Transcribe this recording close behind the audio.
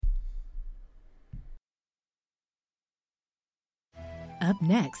Up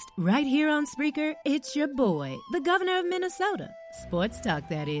next, right here on Spreaker, it's your boy, the governor of Minnesota. Sports talk,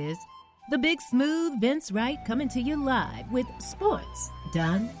 that is. The big smooth Vince Wright coming to you live with sports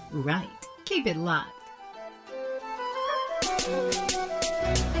done right. Keep it locked.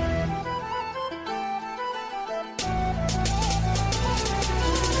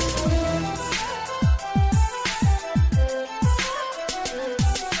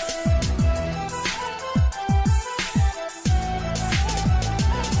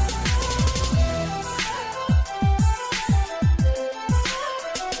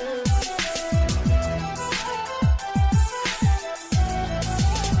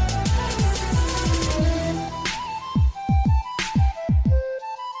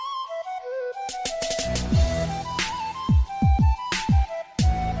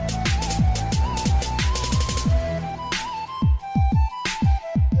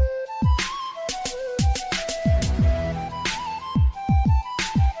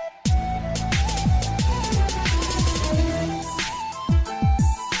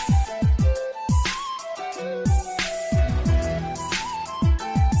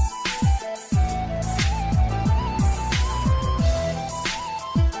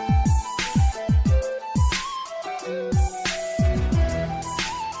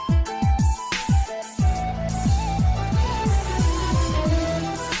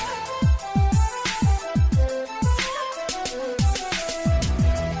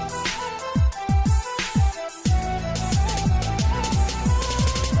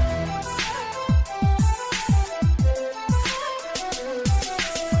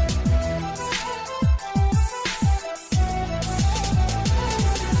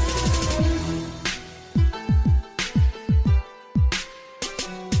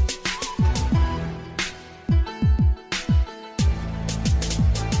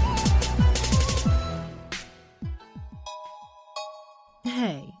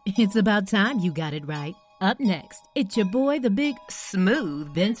 Hey, it's about time you got it right. Up next, it's your boy, the big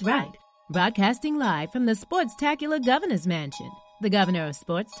smooth Vince Wright, broadcasting live from the Sports-tacular Governor's Mansion, the governor of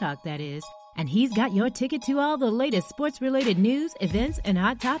sports talk, that is, and he's got your ticket to all the latest sports-related news, events, and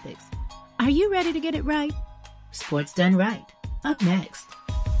hot topics. Are you ready to get it right? Sports done right. Up next.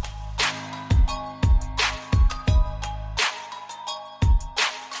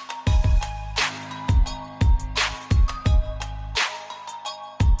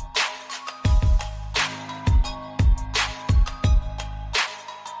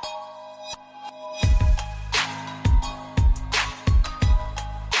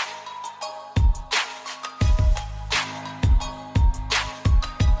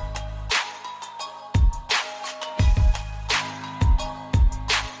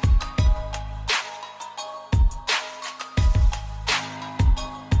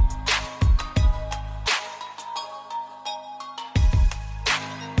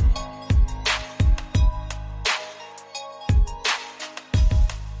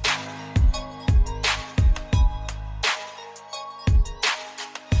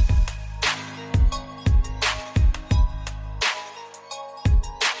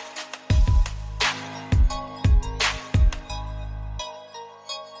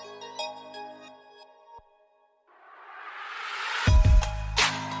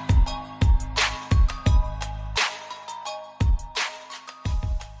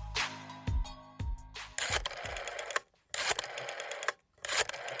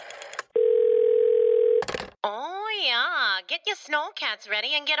 Get your snowcats ready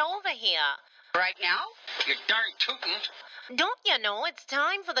and get over here. Right now? You're darn tootin'. Don't you know it's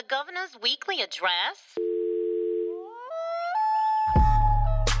time for the governor's weekly address?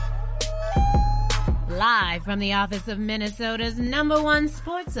 Live from the office of Minnesota's #1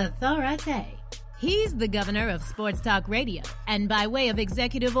 sports authority. He's the governor of Sports Talk Radio, and by way of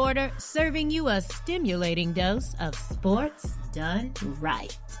executive order, serving you a stimulating dose of sports done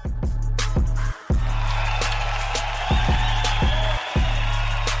right.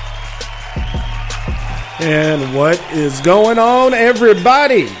 And what is going on,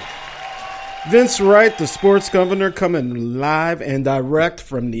 everybody? Vince Wright, the sports governor, coming live and direct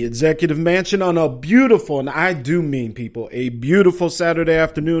from the executive mansion on a beautiful, and I do mean, people, a beautiful Saturday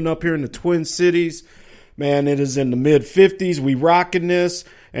afternoon up here in the Twin Cities. Man, it is in the mid-50s. We rocking this.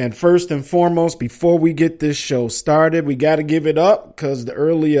 And first and foremost, before we get this show started, we got to give it up because the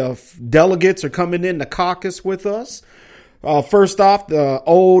early delegates are coming in to caucus with us. First off, the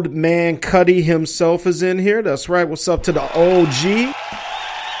old man Cuddy himself is in here. That's right. What's up to the OG?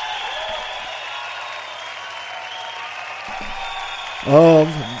 Of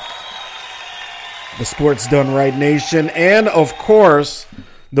the Sports Done Right Nation. And, of course,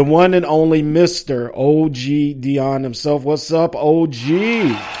 the one and only Mr. OG Dion himself. What's up, OG?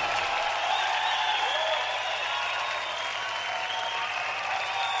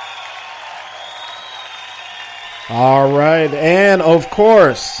 All right, and of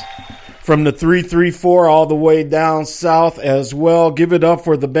course, from the 334 all the way down south as well, give it up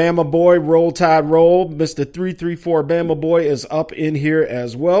for the Bama boy, Roll Tide Roll. Mr. 334 Bama boy is up in here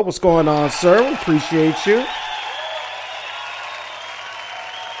as well. What's going on, sir? We appreciate you.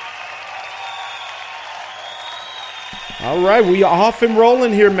 All right, we off and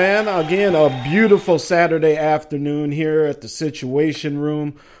rolling here, man. Again, a beautiful Saturday afternoon here at the Situation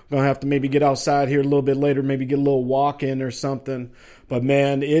Room. Going to have to maybe get outside here a little bit later, maybe get a little walk in or something. But,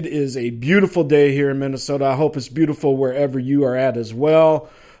 man, it is a beautiful day here in Minnesota. I hope it's beautiful wherever you are at as well.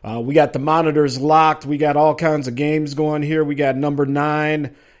 We got the monitors locked. We got all kinds of games going here. We got number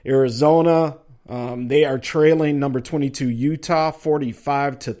 9, Arizona. They are trailing number 22, Utah,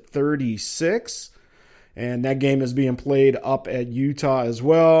 45-36. And that game is being played up at Utah as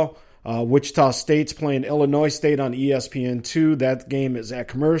well. Wichita State's playing Illinois State on ESPN2. That game is at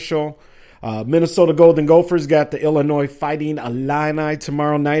commercial. Minnesota Golden Gophers got the Illinois Fighting Illini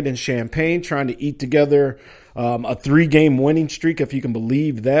tomorrow night in Champaign, trying to eat together a 3-game winning streak, if you can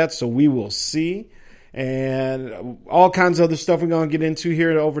believe that. So we will see. And all kinds of other stuff we're going to get into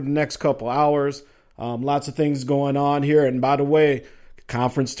here over the next couple hours. Lots of things going on here. And by the way,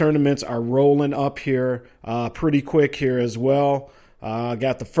 conference tournaments are rolling up here pretty quick here as well.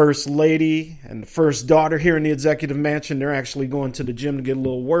 Got the first lady and the first daughter here in the executive mansion. They're actually going to the gym to get a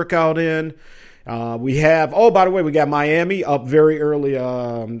little workout in. We have, by the way, we got Miami up very early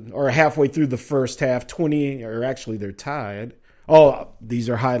or halfway through the first half, 20, or actually they're tied. These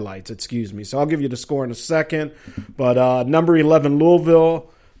are highlights, excuse me. So I'll give you the score in a second. But number 11,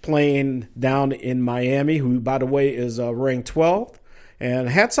 Louisville, playing down in Miami, who, by the way, is ranked 12th. And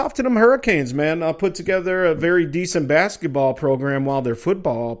hats off to them Hurricanes, man. Put together a very decent basketball program while their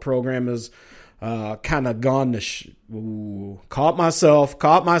football program is kind of gone to Caught myself.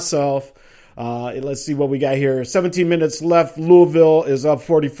 Let's see what we got here. 17 minutes left. Louisville is up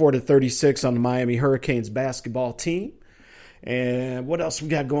 44-36 on the Miami Hurricanes basketball team. And what else we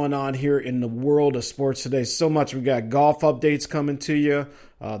got going on here in the world of sports today? So much. We got golf updates coming to you.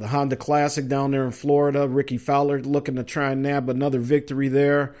 The Honda Classic down there in Florida. Ricky Fowler looking to try and nab another victory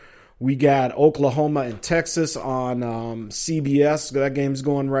there. We got Oklahoma and Texas on CBS. That game's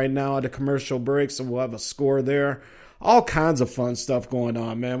going right now at a commercial break, so we'll have a score there. All kinds of fun stuff going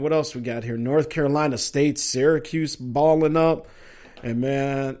on, man. What else we got here? North Carolina State, Syracuse balling up. And,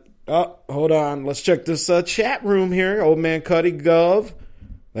 man, hold on. Let's check this chat room here. Old man Cuddy Gov.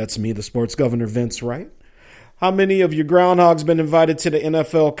 That's me, the sports governor, Vince Wright. How many of your groundhogs been invited to the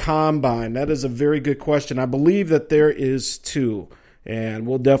NFL Combine? That is a very good question. I believe that there is 2, and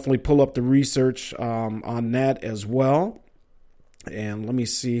we'll definitely pull up the research on that as well. And let me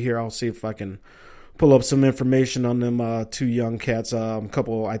see here. I'll see if I can pull up some information on them 2 young cats.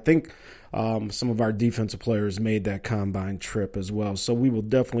 I think some of our defensive players made that Combine trip as well. So we will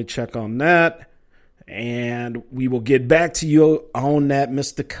definitely check on that, and we will get back to you on that,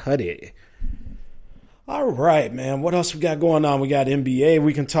 Mr. Cuddy. All right, man. What else we got going on? We got NBA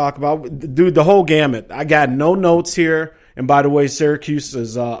we can talk about. Dude, the whole gamut. I got no notes here. And by the way, Syracuse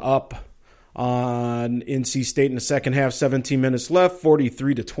is up on NC State in the second half. 17 minutes left,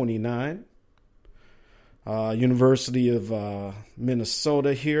 43-29. University of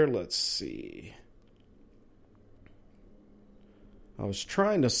Minnesota here. Let's see. I was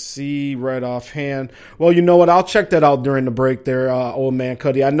trying to see right offhand. Well, you know what? I'll check that out during the break there, old man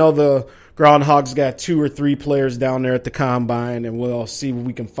Cuddy. I know the Groundhogs got 2 or 3 players down there at the Combine, and we'll see if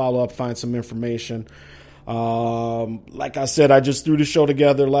we can follow up, find some information. Like I said, I just threw the show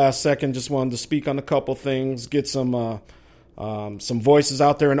together last second. Just wanted to speak on a couple things, get some voices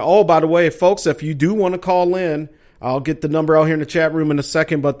out there. And, by the way, folks, if you do want to call in, I'll get the number out here in the chat room in a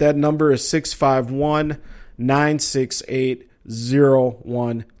second, but that number is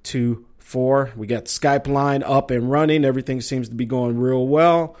 651-968-0124. We got Skype line up and running. Everything seems to be going real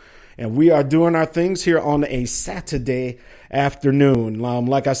well. And we are doing our things here on a Saturday afternoon.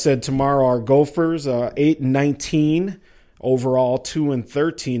 Like I said, tomorrow our Gophers are 8-19 overall,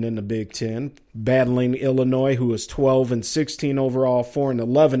 2-13 in the Big Ten, battling Illinois, who is 12-16 overall,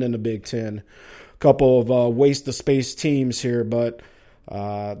 4-11 in the Big Ten. A couple of waste of space teams here, but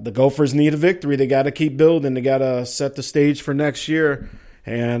the Gophers need a victory. They got to keep building. They got to set the stage for next year.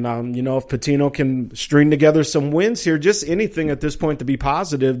 And, if Pitino can string together some wins here, just anything at this point to be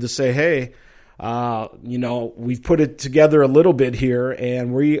positive, to say, hey, we've put it together a little bit here,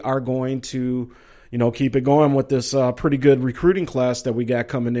 and we are going to, keep it going with this pretty good recruiting class that we got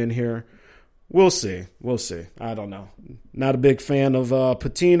coming in here. We'll see. I don't know. Not a big fan of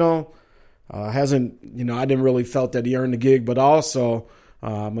Pitino. I didn't really felt that he earned the gig, but also,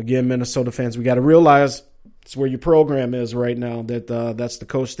 again, Minnesota fans, we got to realize it's where your program is right now, that that's the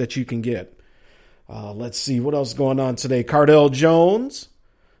coach that you can get. Let's see what else is going on today. Cardale Jones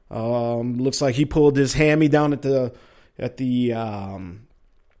looks like he pulled his hammy down at the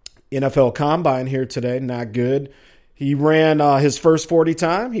NFL Combine here today. Not good. He ran his first 40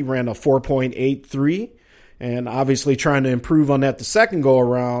 time. He ran a 4.83, and obviously trying to improve on that the second go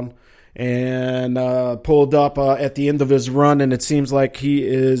around, and pulled up at the end of his run, and it seems like he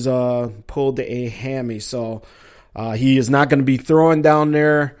is pulled a hammy. So he is not going to be throwing down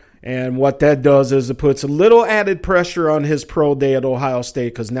there. And what that does is it puts a little added pressure on his pro day at Ohio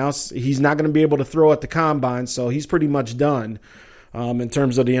State, because now he's not going to be able to throw at the Combine, so he's pretty much done in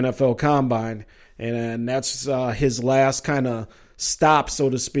terms of the NFL Combine. And that's his last kind of stop, so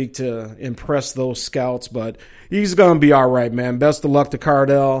to speak, to impress those scouts. But he's going to be all right, man. Best of luck to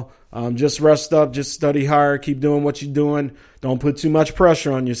Cardale. Just rest up, just study hard, keep doing what you're doing. Don't put too much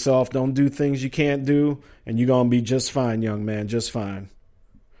pressure on yourself. Don't do things you can't do, and you're going to be just fine, young man, just fine.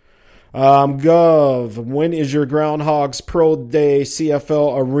 Gov, when is your Groundhogs Pro Day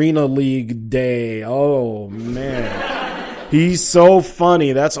CFL Arena League Day? Oh, man. He's so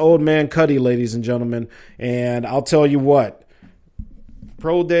funny. That's Old Man Cuddy, ladies and gentlemen. And I'll tell you what,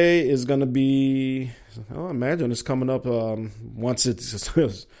 Pro Day is going to be, I imagine it's coming up once it's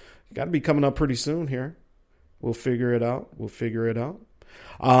got to be coming up pretty soon here. We'll figure it out.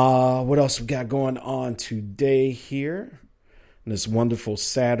 What else we got going on today here? This wonderful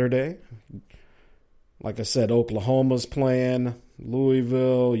Saturday. Like I said, Oklahoma's playing,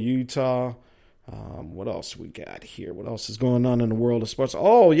 Louisville, Utah. What else we got here? What else is going on in the world of sports?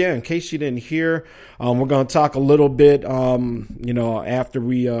 Oh, yeah, in case you didn't hear, we're going to talk a little bit, after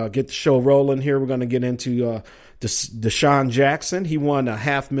we get the show rolling here. We're going to get into Deshaun Jackson. He won a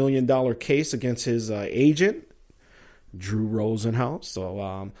 $500,000 case against his agent, Drew Rosenhaus.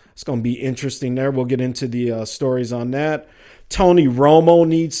 So it's going to be interesting there. We'll get into the stories on that. Tony Romo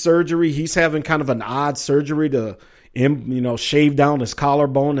needs surgery. He's having kind of an odd surgery to, shave down his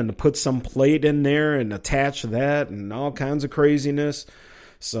collarbone and to put some plate in there and attach that and all kinds of craziness.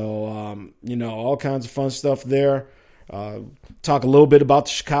 So, all kinds of fun stuff there. Talk a little bit about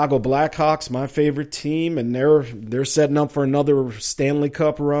the Chicago Blackhawks, my favorite team, and they're setting up for another Stanley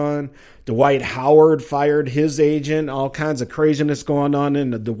Cup run. Dwight Howard fired his agent. All kinds of craziness going on in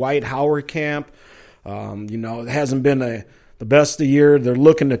the Dwight Howard camp. It hasn't been the best of the year. They're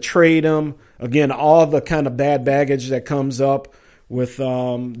looking to trade him. Again, all the kind of bad baggage that comes up with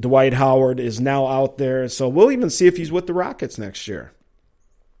Dwight Howard is now out there. So we'll even see if he's with the Rockets next year.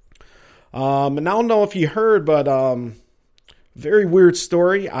 And I don't know if you heard, but very weird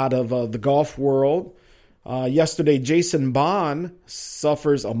story out of the golf world. Yesterday, Jason Bond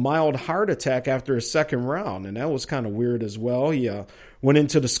suffers a mild heart attack after his second round, and that was kind of weird as well. He went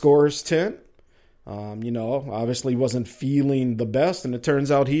into the scorer's tent. Obviously wasn't feeling the best, and it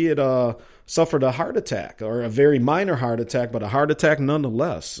turns out he had suffered a heart attack, or a very minor heart attack, but a heart attack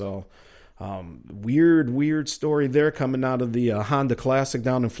nonetheless. So weird story there coming out of the Honda Classic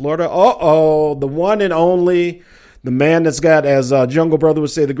down in Florida. The one and only, the man that's got, as Jungle Brother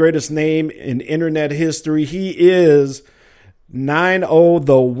would say, the greatest name in internet history. He is 9-0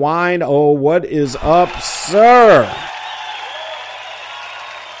 the Wine-O. What is up, sir?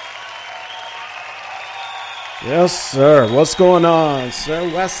 Yes, sir. What's going on, sir?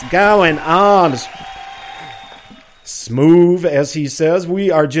 What's going on? Smooth, as he says. We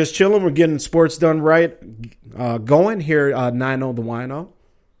are just chilling. We're getting sports done right. Going here, 9-0 the Wino.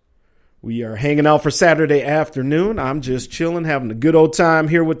 We are hanging out for Saturday afternoon. I'm just chilling, having a good old time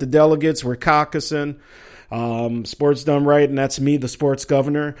here with the delegates. We're caucusing. Sports done right, and that's me, the sports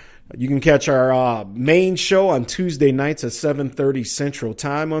governor. You can catch our main show on Tuesday nights at 7:30 Central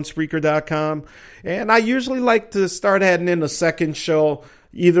Time on Spreaker.com. And I usually like to start adding in a second show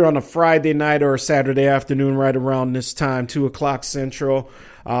either on a Friday night or a Saturday afternoon right around this time, 2 o'clock Central.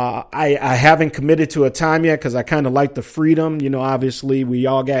 I haven't committed to a time yet because I kind of like the freedom. Obviously we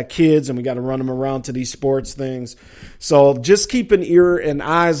all got kids and we got to run them around to these sports things. So just keep an ear and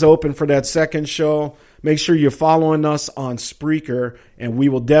eyes open for that second show. Make sure you're following us on Spreaker, and we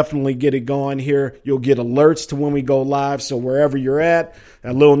will definitely get it going here. You'll get alerts to when we go live, so wherever you're at,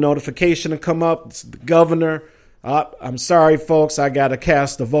 that little notification will come up. It's the governor. I'm sorry, folks. I got to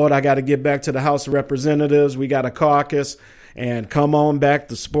cast a vote. I got to get back to the House of Representatives. We got a caucus, and come on back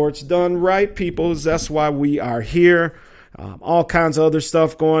to Sports Done Right, people. That's why we are here. All kinds of other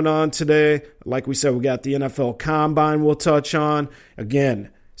stuff going on today. Like we said, we got the NFL Combine we'll touch on.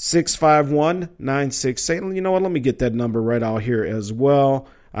 Again, 651-968. You know what? Let me get that number right out here as well.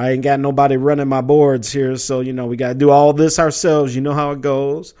 I ain't got nobody running my boards here, so, we got to do all this ourselves. You know how it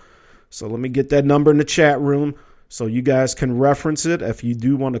goes. So let me get that number in the chat room so you guys can reference it if you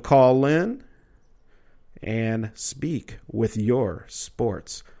do want to call in and speak with your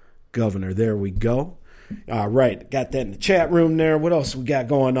sports governor. There we go. All right, got that in the chat room there. What else we got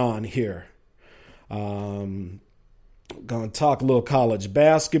going on here? Going to talk a little college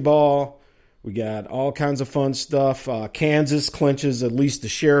basketball. We got all kinds of fun stuff. Kansas clinches at least a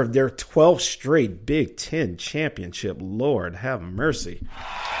share of their 12th straight Big Ten championship. Lord have mercy.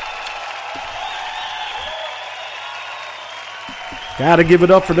 Got to give it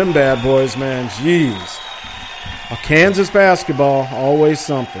up for them bad boys, man. Jeez. Kansas basketball, always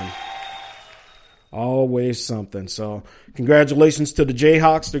something. Always something. So congratulations to the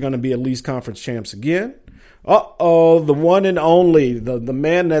Jayhawks. They're going to be at least conference champs again. The one and only, the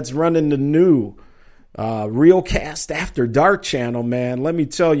man that's running the new Realcast After Dark channel, man. Let me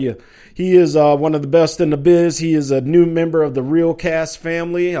tell you, he is one of the best in the biz. He is a new member of the Realcast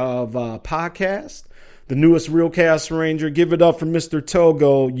family of podcast. The newest Realcast Ranger. Give it up for Mr.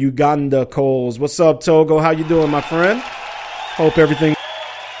 Togo Uganda Coles. What's up, Togo? How you doing, my friend? Hope everything.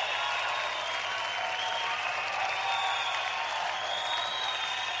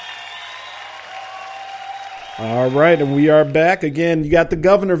 All right, and we are back again. You got the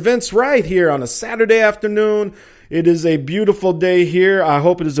Governor Vince Wright here on a Saturday afternoon. It is a beautiful day here. I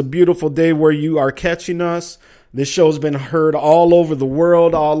hope it is a beautiful day where you are catching us. This show's been heard all over the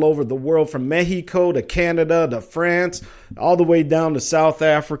world, from Mexico to Canada to France, all the way down to South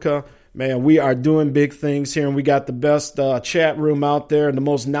Africa. Man, we are doing big things here, and we got the best chat room out there and the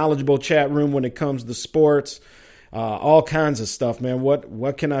most knowledgeable chat room when it comes to sports. All kinds of stuff, man.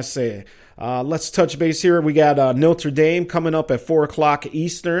 What can I say? Let's touch base here. We got Notre Dame coming up at 4 o'clock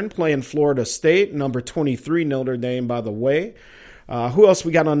Eastern, playing Florida State, number 23 Notre Dame, by the way. Who else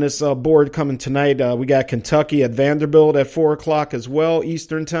we got on this board coming tonight? We got Kentucky at Vanderbilt at 4 o'clock as well,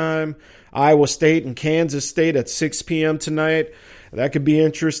 Eastern time. Iowa State and Kansas State at 6 p.m. tonight. That could be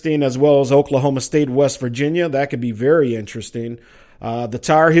interesting, as well as Oklahoma State, West Virginia. That could be very interesting. The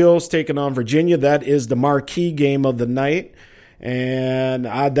Tar Heels taking on Virginia. That is the marquee game of the night. And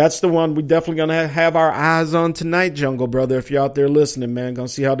that's the one we definitely going to have our eyes on tonight, Jungle Brother. If you're out there listening, man, going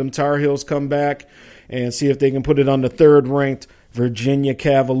to see how them Tar Heels come back and see if they can put it on the third-ranked Virginia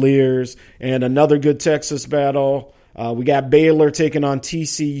Cavaliers. And another good Texas battle. We got Baylor taking on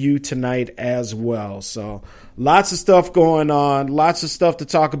TCU tonight as well. So lots of stuff going on. Lots of stuff to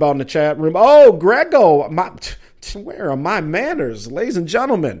talk about in the chat room. Oh, Grego, where are my manners? Ladies and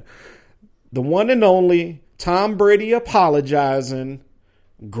gentlemen, the one and only Tom Brady apologizing,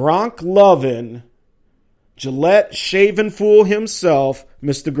 Gronk loving, Gillette shaving fool himself,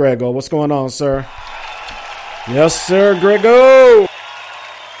 Mr. Grego. What's going on, sir? Yes, sir, Grego.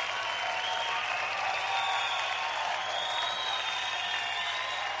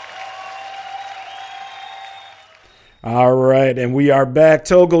 All right, and we are back.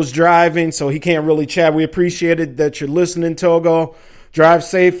 Togo's driving, so he can't really chat. We appreciate it that you're listening, Togo. Drive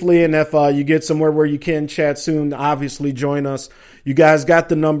safely, and if you get somewhere where you can chat soon, obviously join us. You guys got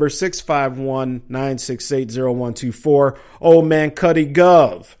the number 651-968-0124. Old man Cuddy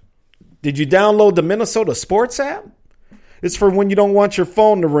Gov. Did you download the Minnesota Sports app? It's for when you don't want your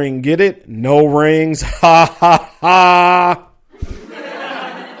phone to ring. Get it? No rings. Ha, ha, ha.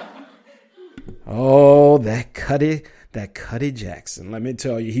 Oh, that Cuddy Jackson. Let me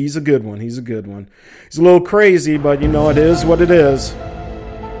tell you, he's a good one. He's a good one. He's a little crazy, but, it is what it is.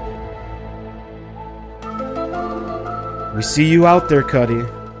 We see you out there, Cuddy.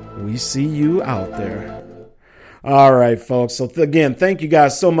 We see you out there. All right, folks. So, again, thank you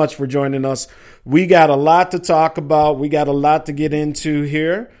guys so much for joining us. We got a lot to talk about. We got a lot to get into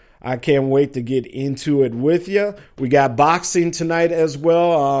here. I can't wait to get into it with you. We got boxing tonight as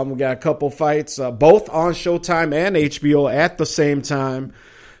well. We got a couple fights, both on Showtime and HBO at the same time.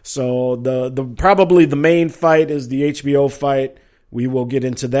 So the probably the main fight is the HBO fight. We will get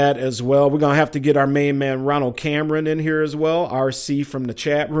into that as well. We're going to have to get our main man, Ronald Cameron, in here as well, RC from the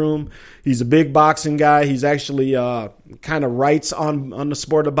chat room. He's a big boxing guy. He's actually kind of writes on the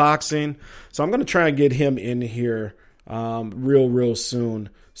sport of boxing. So I'm going to try and get him in here real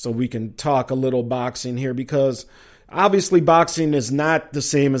soon so we can talk a little boxing here, because obviously boxing is not the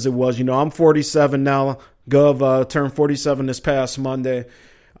same as it was. I'm 47 now. Gov turned 47 this past Monday.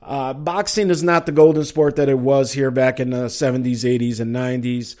 Boxing is not the golden sport that it was here back in the 70s, 80s, and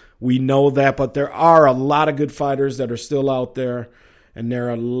 90s. We know that, but there are a lot of good fighters that are still out there, and there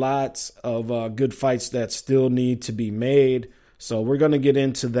are lots of good fights that still need to be made. So we're going to get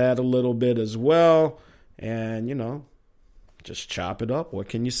into that a little bit as well, and, just chop it up. What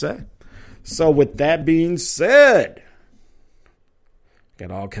can you say? So with that being said, got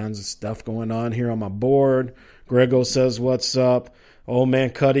all kinds of stuff going on here on my board. Grego says, what's up? Old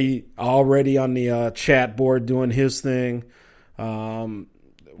man Cuddy already on the chat board doing his thing.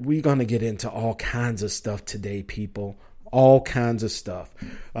 We're going to get into all kinds of stuff today, people. All kinds of stuff.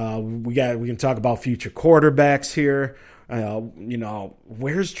 We can talk about future quarterbacks here.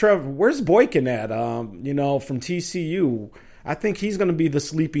 Where's Trevor? Where's Boykin at? From TCU. I think he's going to be the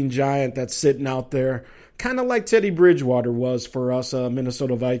sleeping giant that's sitting out there, kind of like Teddy Bridgewater was for us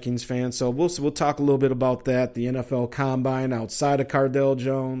Minnesota Vikings fans. So we'll talk a little bit about that, the NFL Combine outside of Cardale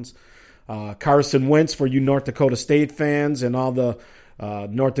Jones. Carson Wentz for you North Dakota State fans and all the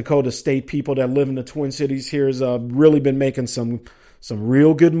North Dakota State people that live in the Twin Cities here has really been making some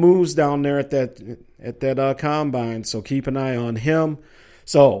real good moves down there at that Combine. So keep an eye on him.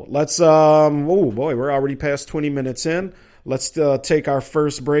 So let's, we're already past 20 minutes in. Let's take our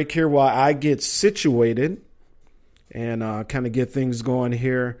first break here while I get situated and kind of get things going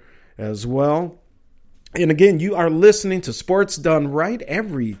here as well. And again, you are listening to Sports Done Right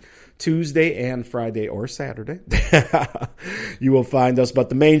every Tuesday and Friday or Saturday. You will find us. But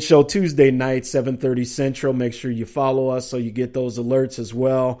the main show Tuesday night, 7:30 Central. Make sure you follow us so you get those alerts as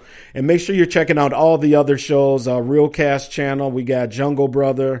well. And make sure you're checking out all the other shows. Realcast channel, we got Jungle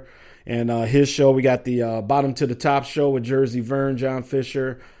Brother and his show. We got the Bottom to the Top show with Jersey Vern, John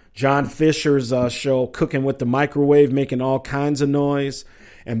Fisher. John Fisher's show, Cooking with the Microwave, making all kinds of noise.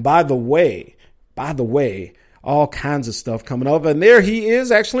 And by the way, all kinds of stuff coming up. And there he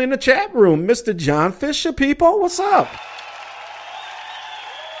is actually in the chat room, Mr. John Fisher, people. What's up?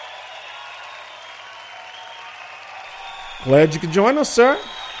 Glad you could join us, sir.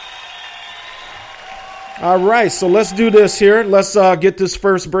 All right, so let's do this here. Let's get this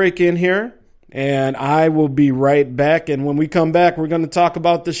first break in here, and I will be right back. And when we come back, we're going to talk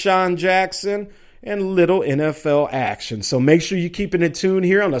about Deshaun Jackson and little NFL action. So make sure you're keeping it tuned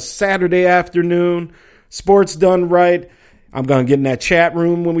here on a Saturday afternoon. Sports Done Right. I'm going to get in that chat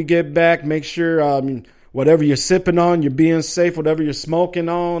room when we get back. Make sure whatever you're sipping on, you're being safe. Whatever you're smoking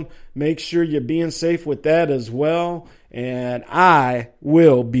on, make sure you're being safe with that as well. And I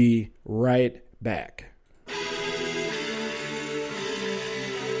will be right back.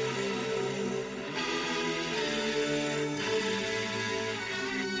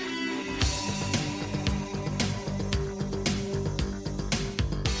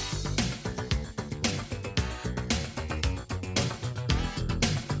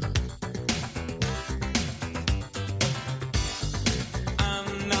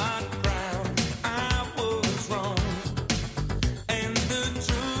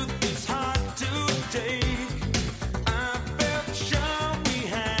 Day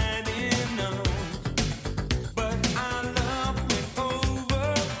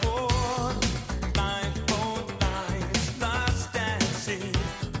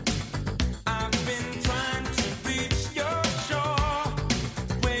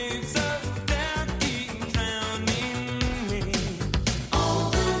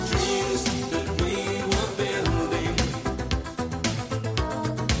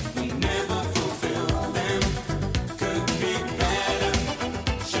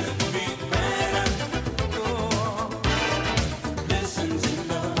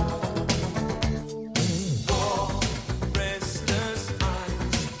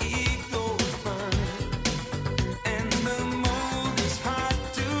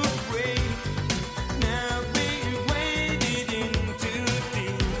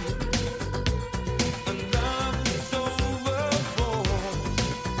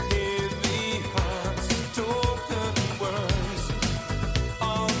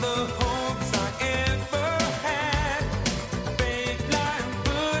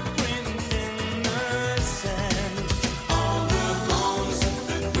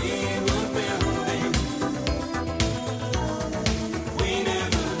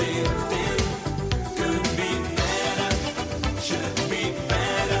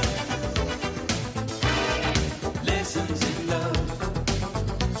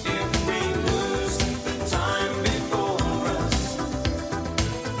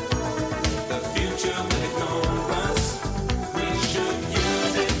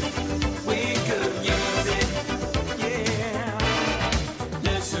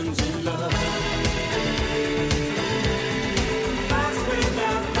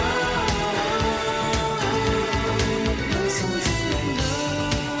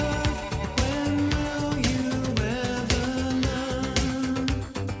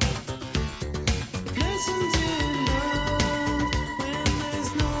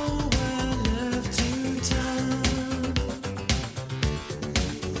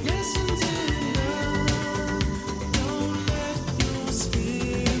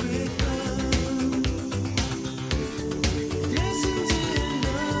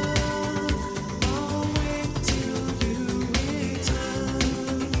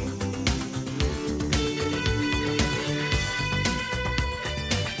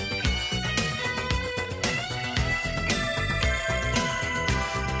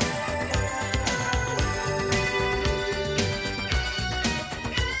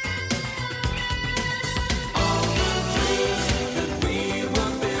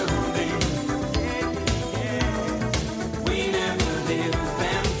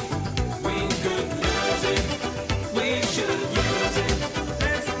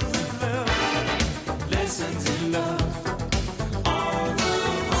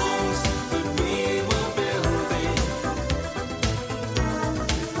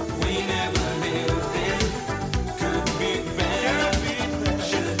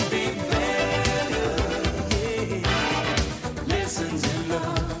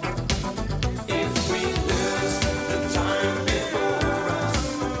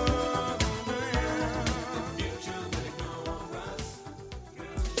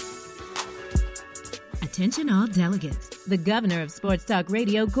Attention all delegates. The governor of Sports Talk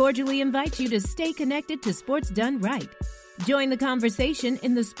Radio cordially invites you to stay connected to Sports Done Right. Join the conversation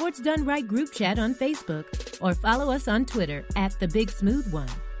in the Sports Done Right group chat on Facebook or follow us on Twitter at The Big Smooth One.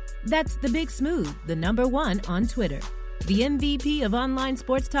 That's The Big Smooth, the number 1 on Twitter. The MVP of online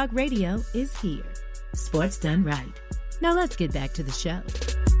sports talk radio is here. Sports Done Right. Now let's get back to the show.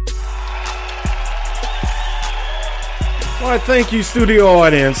 All right, thank you, studio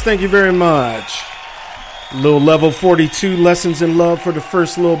audience. Thank you very much. Little level 42 lessons in love for the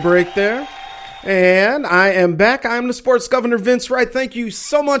first little break there. And I am back. I'm the sports governor, Vince Wright. Thank you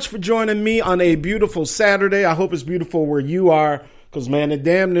so much for joining me on a beautiful Saturday. I hope it's beautiful where you are, because, man, it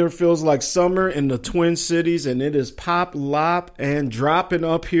damn near feels like summer in the Twin Cities, and it is pop, lop, and dropping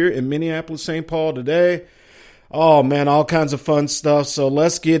up here in Minneapolis, St. Paul today. Oh, man, all kinds of fun stuff. So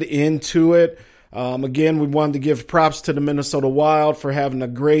let's get into it. Again, we wanted to give props to the Minnesota Wild for having a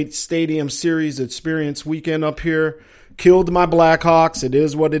great Stadium Series experience weekend up here. Killed my Blackhawks. It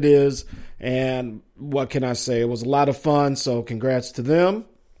is what it is. And what can I say? It was a lot of fun, so congrats to them.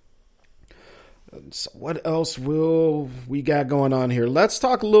 So what else will we got going on here? Let's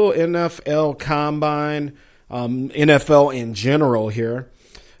talk a little NFL Combine, NFL in general here.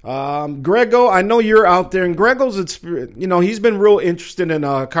 Grego, I know you're out there, and Grego's, he's been real interested in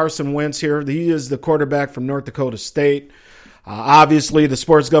Carson Wentz here. He is the quarterback from North Dakota State. Obviously, the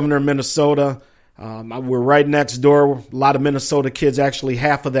sports governor of Minnesota. We're right next door. A lot of Minnesota kids. Actually,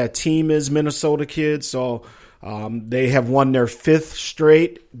 half of that team is Minnesota kids. So they have won their 5th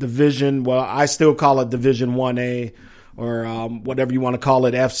straight division. Well, I still call it Division 1A or whatever you want to call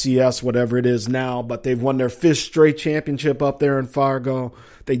it, FCS, whatever it is now. But they've won their 5th straight championship up there in Fargo.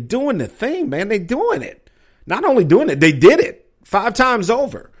 They doing the thing, man. They doing it. Not only doing it, they did it 5 times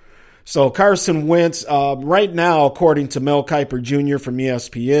over. So Carson Wentz, right now, according to Mel Kiper Jr. from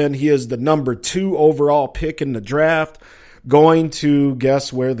ESPN, he is the number 2 overall pick in the draft, going to,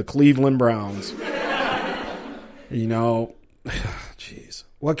 guess where, the Cleveland Browns. Jeez,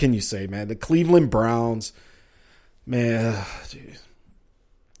 what can you say, man? The Cleveland Browns, man, jeez.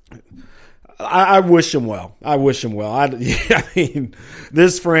 I wish him well. I mean,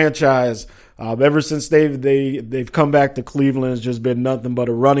 this franchise, ever since they've come back to Cleveland, has just been nothing but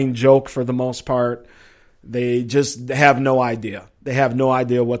a running joke for the most part. They just have no idea. They have no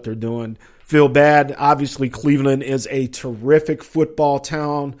idea what they're doing. Feel bad. Obviously, Cleveland is a terrific football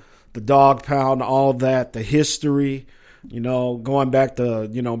town. The dog pound, all that, the history, going back to,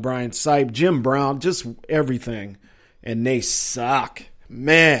 Brian Sipe, Jim Brown, just everything. And they suck.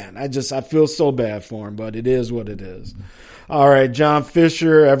 Man, I feel so bad for him, but it is what it is. All right, John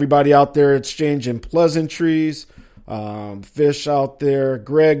Fisher, everybody out there exchanging pleasantries. Fish out there,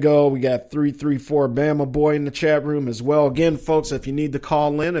 Grego, we got 334 Bama Boy in the chat room as well. Again, folks, if you need to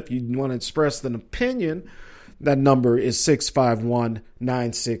call in, if you want to express an opinion, that number is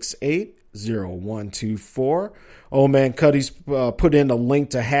 651-968-0124. Oh, man, Cuddy's put in a link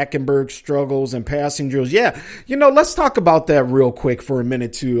to Hackenberg's struggles and passing drills. Yeah, let's talk about that real quick for a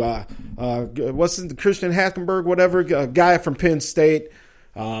minute, too. What's the Christian Hackenberg, whatever, a guy from Penn State.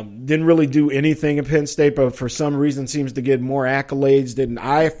 Didn't really do anything in Penn State, but for some reason seems to get more accolades than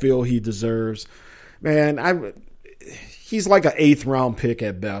I feel he deserves. Man, he's like an 8th round pick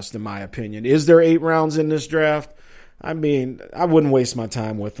at best, in my opinion. Is there 8 rounds in this draft? I mean, I wouldn't waste my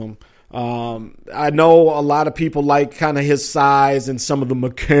time with him. I know a lot of people like kind of his size and some of the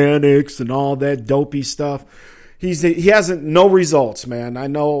mechanics and all that dopey stuff. He hasn't no results, man. I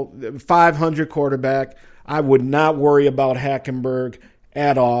know 500 quarterback. I would not worry about Hackenberg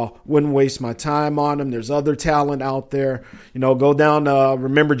at all. Wouldn't waste my time on him. There's other talent out there. Go down,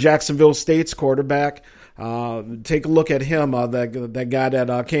 remember Jacksonville State's quarterback. Take a look at him, that guy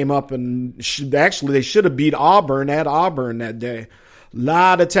that came up and they should have beat Auburn at Auburn that day. A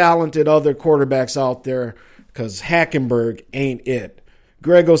lot of talented other quarterbacks out there because Hackenberg ain't it.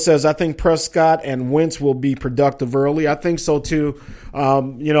 Grego says, I think Prescott and Wentz will be productive early. I think so, too.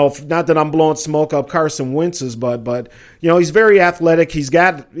 Not that I'm blowing smoke up Carson Wentz's, but he's very athletic.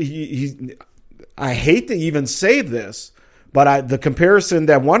 I hate to even say this, but the comparison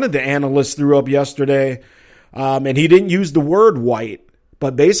that one of the analysts threw up yesterday, and he didn't use the word white,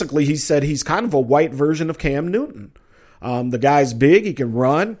 but basically he said he's kind of a white version of Cam Newton. The guy's big. He can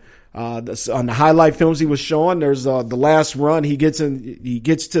run. On the highlight films he was showing, there's the last run. He gets to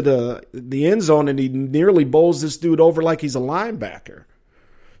the end zone and he nearly bowls this dude over like he's a linebacker.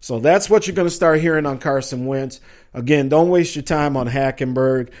 So that's what you're going to start hearing on Carson Wentz. Again, don't waste your time on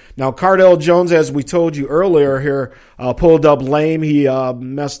Hackenberg. Now, Cardell Jones, as we told you earlier here, pulled up lame. He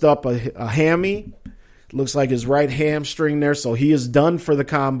messed up a hammy. Looks like his right hamstring there, so he is done for the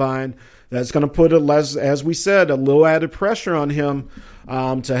combine. That's going to put, as we said, a little added pressure on him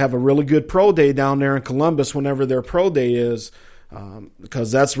to have a really good pro day down there in Columbus whenever their pro day is,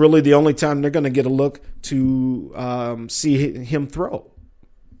 because that's really the only time they're going to get a look to see him throw.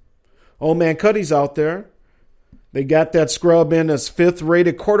 Old man Cuddy's out there. They got that scrub in as 5th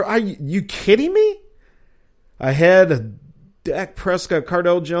rated quarter. Are you kidding me? Ahead of Dak Prescott,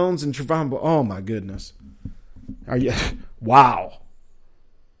 Cardale Jones, and Trevon. Oh my goodness. Are you? Wow.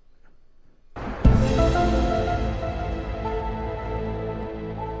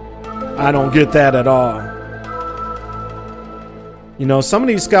 I don't get that at all. You know, some of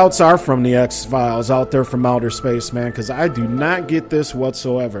these scouts are from the X-Files out there from outer space, man, because I do not get this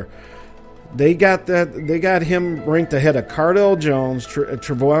whatsoever. They got him ranked ahead of Cardale Jones,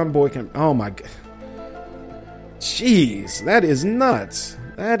 Trevon Boykin. Oh, my God. Jeez, that is nuts.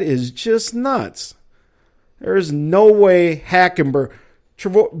 That is just nuts. There's no way Hackenberg.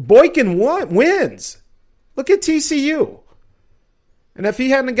 Boykin wins. Look at TCU. And if he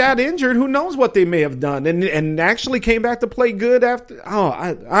hadn't got injured, who knows what they may have done. And actually came back to play good after. Oh,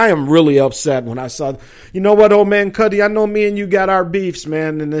 I am really upset when I saw. You know what, old man Cuddy? I know me and you got our beefs,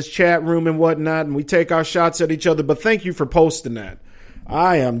 man, in this chat room and whatnot, and we take our shots at each other. But thank you for posting that.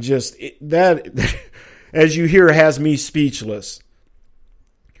 I am just that, as you hear, has me speechless.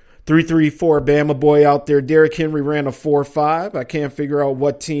 334 Bama boy out there. Derrick Henry ran a 4.5. I can't figure out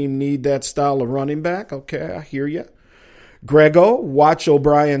what team need that style of running back. Okay, I hear you. Grego, watch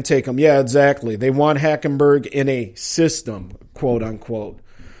O'Brien take him. Yeah, exactly. They want Hackenberg in a system, quote unquote.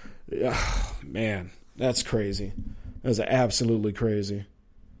 Oh, man, that's crazy. That's absolutely crazy.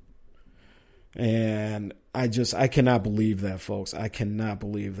 And I cannot believe that, folks. I cannot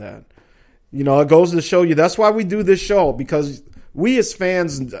believe that. You know, it goes to show you that's why we do this show, because we as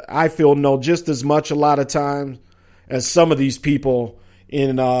fans, I feel, know just as much a lot of times as some of these people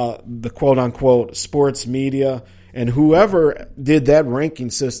in the quote unquote sports media. And whoever did that ranking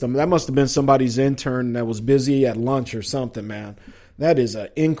system, that must have been somebody's intern that was busy at lunch or something, man. That is an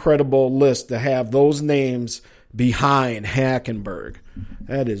incredible list to have those names behind Hackenberg.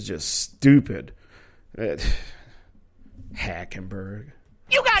 That is just stupid. Hackenberg.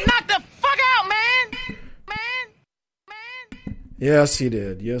 You got knocked the fuck out, man! Yes, he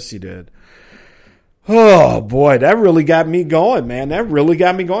did. Yes, he did. Oh, boy, that really got me going, man. That really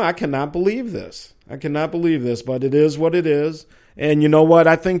got me going. I cannot believe this. But it is what it is. And you know what?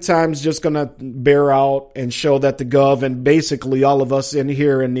 I think time's just going to bear out and show that the Gov and basically all of us in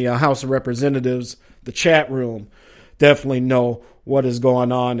here in the House of Representatives, the chat room, definitely know what is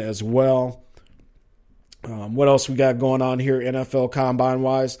going on as well. What else we got going on here NFL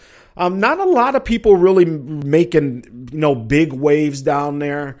Combine-wise? Not a lot of people really making, big waves down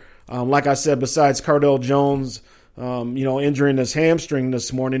there. Like I said, besides Cardale Jones, injuring his hamstring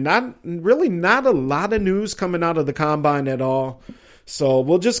this morning. Not a lot of news coming out of the combine at all. So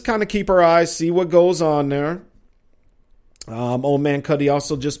we'll just kind of keep our eyes, see what goes on there. Old man Cuddy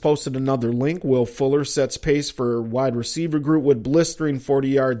also just posted another link. Will Fuller sets pace for wide receiver group with blistering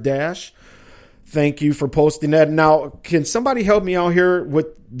 40-yard dash. Thank you for posting that. Now, can somebody help me out here with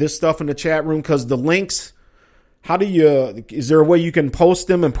this stuff in the chat room? Because the links, is there a way you can post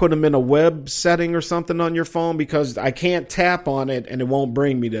them and put them in a web setting or something on your phone? Because I can't tap on it and it won't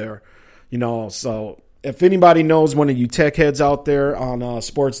bring me there, So if anybody knows, one of you tech heads out there on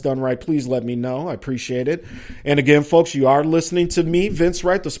Sports Done Right, please let me know. I appreciate it. And again, folks, you are listening to me, Vince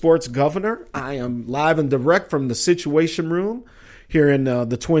Wright, the sports governor. I am live and direct from the Situation Room here in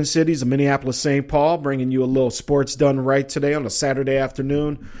the Twin Cities of Minneapolis, St. Paul, bringing you a little Sports Done Right today on a Saturday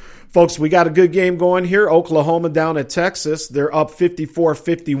afternoon. Folks, we got a good game going here. Oklahoma down at Texas. They're up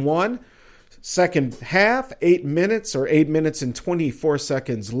 54-51. Second half, 8 minutes and 24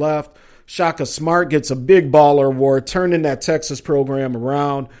 seconds left. Shaka Smart gets a big baller award, turning that Texas program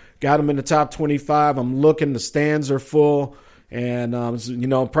around. Got him in the top 25. I'm looking. The stands are full. And,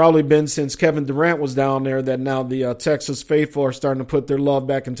 probably been since Kevin Durant was down there that now the Texas faithful are starting to put their love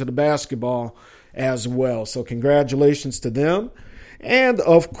back into the basketball as well. So congratulations to them. And,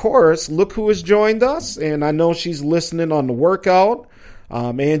 of course, look who has joined us. And I know she's listening on the workout.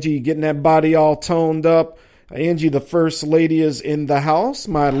 Angie, getting that body all toned up. Angie, the first lady, is in the house.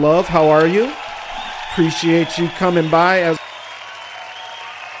 My love, how are you? Appreciate you coming by.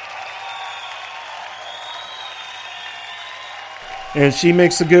 And she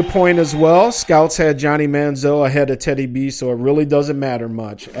makes a good point as well. Scouts had Johnny Manziel ahead of Teddy B, so it really doesn't matter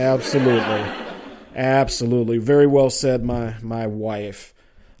much. Absolutely. Absolutely. Very well said, my wife.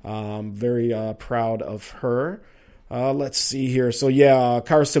 Very proud of her. Let's see here. So,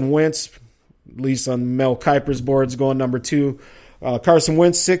 Carson Wentz at least on Mel Kiper's boards, going number 2. Carson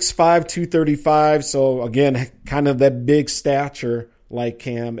Wentz, 6'5", 235. So, again, kind of that big stature like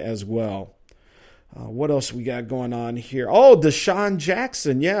Cam as well. What else we got going on here? Oh, Deshaun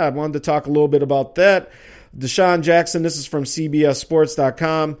Jackson. Yeah, I wanted to talk a little bit about that. Deshaun Jackson, this is from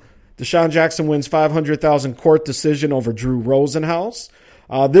CBSSports.com. Deshaun Jackson wins $500,000 court decision over Drew Rosenhaus.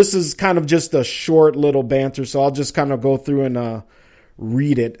 This is kind of just a short little banter, so I'll just kind of go through and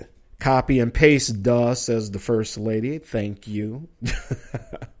read it. Copy and paste, says the First Lady. Thank you.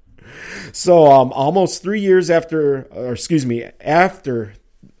 So almost 3 years after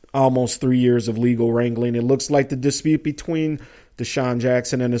almost 3 years of legal wrangling, it looks like the dispute between Deshaun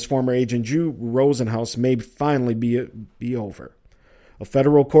Jackson and his former agent Drew Rosenhaus may finally be over. A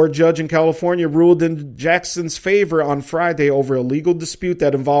federal court judge in California ruled in Jackson's favor on Friday over a legal dispute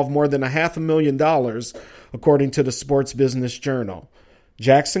that involved more than $500,000, according to the Sports Business Journal.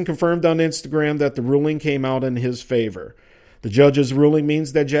 Jackson confirmed on Instagram that the ruling came out in his favor. The judge's ruling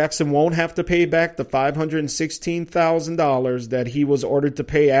means that Jackson won't have to pay back the $516,000 that he was ordered to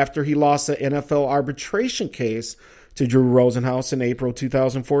pay after he lost the NFL arbitration case to Drew Rosenhaus in April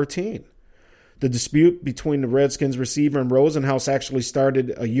 2014. The dispute between the Redskins receiver and Rosenhaus actually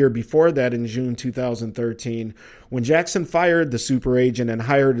started a year before that in June 2013, when Jackson fired the super agent and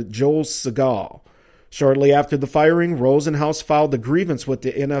hired Joel Segal. Shortly after the firing, Rosenhaus filed a grievance with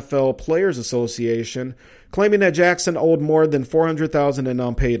the NFL Players Association, claiming that Jackson owed more than $400,000 in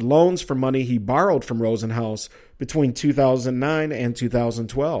unpaid loans for money he borrowed from Rosenhaus between 2009 and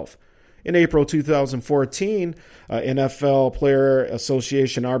 2012. In April 2014, NFL Player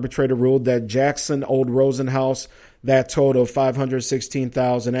Association arbitrator ruled that Jackson owed Rosenhaus that total of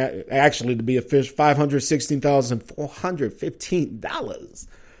 $516,000, actually to be official, $516,415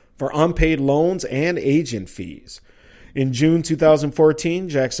 for unpaid loans and agent fees. In June 2014,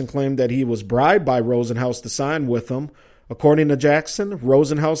 Jackson claimed that he was bribed by Rosenhaus to sign with him. According to Jackson,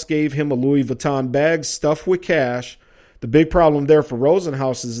 Rosenhaus gave him a Louis Vuitton bag stuffed with cash. The big problem there for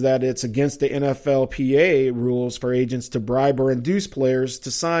Rosenhaus is that it's against the NFLPA rules for agents to bribe or induce players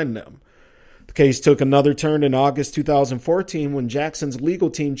to sign them. The case took another turn in August 2014 when Jackson's legal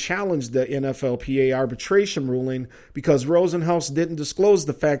team challenged the NFLPA arbitration ruling because Rosenhaus didn't disclose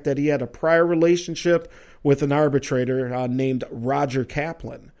the fact that he had a prior relationship with an arbitrator named Roger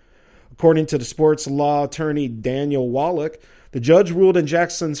Kaplan. According to the sports law attorney Daniel Wallach, the judge ruled in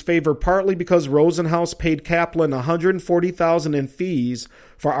Jackson's favor partly because Rosenhaus paid Kaplan $140,000 in fees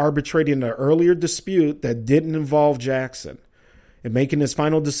for arbitrating an earlier dispute that didn't involve Jackson. In making his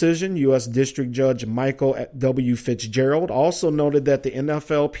final decision, U.S. District Judge Michael W. Fitzgerald also noted that the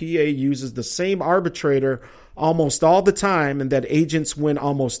NFLPA uses the same arbitrator almost all the time and that agents win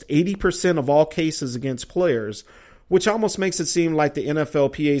almost 80% of all cases against players, which almost makes it seem like the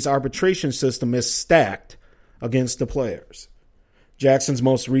NFLPA's arbitration system is stacked against the players. Jackson's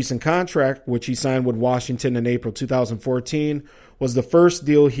most recent contract, which he signed with Washington in April 2014, was the first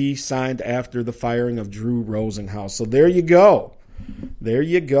deal he signed after the firing of Drew Rosenhaus. So there you go. There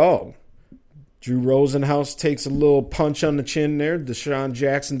you go. Drew Rosenhaus takes a little punch on the chin there. Deshaun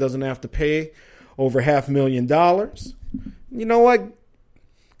Jackson doesn't have to pay over $500,000. You know what?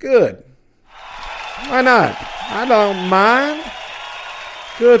 Good. Why not? I don't mind.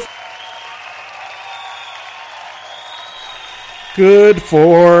 Good. Good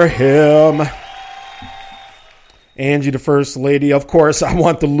for him. Angie, the First Lady. Of course, I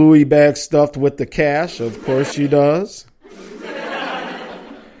want the Louis bag stuffed with the cash. Of course she does.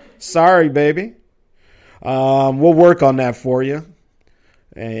 Sorry, baby. We'll work on that for you.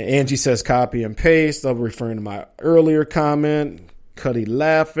 Angie says copy and paste. I'm referring to my earlier comment. Cuddy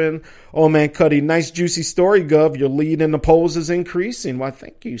laughing. Oh, man, Cuddy, nice juicy story, Gov. Your lead in the polls is increasing. Why,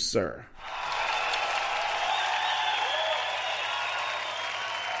 thank you, sir.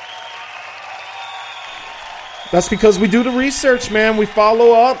 That's because we do the research, man. We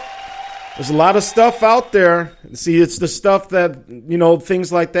follow up. There's a lot of stuff out there. See, it's the stuff that,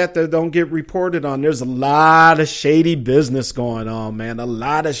 things like that don't get reported on. There's a lot of shady business going on, man. A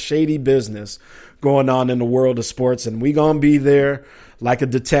lot of shady business going on in the world of sports. And we going to be there like a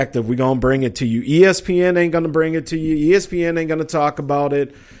detective. We going to bring it to you. ESPN ain't going to bring it to you. ESPN ain't going to talk about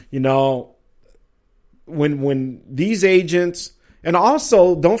it. When these agents, and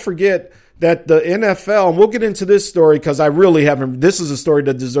also don't forget that the NFL, and we'll get into this story because I really haven't, this is a story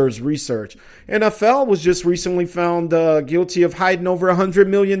that deserves research. NFL was just recently found guilty of hiding over $100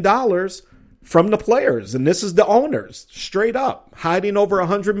 million from the players. And this is the owners, straight up, hiding over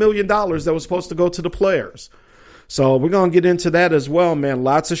 $100 million that was supposed to go to the players. So we're going to get into that as well, man.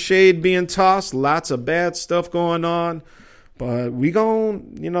 Lots of shade being tossed, lots of bad stuff going on. But we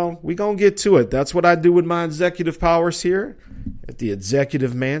gonna get to it. That's what I do with my executive powers here at the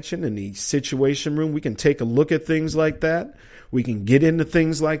Executive Mansion in the Situation Room. We can take a look at things like that. We can get into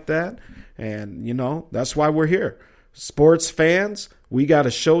things like that. And, that's why we're here. Sports fans, we got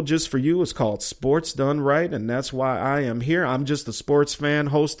a show just for you. It's called Sports Done Right, and that's why I am here. I'm just a sports fan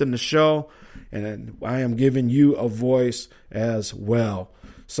hosting the show, and I am giving you a voice as well.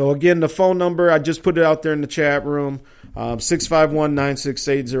 So, again, the phone number, I just put it out there in the chat room,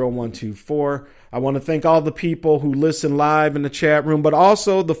 651-968-0124. I want to thank all the people who listen live in the chat room, but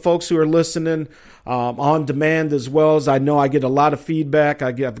also the folks who are listening on demand as well. As I know I get a lot of feedback.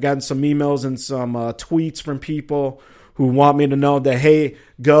 I've gotten some emails and some tweets from people who want me to know that, hey,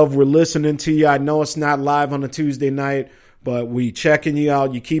 Gov, we're listening to you. I know it's not live on a Tuesday night, but we checking you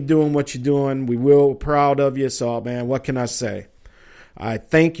out. You keep doing what you're doing. We're proud of you. So, man, what can I say? I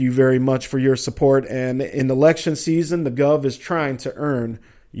thank you very much for your support. And in election season, the Gov is trying to earn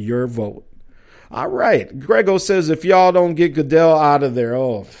your vote. All right. Grego says, if y'all don't get Goodell out of there,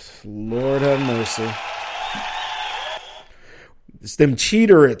 oh, Lord have mercy. It's them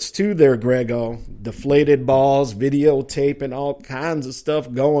cheaterets too there, Grego. Deflated balls, videotaping, all kinds of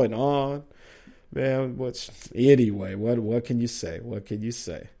stuff going on. Man, anyway, what can you say? What can you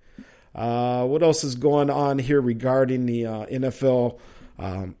say? What else is going on here regarding the NFL?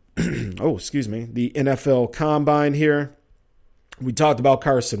 The NFL Combine here. We talked about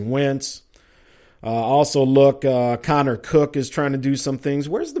Carson Wentz. Also, look, Connor Cook is trying to do some things.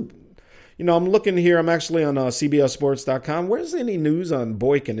 I'm looking here. I'm actually on CBSSports.com. Where's any news on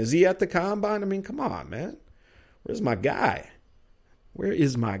Boykin? Is he at the Combine? I mean, come on, man. Where's my guy? Where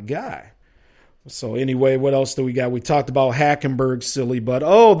is my guy? So anyway, what else do we got? We talked about Hackenberg, silly butt.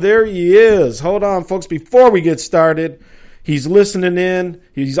 Oh, there he is. Hold on, folks. Before we get started, he's listening in.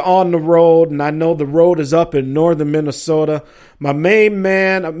 He's on the road, and I know the road is up in northern Minnesota. My main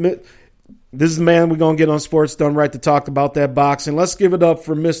man, this is the man we're going to get on Sports Done Right to talk about that boxing. Let's give it up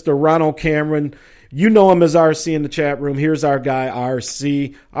for Mr. Ronald Cameron. You know him as RC in the chat room. Here's our guy,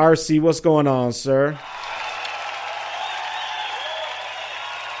 RC. RC, what's going on, sir?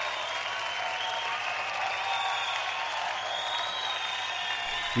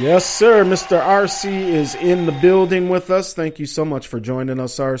 Yes, sir. Mr. RC is in the building with us. Thank you so much for joining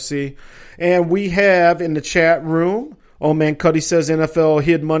us, RC. And we have in the chat room, Old Man Cuddy says NFL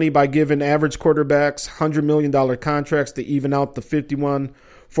hid money by giving average quarterbacks $100 million contracts to even out the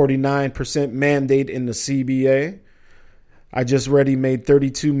 51-49% mandate in the CBA. I just read he made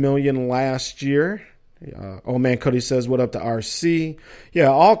 $32 million last year. Old Man Cuddy says, what up to RC? Yeah,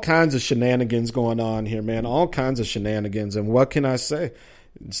 all kinds of shenanigans going on here, man. All kinds of shenanigans. And what can I say?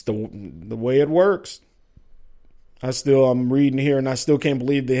 It's the way it works. I'm reading here, and I still can't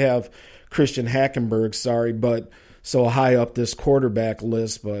believe they have Christian Hackenberg, but so high up this quarterback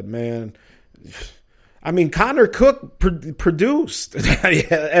list. But, man, I mean, Connor Cook produced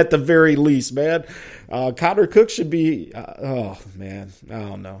at the very least, man. Connor Cook should be oh, man,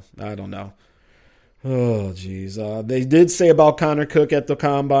 I don't know. Oh, geez. They did say about Connor Cook at the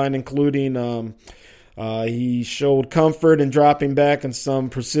Combine, including he showed comfort in dropping back in some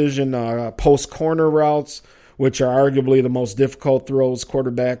precision post-corner routes, which are arguably the most difficult throws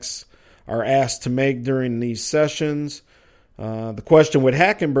quarterbacks are asked to make during these sessions. The question with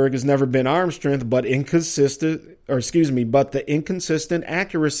Hackenberg has never been arm strength, but the inconsistent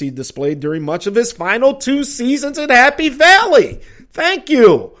accuracy displayed during much of his final 2 seasons at Happy Valley. Thank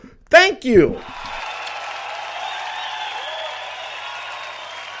you. Thank you.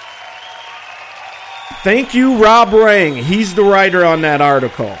 Thank you, Rob Rang. He's the writer on that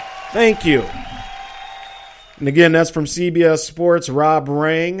article. Thank you. And again, that's from CBS Sports, Rob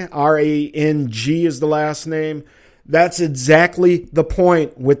Rang. R-A-N-G is the last name. That's exactly the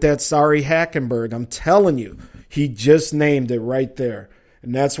point with that sorry Hackenberg. I'm telling you, he just named it right there.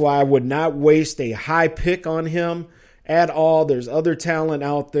 And that's why I would not waste a high pick on him at all. There's other talent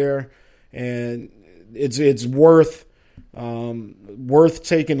out there, and it's worth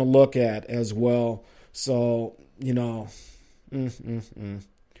taking a look at as well. So, yes,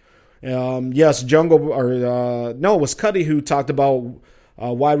 it was Cuddy who talked about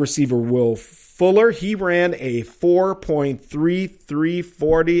wide receiver Will Fuller. He ran a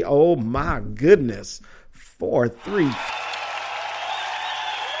 4.3340. Oh, my goodness. 4.3.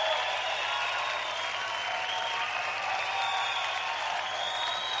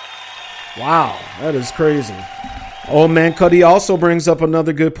 Wow, that is crazy. Old Man Cuddy also brings up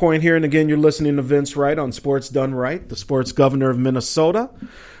another good point here. And again, you're listening to Vince Wright on Sports Done Right, the sports governor of Minnesota.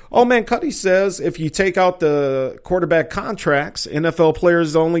 Old Man Cuddy says if you take out the quarterback contracts, NFL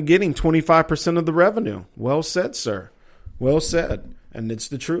players are only getting 25% of the revenue. Well said, sir. Well said, and it's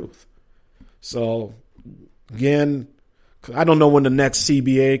the truth. So, again, I don't know when the next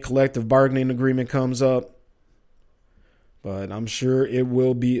CBA, collective bargaining agreement, comes up, but I'm sure it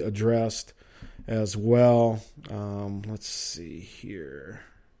will be addressed as well. Let's see here.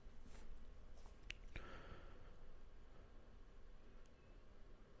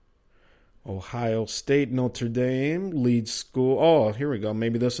 Ohio State, Notre Dame, lead school. Oh, here we go.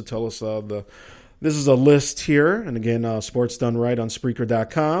 Maybe this will tell us this is a list here. And again, Sports Done Right on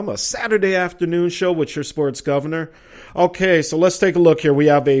Spreaker.com. A Saturday afternoon show with your sports governor. Okay, so let's take a look here. We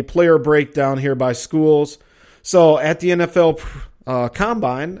have a player breakdown here by schools. So at the NFL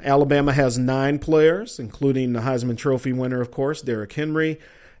Combine, Alabama has 9 players, including the Heisman Trophy winner, of course, Derrick Henry.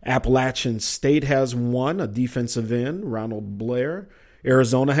 Appalachian State has 1, a defensive end, Ronald Blair.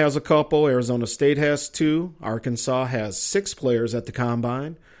 Arizona has a couple. Arizona State has 2. Arkansas has 6 players at the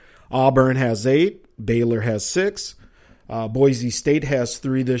Combine. Auburn has 8. Baylor has 6. Boise State has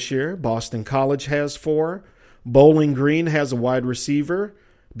 3 this year. Boston College has 4. Bowling Green has a wide receiver.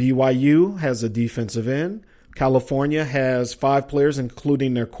 BYU has a defensive end. California has 5 players,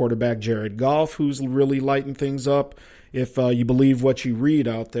 including their quarterback, Jared Goff, who's really lighting things up if you believe what you read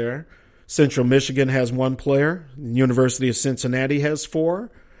out there. Central Michigan has 1 player. The University of Cincinnati has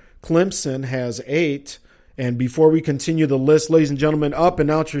 4. Clemson has 8. And before we continue the list, ladies and gentlemen, up and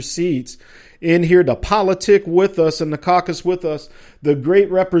out your seats. In here to politic with us and the caucus with us, the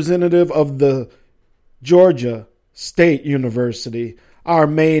great representative of the Georgia State University, our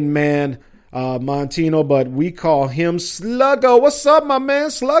main man, Montino, but we call him Sluggo. What's up, my man,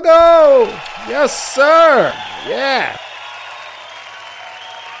 Sluggo? Yes, sir. Yeah.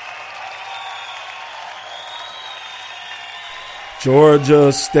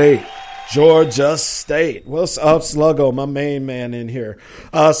 Georgia State. What's up, Sluggo, my main man in here.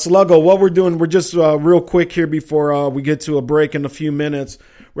 Sluggo, what we're doing, we're just real quick here before we get to a break in a few minutes.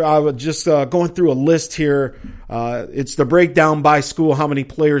 We're just going through a list here. It's the breakdown by school, how many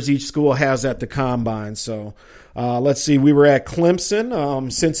players each school has at the Combine. So let's see, we were at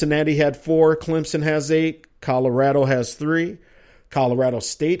Clemson. Cincinnati had 4. Clemson has 8. Colorado has 3. Colorado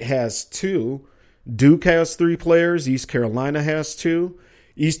State has 2. Duke has 3 players. East Carolina has 2.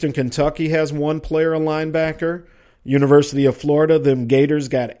 Eastern Kentucky has 1 player, a linebacker. University of Florida, them Gators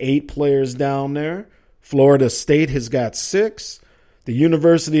got 8 players down there. Florida State has got 6. The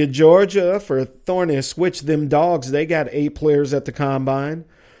University of Georgia, for Thorny Switch, them dogs, they got 8 players at the Combine.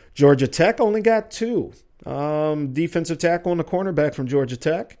 Georgia Tech only got 2. Defensive tackle and a cornerback from Georgia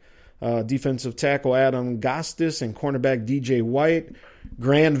Tech. Defensive tackle Adam Gostis and cornerback DJ White.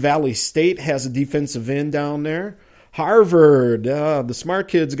 Grand Valley State has a defensive end down there. Harvard, the smart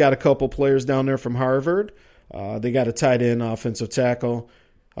kids got a couple players down there from Harvard. They got a tight end, offensive tackle.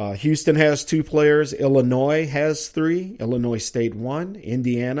 Houston has 2 players. Illinois has 3. Illinois State 1.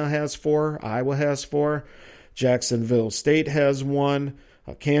 Indiana has 4. Iowa has 4. Jacksonville State has 1.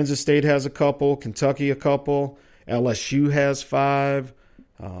 Kansas State has a couple. Kentucky a couple. LSU has 5.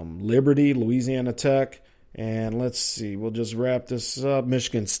 Liberty, Louisiana Tech. And let's see, we'll just wrap this up.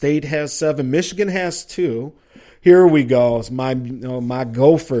 Michigan State has 7. Michigan has 2. Here we go. It's my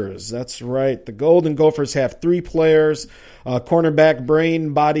Gophers. That's right. The Golden Gophers have 3 players. Cornerback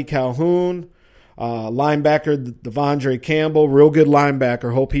Brain Body Calhoun. Linebacker Devondre Campbell. Real good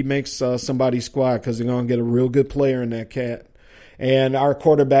linebacker. Hope he makes somebody's squad because they're going to get a real good player in that cat. And our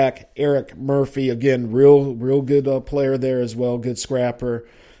quarterback, Eric Murphy. Again, real good player there as well. Good scrapper.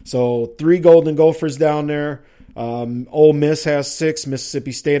 So 3 Golden Gophers down there. Ole Miss has 6.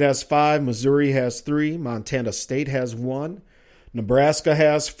 Mississippi State has 5. Missouri has 3. Montana State has 1. Nebraska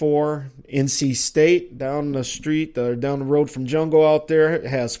has 4. NC State down the street, down the road from Jungle out there,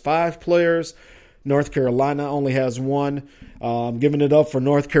 has 5 players. North Carolina only has 1. Giving it up for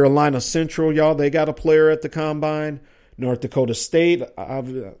North Carolina Central, y'all. They got a player at the Combine. North Dakota State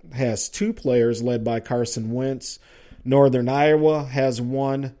has 2 players led by Carson Wentz. Northern Iowa has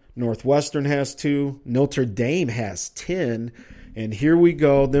 1. Northwestern has 2. Notre Dame has 10. And here we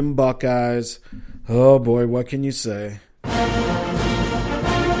go, them Buckeyes. Oh, boy, what can you say?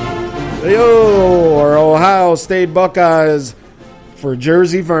 Yo, our Ohio State Buckeyes for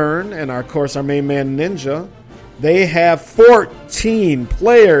Jersey Vern and, of course, our main man Ninja. They have 14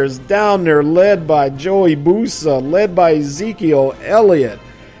 players down there led by Joey Bosa, led by Ezekiel Elliott.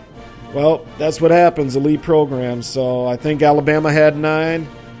 Well, that's what happens, elite programs. So I think Alabama had 9,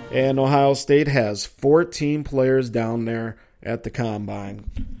 and Ohio State has 14 players down there at the Combine.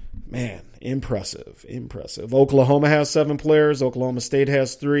 Man, impressive. Oklahoma has 7 players. Oklahoma State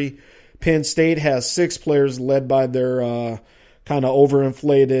has 3. Penn State has 6 players led by their kind of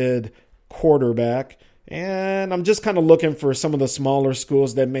overinflated quarterback. And I'm just kind of looking for some of the smaller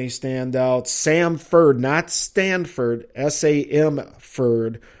schools that may stand out. Samford, not Stanford,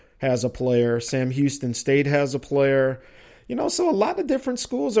 Samford has a player. Sam Houston State has a player. So a lot of different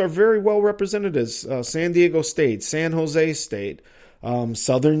schools are very well represented. San Diego State, San Jose State,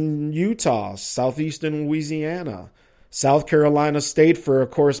 Southern Utah, Southeastern Louisiana, South Carolina State for,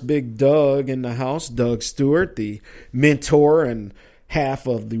 of course, Big Doug in the house, Doug Stewart, the mentor and half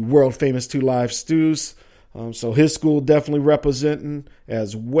of the world-famous Two Live Stews. So his school definitely representing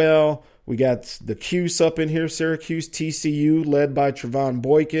as well. We got the Cuse up in here, Syracuse, TCU, led by Trevon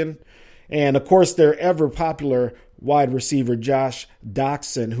Boykin. And, of course, their ever-popular wide receiver Josh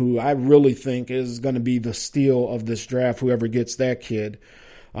Doctson, who I really think is going to be the steal of this draft, whoever gets that kid.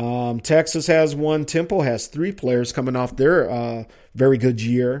 Texas has one. Temple has 3 players coming off their very good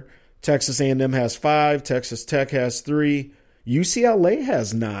year. Texas A&M has 5. Texas Tech has 3. UCLA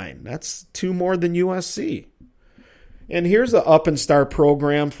has 9. That's 2 more than USC. And here's the Up and Start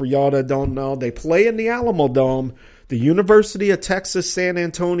program for y'all that don't know. They play in the Alamo Dome. The University of Texas San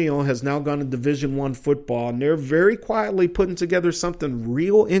Antonio has now gone to Division I football, and they're very quietly putting together something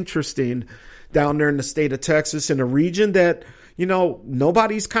real interesting down there in the state of Texas, in a region that,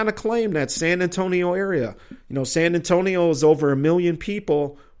 nobody's kind of claimed, that San Antonio area. San Antonio is over 1 million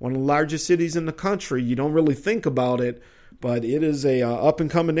people, one of the largest cities in the country. You don't really think about it, but it is a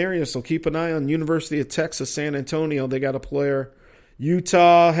up-and-coming area, so keep an eye on University of Texas San Antonio. They got a player.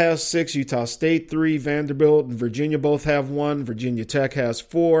 Utah has 6, Utah State 3, Vanderbilt and Virginia both have 1, Virginia Tech has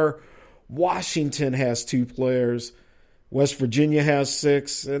 4, Washington has 2 players, West Virginia has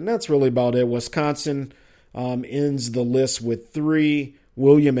 6, and that's really about it. Wisconsin ends the list with 3.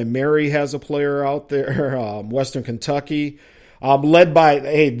 William and Mary has a player out there. Western Kentucky, led by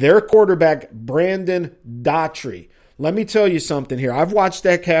their quarterback Brandon Daughtry. Let me tell you something here. I've watched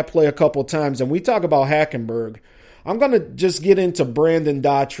that cat play a couple times, and we talk about Hackenberg. I'm going to just get into Brandon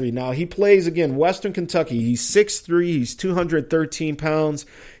Daughtry. Now, he plays, again, Western Kentucky. He's 6'3", he's 213 pounds.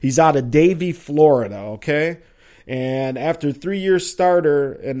 He's out of Davie, Florida, okay? And after 3-year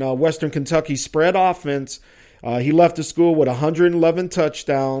starter in Western Kentucky spread offense, he left the school with 111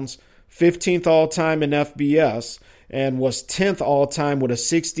 touchdowns, 15th all-time in FBS, and was 10th all-time with a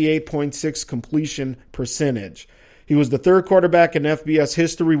 68.6 completion percentage. He was the 3rd quarterback in FBS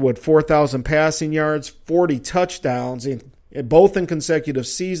history with 4,000 passing yards, 40 touchdowns, both in consecutive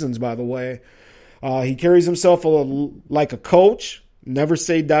seasons, by the way. He carries himself like a coach, never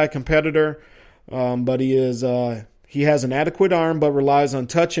say die competitor, but he has an adequate arm but relies on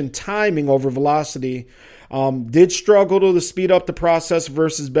touch and timing over velocity. Did struggle to speed up the process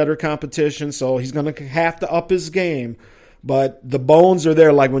versus better competition, so he's going to have to up his game. But the bones are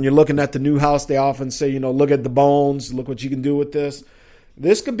there. Like when you're looking at the new house, they often say, look at the bones. Look what you can do with this.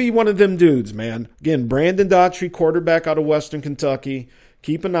 This could be one of them dudes, man. Again, Brandon Daughtry, quarterback out of Western Kentucky.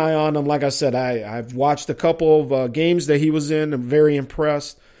 Keep an eye on him. Like I said, I've watched a couple of games that he was in. I'm very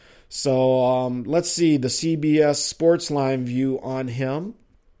impressed. So let's see the CBS Sportsline view on him.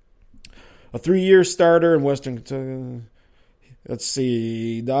 A 3-year starter in Western Kentucky. Let's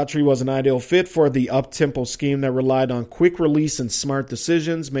see. Daughtry was an ideal fit for the up-tempo scheme that relied on quick release and smart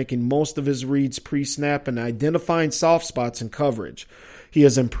decisions, making most of his reads pre-snap and identifying soft spots in coverage. He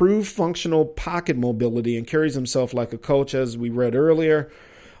has improved functional pocket mobility and carries himself like a coach, as we read earlier.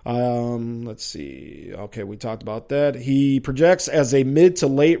 Let's see. Okay, we talked about that. He projects as a mid to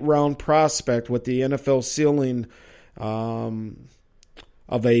late round prospect with the NFL ceiling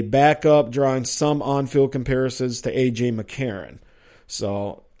of a backup, drawing some on-field comparisons to A.J. McCarron.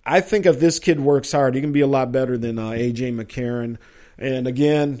 So I think if this kid works hard, he can be a lot better than A.J. McCarron. And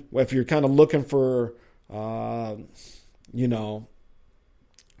again, if you're kind of looking for, one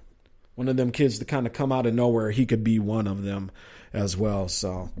of them kids to kind of come out of nowhere, he could be one of them as well.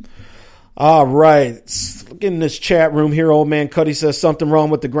 So, all right. Look in this chat room here. Old man Cuddy says something wrong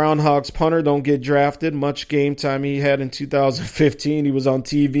with the Groundhogs punter. Don't get drafted. Much game time he had in 2015. He was on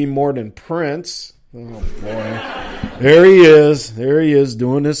TV more than Prince. Oh, boy. There he is. There he is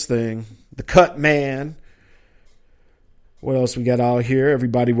doing his thing. The cut man. What else we got out here?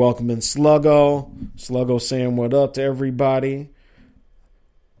 Everybody welcoming Sluggo. Sluggo saying what up to everybody.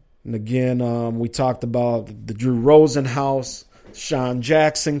 And again, we talked about the Drew Rosenhaus, Sean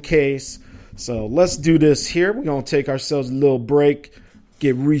Jackson case. So let's do this here. We're going to take ourselves a little break,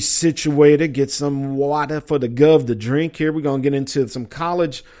 get resituated, get some water for the gov to drink here. We're going to get into some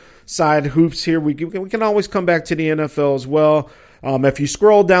college side hoops here. We can always come back to the NFL as well. If you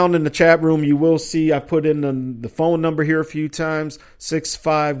scroll down in the chat room, you will see I put in the phone number here a few times,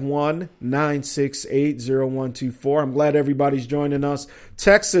 651-968-0124. I'm glad everybody's joining us.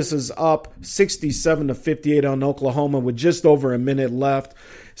 Texas is up 67-58 on Oklahoma with just over a minute left.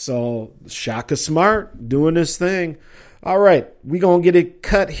 So Shaka Smart doing his thing. All right, we're going to get it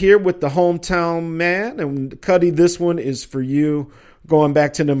cut here with the hometown man. And Cuddy, this one is for you. Going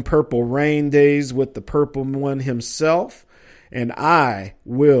back to them Purple Rain days with the Purple One himself. And I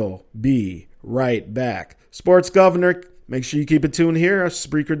will be right back. Sports Governor, make sure you keep it tuned here at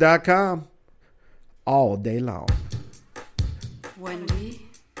Spreaker.com all day long. Wendy?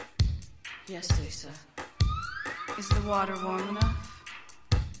 Yes, Lisa. Is the water warm enough?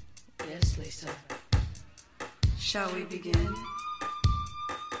 Yes, Lisa. Shall we begin?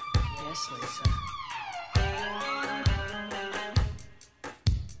 Yes, Lisa.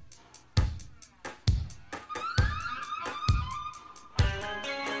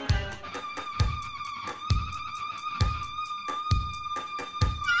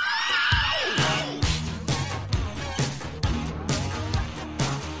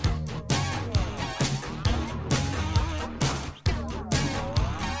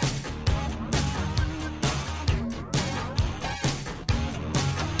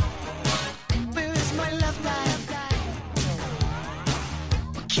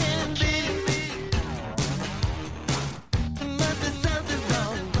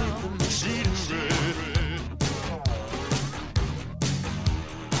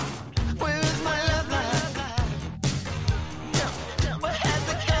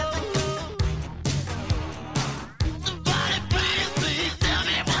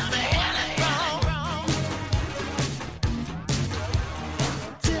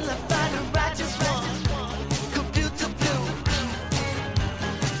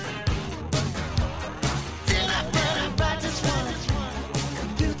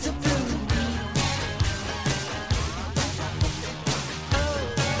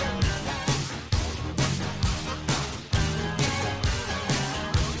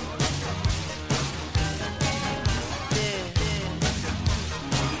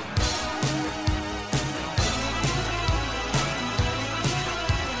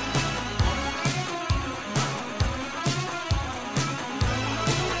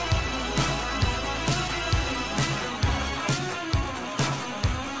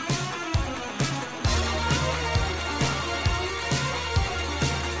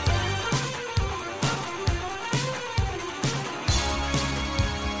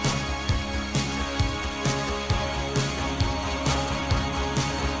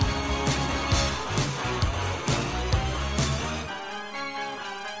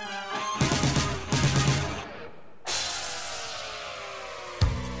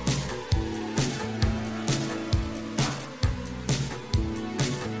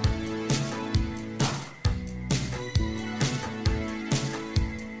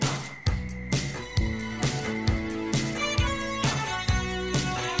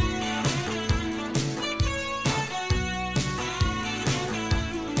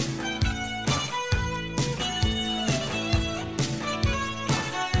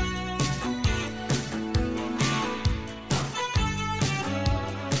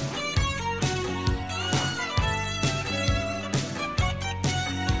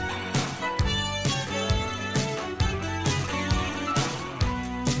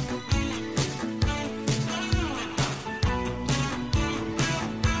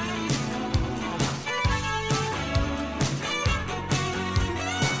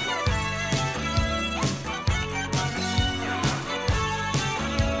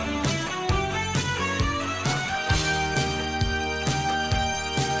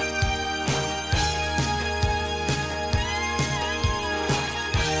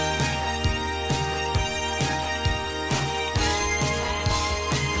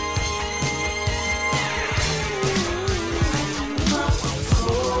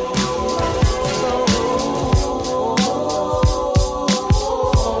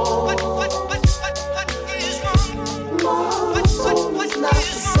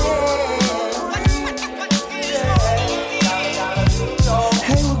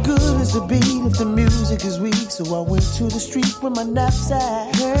 So I went to the street with my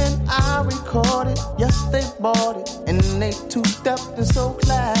knapsack and I recorded. Yes, they bought it and they two-stepped and so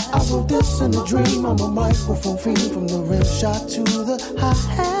class. I wrote this in a dream. I'm a microphone fiend from the rim shot to the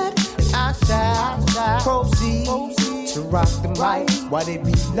hi-hat. And I shall proceed to rock the mic while they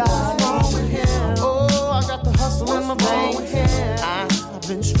be live. Oh, I got the hustle in my veins. I've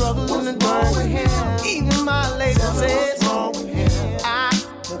been struggling and going. Even my lady says I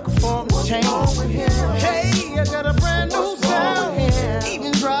look for a change. Hey, I got a brand new sound.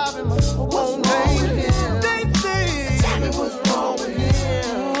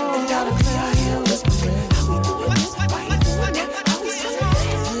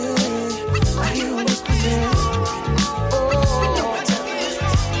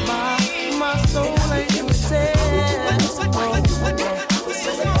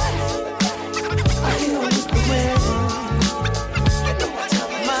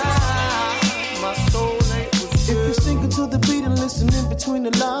 between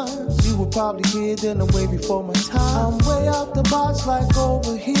the lines. You were probably here, then I'm way before my time. I'm way out the box like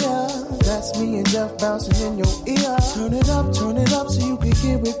over here. That's me and Jeff bouncing in your ear. Turn it up so you can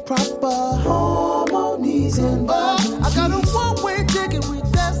hear it proper. Harmonies and vibes. I got a one-way ticket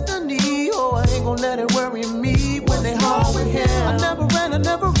with destiny. Oh, I ain't gonna let it worry me when they home with him. I never ran, I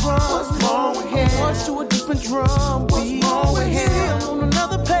never run. What's wrong with him? March to a different drum beat. What's wrong with him? I'm on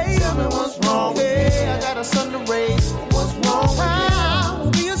another page. Tell me what's wrong with him. I got a son to raise. What's wrong with him? I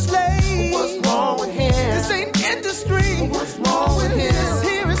will be a slave. What's wrong with him? This ain't industry. What's wrong with him? This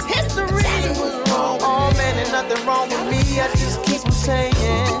here is history. What's wrong with him? Oh man, ain't nothing wrong with me. I just keep on saying.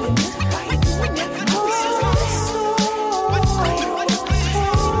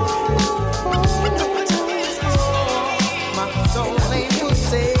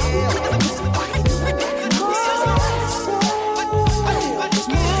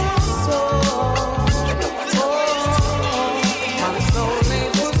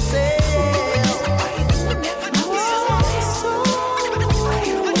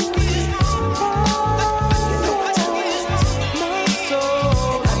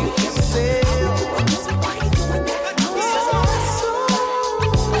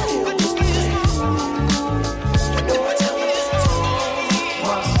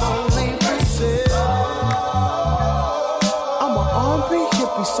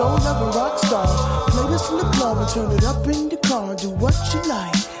 Turn it up in the car, do what you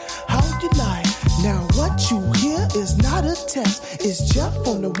like, how you like. Now what you hear is not a test, it's Jeff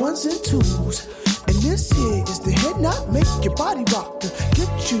on the ones and twos. And this here is the head knot, make your body rock to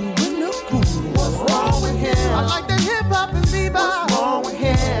get you in the groove. What's wrong with him? I like the hip hop and bebop. What's wrong with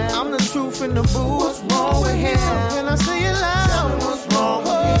him? I'm the truth in the booth. What's wrong with him? Can I say it loud? Tell me what's wrong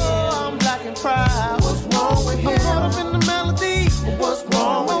with him? I'm black and proud. What's wrong with him? I'm caught up in the melody. What's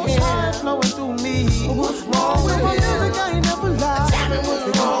wrong with him? Time flowing through me. What's wrong with him? I ain't never lied. Tell me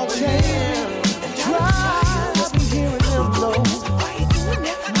what's wrong with him? Try, just be hearing him blow.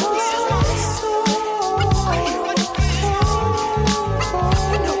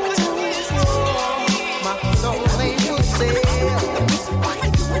 My soul ain't for sale.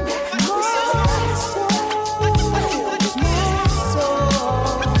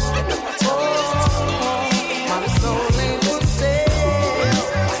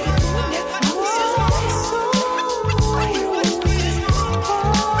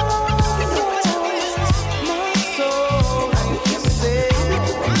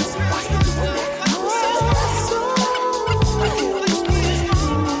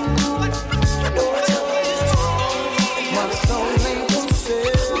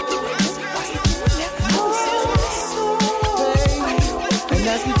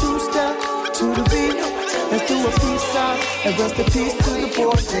 And rest in peace to the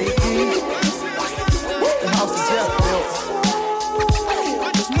boy JD. The house is Jeff built.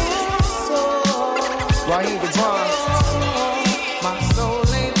 Raheem Devon. My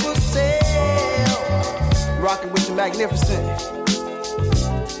soul ain't for sale. Rocking with the magnificent.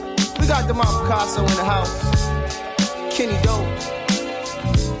 We got DeMar Picasso in the house. Kenny Dope.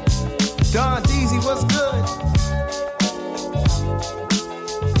 Don Deezy, what's good?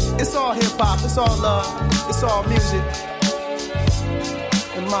 It's all hip hop, it's all love, it's all music.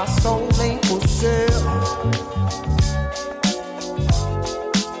 And my soul ain't for sale.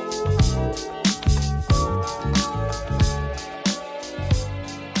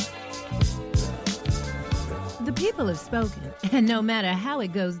 The people have spoken, and no matter how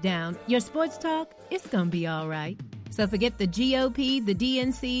it goes down, your sports talk, it's gonna be all right. So forget the GOP, the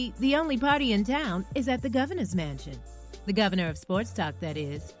DNC, the only party in town is at the Governor's Mansion. The Governor of Sports Talk, that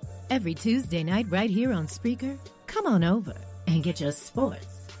is. Every Tuesday night right here on Spreaker. Come on over and get your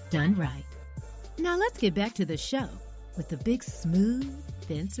sports done right. Now let's get back to the show with the big smooth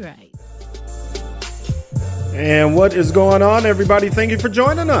Vince Wright. And what is going on, everybody? Thank you for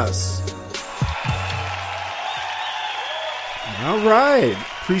joining us. All right.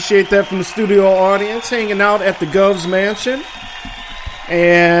 Appreciate that from the studio audience hanging out at the Gov's Mansion.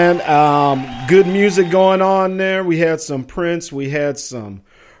 And good music going on there. We had some Prince. We had some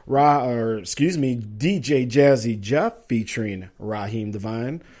DJ Jazzy Jeff featuring Raheem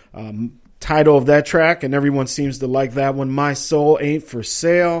Devine. Title of that track, and everyone seems to like that one, My Soul Ain't For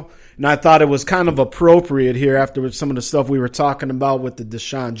Sale. And I thought it was kind of appropriate here after some of the stuff we were talking about with the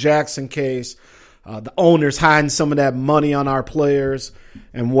Deshaun Jackson case. The owners hiding some of that money on our players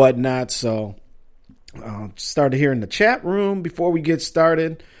and whatnot. So started here in the chat room before we get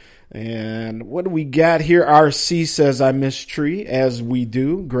started. And what do we got here? RC says, I miss Tree, as we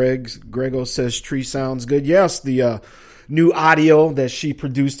do. Grego says Tree sounds good. Yes, the new audio that she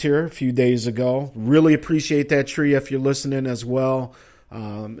produced here a few days ago. Really appreciate that, Tree, if you're listening as well.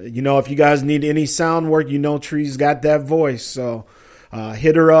 If you guys need any sound work, Tree's got that voice. So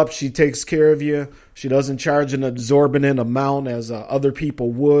hit her up. She takes care of you. She doesn't charge an exorbitant amount as other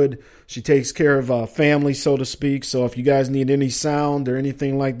people would. She takes care of family, so to speak. So if you guys need any sound or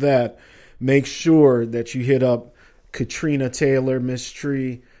anything like that, make sure that you hit up Katrina Taylor, Miss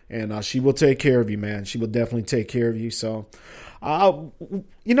Tree, and she will take care of you, man. She will definitely take care of you. So,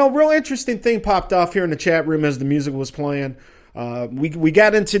 real interesting thing popped off here in the chat room as the music was playing. We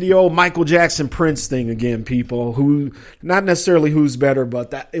got into the old Michael Jackson Prince thing again, people, who not necessarily who's better,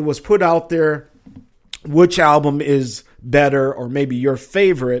 but that it was put out there which album is better, or maybe your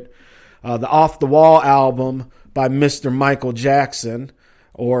favorite, the Off the Wall album by Mr. Michael Jackson,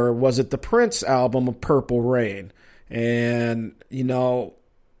 or was it the Prince album of Purple Rain? And,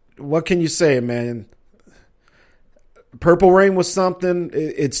 what can you say, man? Purple Rain was something.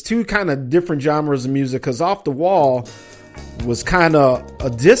 It's two kind of different genres of music, because Off the Wall was kind of a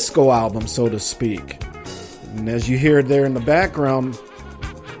disco album, so to speak. And as you hear there in the background,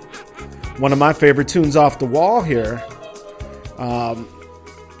 one of my favorite tunes Off the Wall here.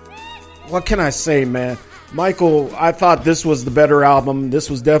 What can I say, man? Michael, I thought this was the better album. This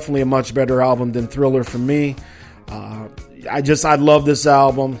was definitely a much better album than Thriller for me. I love this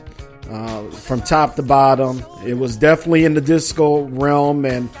album from top to bottom. It was definitely in the disco realm,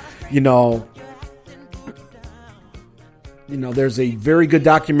 and there's a very good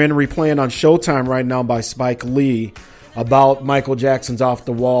documentary playing on Showtime right now by Spike Lee about Michael Jackson's Off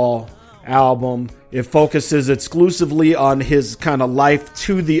the Wall album. It focuses exclusively on his kind of life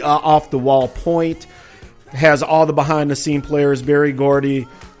to the off the wall point. It has all the behind the scene players, Berry Gordy,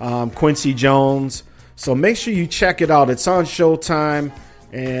 Quincy Jones. So make sure you check it out. It's on Showtime.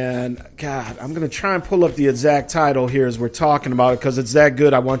 And God, I'm going to try and pull up the exact title here as we're talking about it, because it's that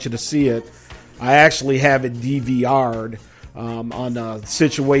good. I want you to see it. I actually have it DVR'd on a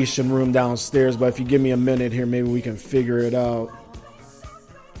Situation Room downstairs. But if you give me a minute here, maybe we can figure it out,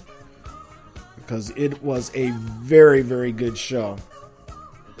 because it was a very, very good show.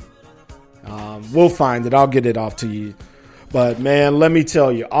 We'll find it. I'll get it off to you. But, man, let me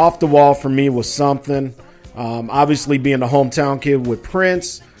tell you, Off the Wall for me was something. Obviously, being a hometown kid with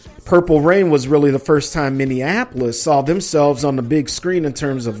Prince, Purple Rain was really the first time Minneapolis saw themselves on the big screen in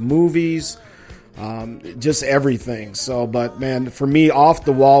terms of movies, just everything. So, but, man, for me, Off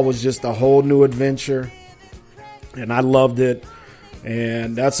the Wall was just a whole new adventure, and I loved it.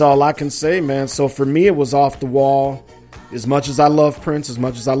 And that's all I can say, man. So for me, it was Off the Wall. As much as I love Prince, as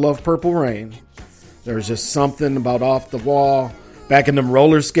much as I love Purple Rain, there's just something about Off the Wall. Back in them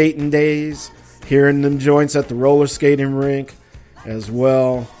roller skating days, hearing them joints at the roller skating rink as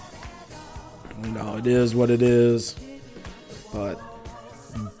well. It is what it is. But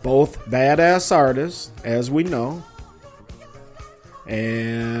both badass artists, as we know.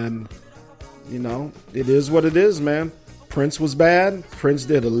 And, it is what it is, man. Prince was bad. Prince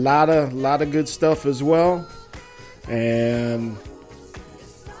did a lot of good stuff as well. And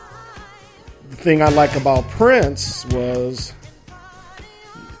the thing I like about Prince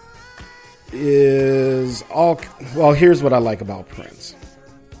here's what I like about Prince.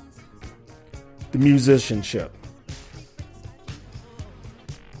 The musicianship.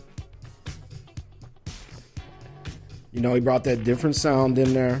 He brought that different sound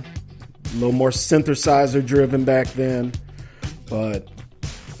in there. A little more synthesizer driven back then. But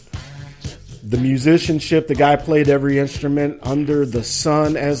the musicianship, the guy played every instrument under the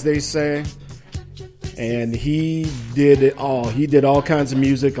sun, as they say. And he did it all. He did all kinds of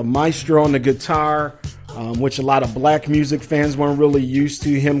music. A maestro on the guitar, which a lot of black music fans weren't really used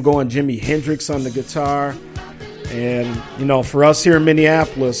to. Him going Jimi Hendrix on the guitar. And, for us here in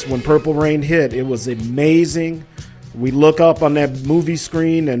Minneapolis, when Purple Rain hit, it was amazing. We look up on that movie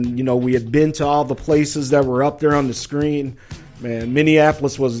screen and, we had been to all the places that were up there on the screen. Man,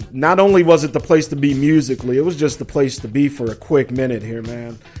 Minneapolis was, not only was it the place to be musically, it was just the place to be for a quick minute here,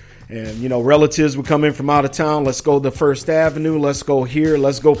 man. And, relatives would come in from out of town. Let's go to First Avenue. Let's go here.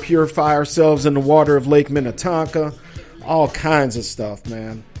 Let's go purify ourselves in the water of Lake Minnetonka. All kinds of stuff,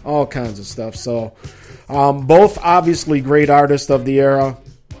 man. All kinds of stuff. So, both obviously great artists of the era.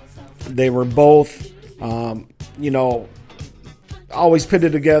 They were both, always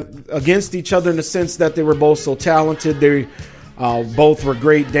pitted against each other in the sense that they were both so talented. They both were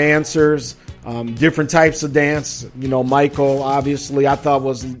great dancers. Different types of dance. Michael, obviously, I thought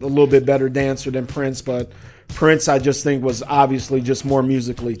was a little bit better dancer than Prince, but Prince, I just think, was obviously just more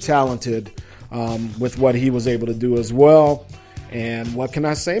musically talented with what he was able to do as well. And what can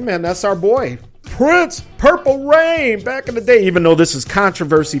I say, man? That's our boy, Prince, Purple Rain, back in the day. Even though this is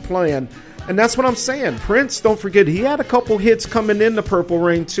controversy playing, And that's what I'm saying. Prince, don't forget, he had a couple hits coming into Purple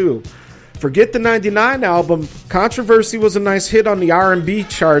Rain too. Forget the 99 album. Controversy was a nice hit on the R&B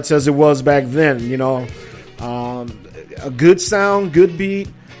charts as it was back then, you know. A good sound, good beat,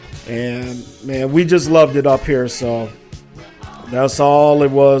 and man, we just loved it up here, so that's all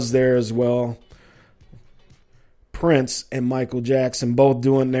it was there as well. Prince and Michael Jackson both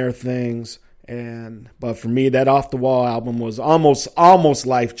doing their things, but for me, that Off the Wall album was almost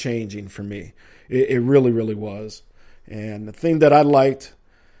life-changing for me. It really, really was. And the thing that I liked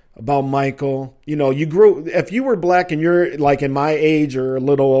about Michael, you know, if you were black and you're like in my age or a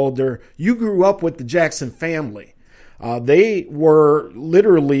little older, you grew up with the Jackson family. They were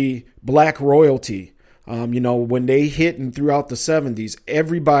literally black royalty. You know, when they hit and throughout the 70s,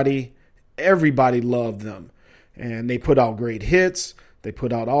 everybody loved them. And they put out great hits. They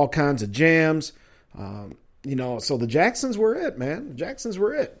put out all kinds of jams. You know, so the Jacksons were it, man. The Jacksons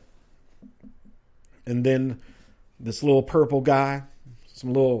were it. And then this little purple guy,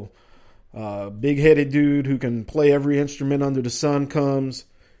 some little big-headed dude who can play every instrument under the sun comes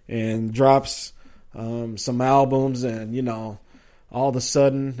and drops some albums, and, you know, all of a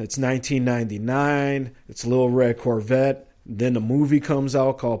sudden it's 1999. It's Little Red Corvette. Then a movie comes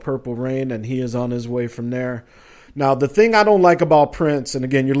out called Purple Rain, and he is on his way from there. Now, the thing I don't like about Prince, and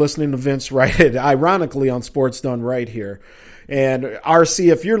again, you're listening to Vince Wright, ironically on Sports Done Right here. And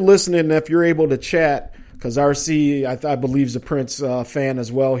RC, if you're listening, if you're able to chat, because RC, I believe, is a Prince fan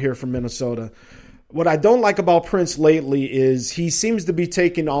as well here from Minnesota. What I don't like about Prince lately is he seems to be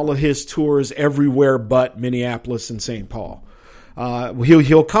taking all of his tours everywhere but Minneapolis and St. Paul.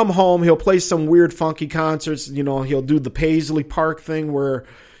 He'll come home, he'll play some weird funky concerts, you know, he'll do the Paisley Park thing where,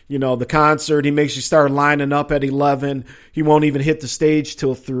 you know, the concert, he makes you start lining up at 11. He won't even hit the stage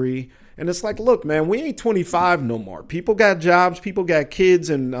till 3. And it's like, look, man, we ain't 25 no more. People got jobs, people got kids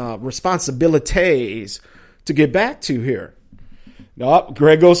and responsibilities to get back to here. Nope,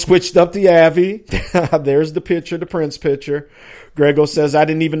 Grego switched up the Avi. There's the picture, the Prince picture. Grego says, I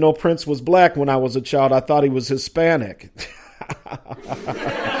didn't even know Prince was black when I was a child. I thought he was Hispanic.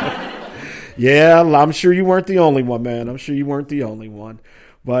 Yeah, I'm sure you weren't the only one, man. I'm sure you weren't the only one.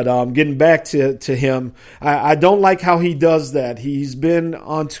 But getting back to him, I don't like how he does that. He's been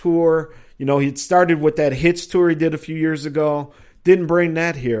on tour. You know, he started with that Hits tour he did a few years ago. Didn't bring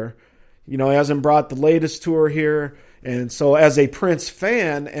that here. You know, he hasn't brought the latest tour here. And so as a Prince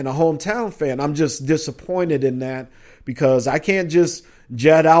fan and a hometown fan, I'm just disappointed in that because I can't just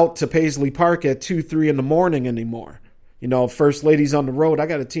jet out to Paisley Park at 2, 3 in the morning anymore. You know, First Lady's on the road. I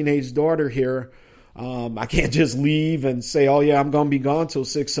got a teenage daughter here. I can't just leave and say, oh, yeah, I'm going to be gone till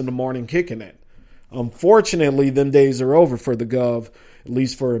 6 in the morning kicking it. Unfortunately, them days are over for the Gov, at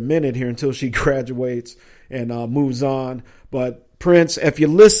least for a minute here until she graduates and moves on. But Prince, if you're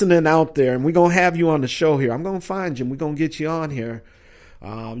listening out there, and we're going to have you on the show here, I'm going to find you and we're going to get you on here.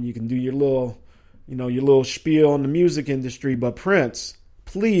 You can do your little spiel on the music industry. But Prince,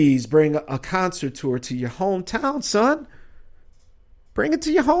 please bring a concert tour to your hometown, son. Bring it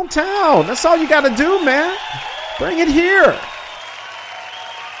to your hometown. That's all you got to do, man. Bring it here.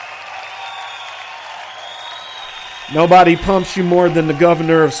 Nobody pumps you more than the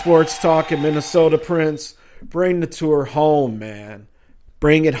governor of sports talk in Minnesota, Prince. Bring the tour home, man.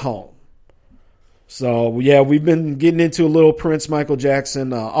 Bring it home. So, yeah, we've been getting into a little Prince, Michael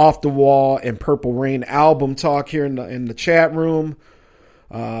Jackson, Off the Wall, and Purple Rain album talk here in the chat room.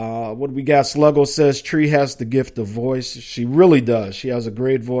 What do we got? Sluggo says Tree has the gift of voice. She really does. She has a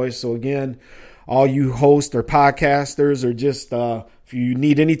great voice. So again, all you hosts or podcasters or just if you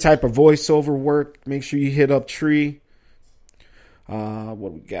need any type of voiceover work, make sure you hit up Tree.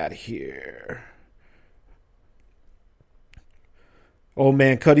 What we got here? Oh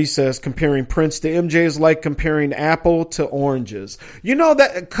man, Cuddy says comparing Prince to MJ is like comparing apple to oranges. You know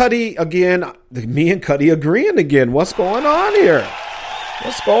that, Cuddy, again, me and Cuddy agreeing again. What's going on here?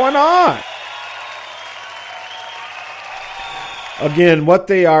 What's going on? Again, what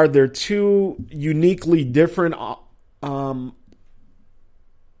they are, they're two uniquely different.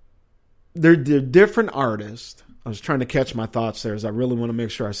 They're different artists. I was trying to catch my thoughts there, as I really want to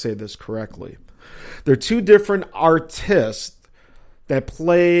make sure I say this correctly. They're two different artists that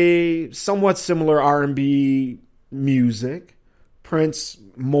play somewhat similar R&B music. Prince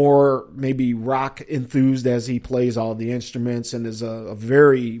more maybe rock enthused as he plays all the instruments and is a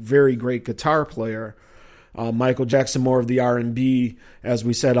very, very great guitar player. Michael Jackson more of the R&B, as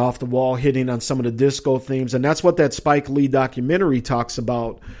we said, Off the Wall, hitting on some of the disco themes. And that's what that Spike Lee documentary talks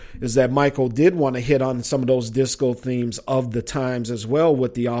about, is that Michael did want to hit on some of those disco themes of the times as well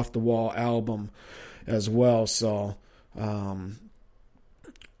with the Off the Wall album as well. So,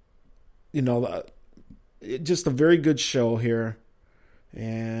 just a very good show here.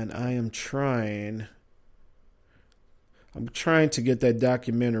 And I'm trying to get that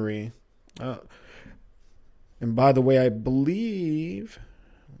documentary. And by the way, I believe,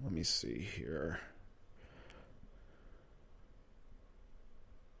 let me see here.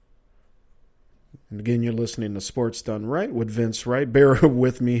 And again, you're listening to Sports Done Right with Vince Wright. Bear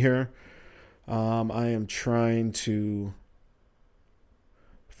with me here. I am trying to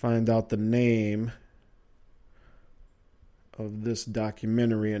find out the name of this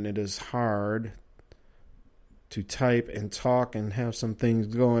documentary, and it is hard to type and talk and have some things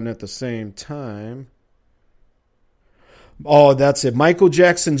going at the same time. Oh, that's it. Michael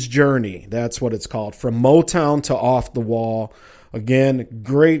Jackson's Journey. That's what it's called. From Motown to Off the Wall. Again,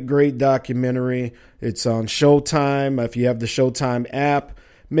 great documentary. It's on Showtime. If you have the Showtime app,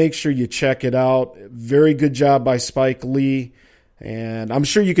 make sure you check it out. Very good job by Spike Lee. And I'm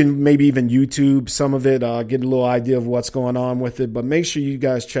sure you can maybe even YouTube some of it, get a little idea of what's going on with it. But make sure you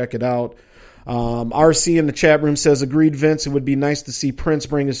guys check it out. RC in the chat room says, agreed, Vince. It would be nice to see Prince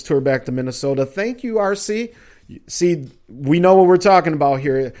bring his tour back to Minnesota. Thank you, RC. See, we know what we're talking about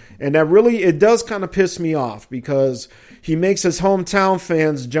here. And that really, it does kind of piss me off because he makes his hometown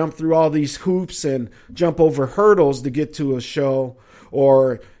fans jump through all these hoops and jump over hurdles to get to a show.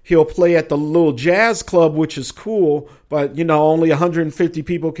 Or he'll play at the little jazz club, which is cool, but, only 150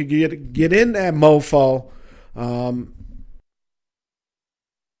 people could get in that mofo.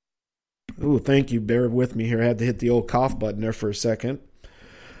 Ooh, thank you. Bear with me here. I had to hit the old cough button there for a second.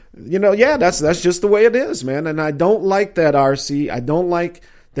 That's just the way it is, man. And I don't like that, RC. I don't like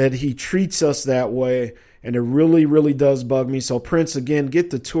that he treats us that way. And it really, really does bug me. So, Prince, again,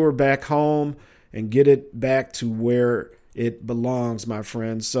 get the tour back home and get it back to where it belongs, my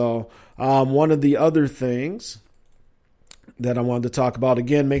friend. So, one of the other things that I wanted to talk about,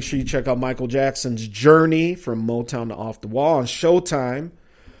 again, make sure you check out Michael Jackson's Journey from Motown to Off the Wall on Showtime.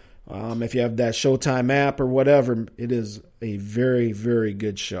 If you have that Showtime app or whatever, it is a very, very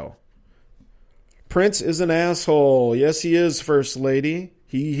good show. Prince is an asshole. Yes, he is, First Lady.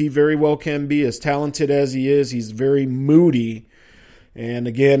 He very well can be. As talented as he is, he's very moody. And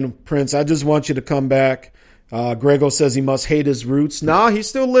again, Prince, I just want you to come back. Grego says he must hate his roots. Nah, he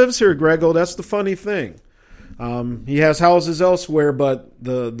still lives here, Grego. That's the funny thing. He has houses elsewhere, but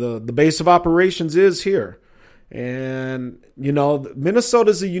the base of operations is here. And,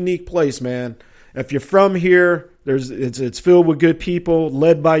 Minnesota's a unique place, man. If you're from here, it's filled with good people,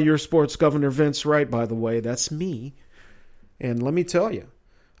 led by your sports governor, Vince Wright, by the way. That's me. And let me tell you,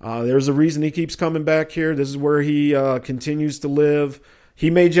 there's a reason he keeps coming back here. This is where he continues to live. He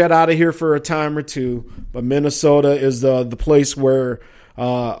may jet out of here for a time or two, but Minnesota is the place where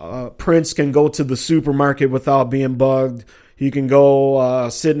Prince can go to the supermarket without being bugged. He can go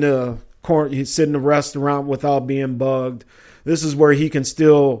sit in a restaurant without being bugged. This is where he can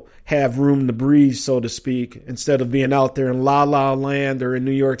still have room to breathe, so to speak, instead of being out there in La La Land or in New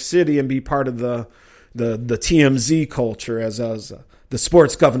York City and be part of the TMZ culture, as the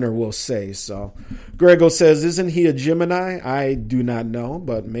sports governor will say. So Grego says, isn't he a Gemini? I do not know,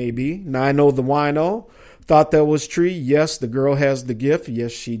 but maybe. Nino the Wino thought that was Tree. Yes, the girl has the gift.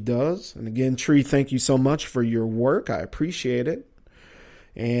 Yes, she does. And again, Tree, thank you so much for your work. I appreciate it.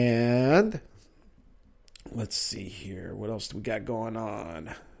 And let's see here. What else do we got going on?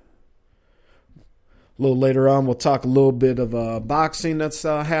 A little later on, we'll talk a little bit of boxing that's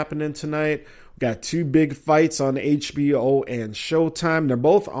happening tonight. We got two big fights on HBO and Showtime. They're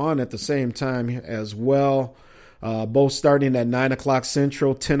both on at the same time as well. Both starting at 9 o'clock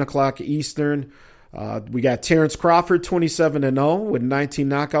Central, 10 o'clock Eastern. We got Terrence Crawford, 27-0 with 19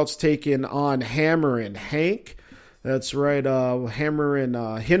 knockouts, taking on Hammer and Hank. That's right, Hammer and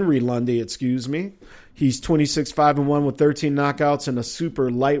Henry Lundy, excuse me. He's 26-5-1 with 13 knockouts in a super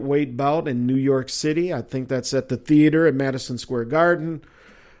lightweight bout in New York City. I think that's at the theater at Madison Square Garden.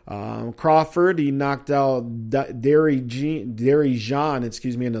 Crawford, he knocked out Derry Jean,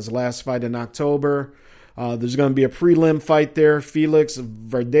 in his last fight in October. There's going to be a prelim fight there. Felix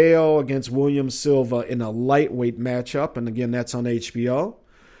Verdejo against William Silva in a lightweight matchup. And again, that's on HBO.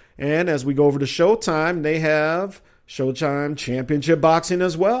 And as we go over to Showtime, they have Showtime Championship Boxing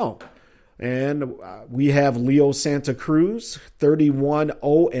as well. And we have Leo Santa Cruz,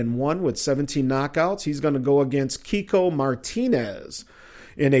 31-0-1 with 17 knockouts. He's going to go against Kiko Martinez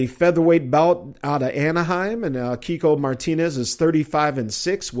in a featherweight bout out of Anaheim. And Kiko Martinez is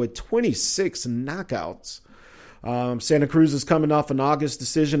 35-6 with 26 knockouts. Santa Cruz is coming off an August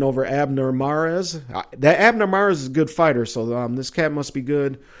decision over Abner Mares. That Abner Mares is a good fighter, so this cat must be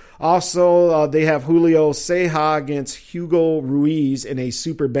good. Also, they have Julio Ceja against Hugo Ruiz in a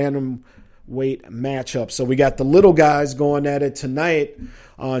super bantamweight weight matchup. So we got the little guys going at it tonight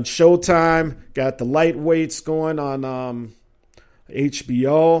on Showtime. Got the lightweights going on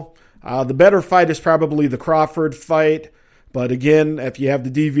HBO. The better fight is probably the Crawford fight. But again, if you have the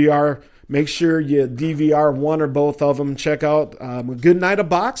DVR, make sure you DVR one or both of them. Check out a good night of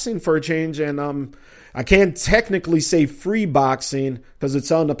boxing for a change. And I can't technically say free boxing because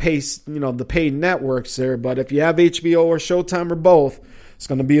it's on the paid networks there. But if you have HBO or Showtime or both, it's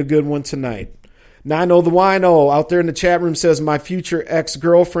going to be a good one tonight. Nino the Wino out there in the chat room says, my future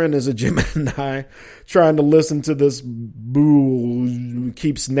ex-girlfriend is a Gemini trying to listen to this boo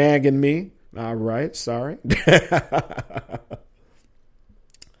keeps nagging me. All right, sorry.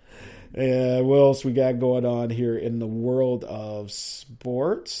 What else we got going on here in the world of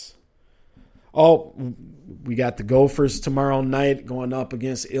sports? Oh, we got the Gophers tomorrow night going up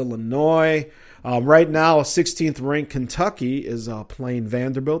against Illinois. Right now, 16th ranked Kentucky is playing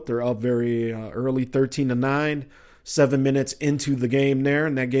Vanderbilt. They're up very early, 13-9, 7 minutes into the game there,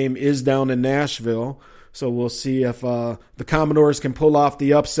 and that game is down in Nashville. So we'll see if the Commodores can pull off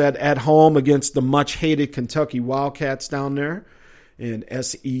the upset at home against the much-hated Kentucky Wildcats down there in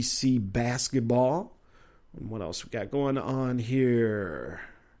SEC basketball. And what else we got going on here?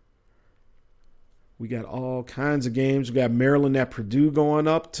 We got all kinds of games. We got Maryland at Purdue going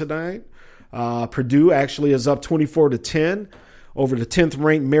up tonight. Purdue actually is up 24-10 over the 10th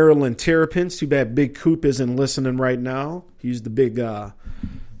ranked Maryland Terrapins. Too bad Big Coop isn't listening right now. He's the big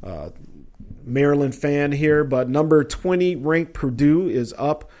Maryland fan here. But number 20 ranked Purdue is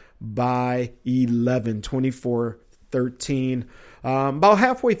up by 11, 24-13. About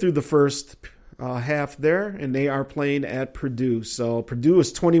halfway through the first half there, and they are playing at Purdue. So Purdue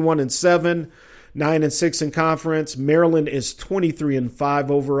is 21-7. 9-6 in conference. Maryland is 23-5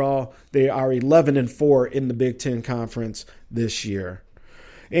 overall. They are 11-4 in the Big Ten Conference this year.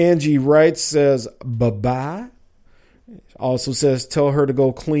 Angie Wright says bye-bye. Also says tell her to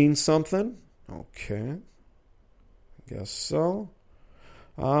go clean something. Okay. I guess so.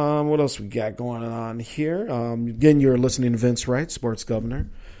 What else we got going on here? Again, you're listening to Vince Wright, Sports Governor.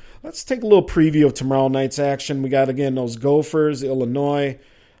 Let's take a little preview of tomorrow night's action. We got, again, those Gophers, Illinois.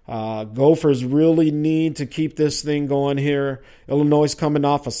 Gophers really need to keep this thing going here. Illinois is coming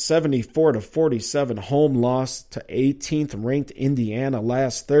off a 74-47 home loss to 18th ranked Indiana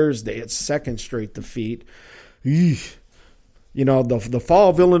last Thursday. Its second straight defeat. Eesh. You know, the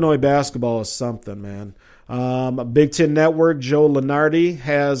fall of Illinois basketball is something, man. Big Ten Network, Joe Lunardi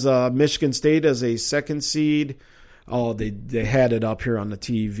has Michigan State as a second seed. Oh, they had it up here on the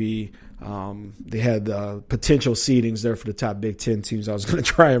TV. They had potential seedings there for the top Big Ten teams. I was going to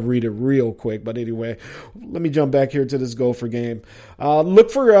try and read it real quick, but anyway, let me jump back here to this Gopher game. Look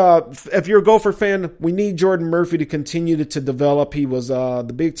for, if you're a Gopher fan, we need Jordan Murphy to continue to develop. He was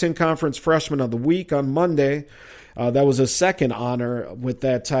the Big Ten Conference Freshman of the Week on Monday. That was his second honor with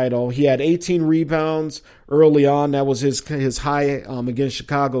that title. He had 18 rebounds early on. That was his high against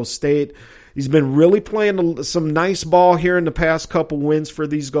Chicago State. He's been really playing some nice ball here in the past couple wins for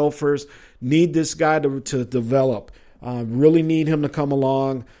these Gophers. Need this guy to develop. Really need him to come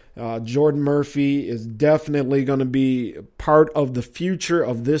along. Jordan Murphy is definitely going to be part of the future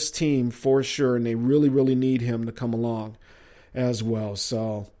of this team for sure, and they really, really need him to come along as well.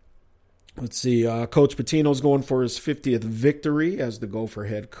 So let's see. Coach Pitino's going for his 50th victory as the Gopher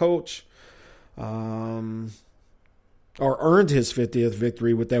head coach. Or earned his 50th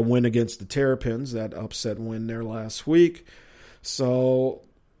victory with that win against the Terrapins, that upset win there last week. So,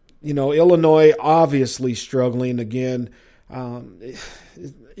 you know, Illinois obviously struggling again. I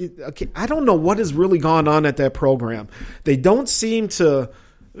don't know what has really gone on at that program. They don't seem to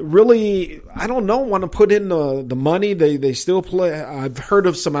really, want to put in the money. They still play. I've heard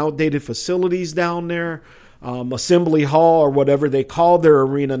of some outdated facilities down there. Assembly Hall or whatever they call their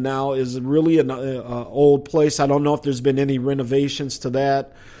arena now is really an old place. I don't know if there's been any renovations to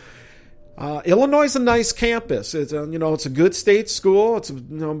that. Illinois is a nice campus. It's it's a good state school. It's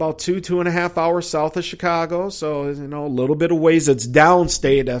about 2.5 hours south of Chicago, so a little bit of ways. It's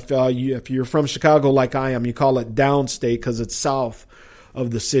downstate. If you're from Chicago like I am, you call it downstate because it's south of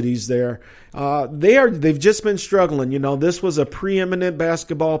the cities there. They've just been struggling. This was a preeminent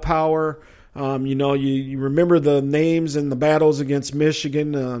basketball power. You remember the names and the battles against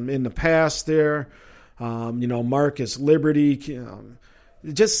Michigan in the past there. Marcus Liberty.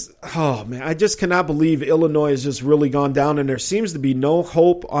 I just cannot believe Illinois has just really gone down, and there seems to be no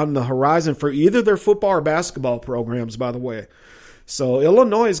hope on the horizon for either their football or basketball programs, by the way. So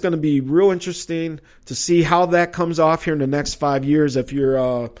Illinois is going to be real interesting to see how that comes off here in the next 5 years if you're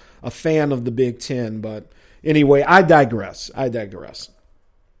a fan of the Big Ten. But anyway, I digress.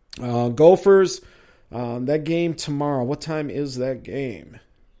 Gophers, that game tomorrow. What time is that game?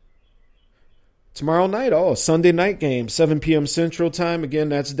 Tomorrow night, Sunday night game, 7 p.m. Central Time. Again,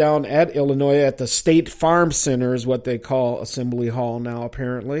 that's down at Illinois at the State Farm Center is what they call Assembly Hall now,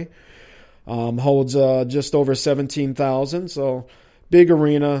 apparently. Holds just over 17,000, so big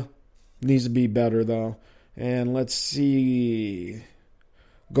arena. Needs to be better, though. And let's see.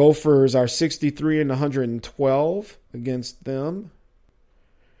 Gophers are 63 and 112 against them.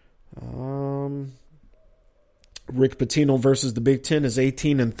 Rick Pitino versus the Big Ten is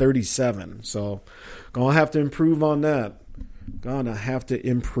 18 and 37. So, gonna have to improve on that. Gonna have to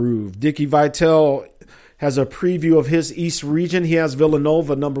improve. Dickie Vitale has a preview of his East region. He has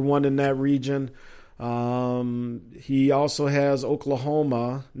Villanova number 1 in that region. He also has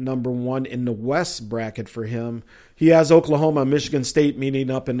Oklahoma number 1 in the West bracket for him. He has Oklahoma and Michigan State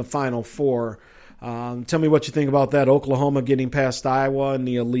meeting up in the Final Four. Tell me what you think about that. Oklahoma getting past Iowa in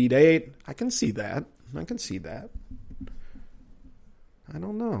the Elite Eight. I can see that. I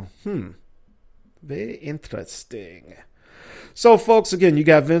don't know. Very interesting. So, folks, again, you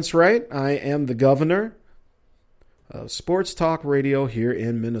got Vince Wright. I am the governor of Sports Talk Radio here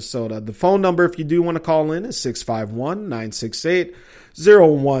in Minnesota. The phone number, if you do want to call in, is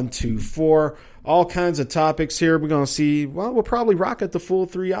 651-968-0124. All kinds of topics here. We're going to see, we'll probably rock it the full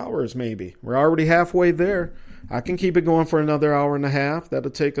 3 hours maybe. We're already halfway there. I can keep it going for another hour and a half.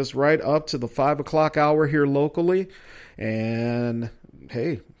 That'll take us right up to the 5 o'clock hour here locally. And,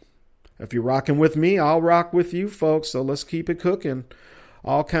 hey, if you're rocking with me, I'll rock with you, folks. So let's keep it cooking.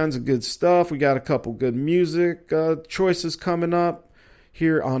 All kinds of good stuff. We got a couple good music choices coming up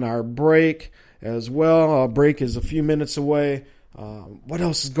here on our break as well. Our break is a few minutes away. What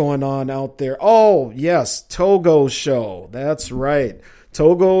else is going on out there? Oh, yes, Togo show. That's right.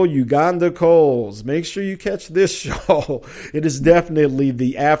 Togo Uganda Coles. Make sure you catch this show. It is definitely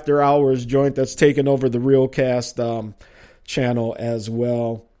the after hours joint that's taken over the Realcast channel as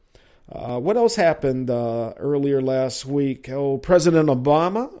well. What else happened earlier last week? President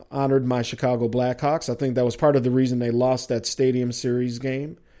Obama honored my Chicago Blackhawks. I think that was part of the reason they lost that Stadium Series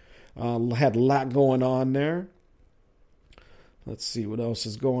game. Had a lot going on there. Let's see what else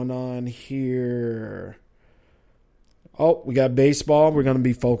is going on here. Oh, we got baseball. We're going to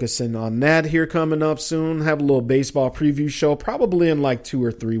be focusing on that here coming up soon. Have a little baseball preview show probably in like 2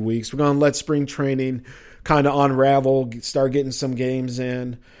 or 3 weeks. We're going to let spring training kind of unravel, start getting some games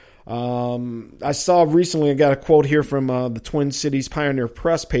in. I saw recently, I got a quote here from the Twin Cities Pioneer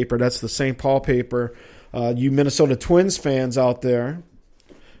Press paper. That's the St. Paul paper. You Minnesota Twins fans out there,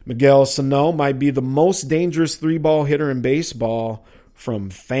 Miguel Sano might be the most dangerous 3-ball hitter in baseball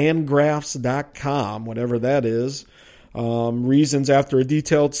from Fangraphs.com, whatever that is. Reasons after a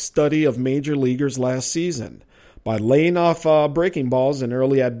detailed study of major leaguers last season. By laying off breaking balls and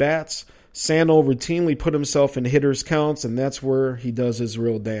early at-bats, Sano routinely put himself in hitters' counts, and that's where he does his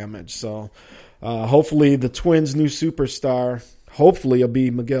real damage. So hopefully the Twins' new superstar, hopefully it'll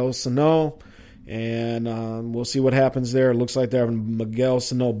be Miguel Sano, and we'll see what happens there. It looks like they're having Miguel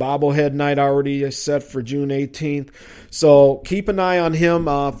Sano bobblehead night already set for June 18th. So keep an eye on him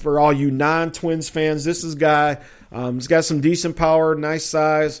for all you non-Twins fans. This is a guy, he's got some decent power, nice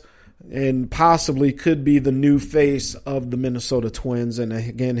size, and possibly could be the new face of the Minnesota Twins. And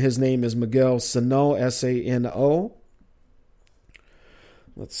again, his name is Miguel Sano, S-A-N-O.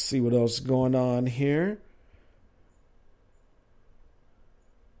 Let's see what else is going on here.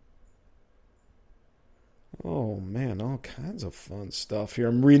 Oh, man, all kinds of fun stuff here.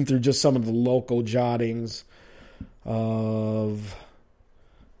 I'm reading through just some of the local jottings of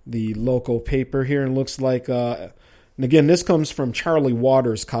the local paper here, and looks like... And again, this comes from Charlie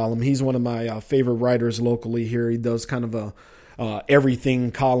Waters' column. He's one of my favorite writers locally here. He does kind of a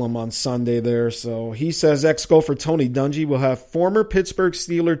everything column on Sunday there. So he says ex-Gopher Tony Dungy will have former Pittsburgh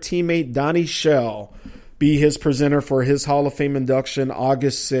Steeler teammate Donnie Shell be his presenter for his Hall of Fame induction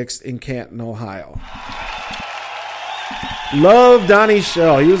August 6th in Canton, Ohio. Love Donnie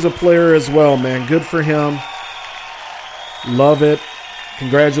Shell. He was a player as well, man. Good for him. Love it.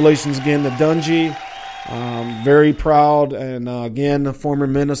 Congratulations again to Dungy. Very proud, and again, a former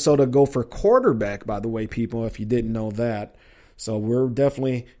Minnesota Gopher quarterback, by the way, people, if you didn't know that. So we're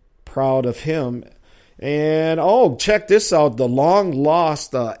definitely proud of him. And, check this out. The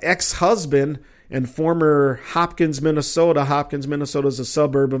long-lost ex-husband and former Hopkins, Minnesota. Hopkins, Minnesota is a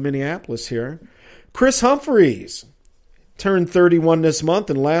suburb of Minneapolis here. Chris Humphreys turned 31 this month,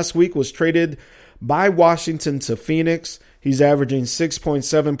 and last week was traded by Washington to Phoenix. He's averaging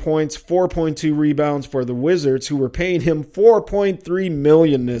 6.7 points, 4.2 rebounds for the Wizards, who were paying him $4.3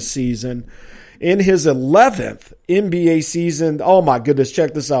 million this season. In his 11th NBA season, oh my goodness,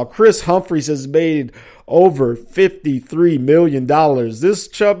 check this out. Chris Humphries has made over $53 million. This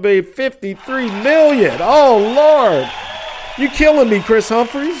chub made $53 million. Oh, Lord. You killing me, Chris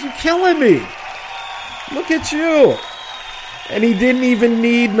Humphries. You killing me. Look at you. And he didn't even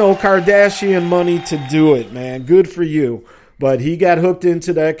need no Kardashian money to do it, man. Good for you. But he got hooked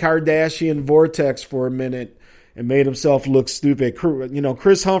into that Kardashian vortex for a minute and made himself look stupid. You know,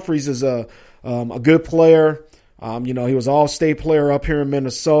 Chris Humphries is a good player. You know, he was an all-state player up here in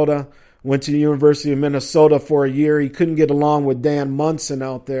Minnesota. Went to the University of Minnesota for a year. He couldn't get along with Dan Munson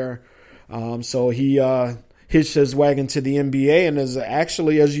out there. So he hitched his wagon to the NBA and is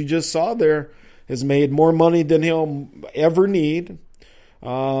actually, as you just saw there, has made more money than he'll ever need.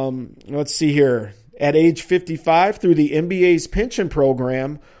 Let's see here. At age 55, through the NBA's pension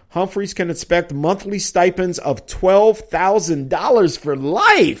program, Humphries can expect monthly stipends of $12,000 for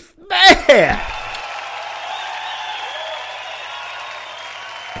life. Man!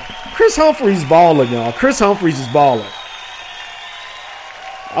 Chris Humphries balling, y'all. Chris Humphries is balling.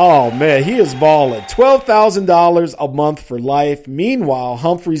 Oh, man, he is balling. $12,000 a month for life. Meanwhile,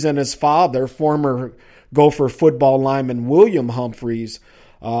 Humphries and his father, former Gopher football lineman William Humphries,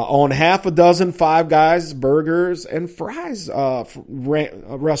 own half a dozen Five Guys burgers and fries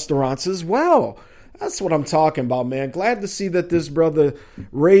restaurants as well. That's what I'm talking about, man. Glad to see that this brother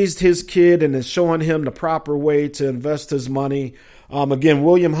raised his kid and is showing him the proper way to invest his money. Again,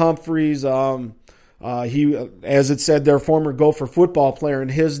 William Humphries, he, as it said, their former Gopher football player in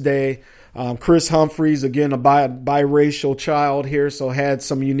his day. Chris Humphries, again, a biracial child here, so had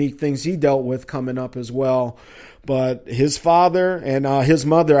some unique things he dealt with coming up as well. But his father and his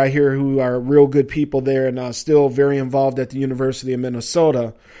mother, I hear, who are real good people there and still very involved at the University of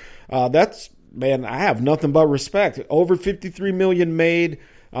Minnesota. Man, I have nothing but respect. Over $53 million made.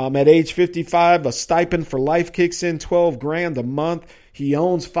 At age 55, a stipend for life kicks in, $12,000 a month. He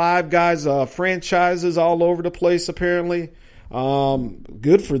owns Five Guys franchises all over the place, apparently.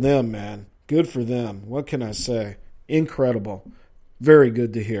 Good for them, man. Good for them. What can I say? Incredible. Very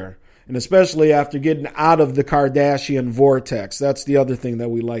good to hear. And especially after getting out of the Kardashian vortex. That's the other thing that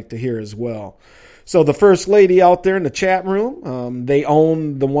we like to hear as well. So the first lady out there in the chat room, they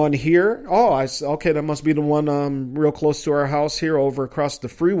own the one here. Oh, okay, that must be the one real close to our house here over across the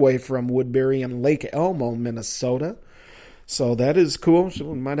freeway from Woodbury and Lake Elmo, Minnesota. So that is cool. So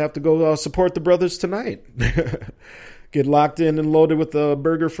we might have to go support the brothers tonight. Get locked in and loaded with a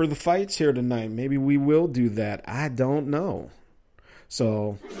burger for the fights here tonight. Maybe we will do that. I don't know.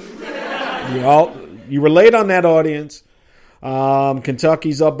 So you were late on that, audience.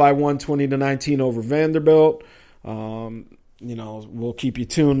 Kentucky's up by 120-19 over Vanderbilt. You know, we'll keep you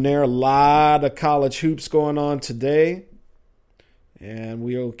tuned there. A lot of college hoops going on today, and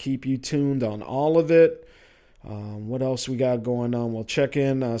we'll keep you tuned on all of it. What else we got going on? We'll check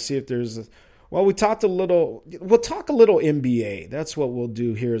in, see if there's. We'll talk a little NBA. That's what we'll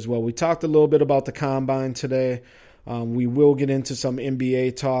do here as well. We talked a little bit about the Combine today. We will get into some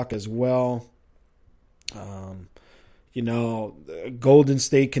NBA talk as well. You know, Golden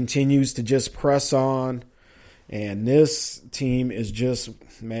State continues to just press on, and this team is just,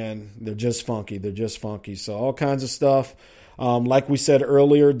 man, they're just funky. They're just funky. So all kinds of stuff. Like we said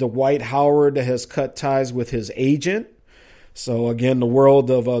earlier, Dwight Howard has cut ties with his agent. So again, the world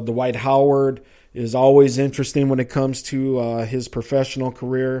of Dwight Howard is always interesting when it comes to his professional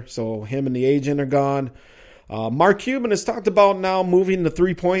career. So him and the agent are gone. Mark Cuban has talked about now moving the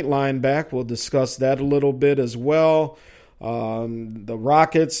three-point line back. We'll discuss that a little bit as well. The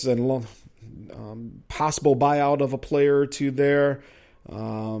Rockets and possible buyout of a player or two there.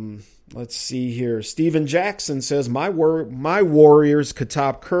 Let's see here. Steven Jackson says, my Warriors could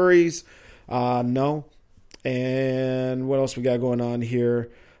top Curry's. No. And what else we got going on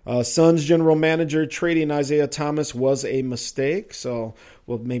here? Suns general manager trading Isaiah Thomas was a mistake. So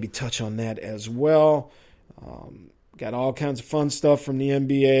we'll maybe touch on that as well. Got all kinds of fun stuff from the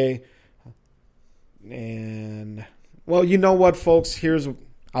NBA. And, well, you know what, folks?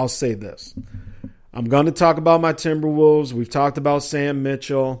 I'll say this. I'm going to talk about my Timberwolves. We've talked about Sam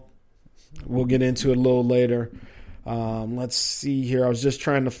Mitchell. We'll get into it a little later. Let's see here. I was just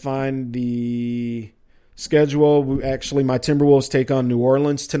trying to find the schedule. Actually, my Timberwolves take on New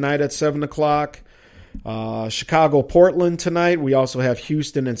Orleans tonight at 7 o'clock. Chicago, Portland tonight. We also have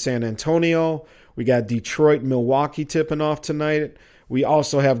Houston and San Antonio. We got Detroit, Milwaukee tipping off tonight. We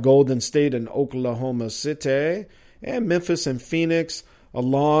also have Golden State and Oklahoma City, and Memphis and Phoenix,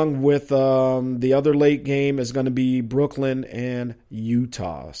 along with the other late game is going to be Brooklyn and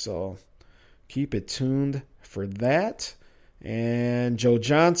Utah. So keep it tuned for that. And Joe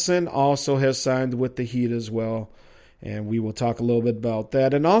Johnson also has signed with the Heat as well. And we will talk a little bit about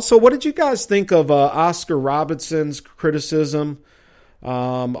that. And also, what did you guys think of Oscar Robertson's criticism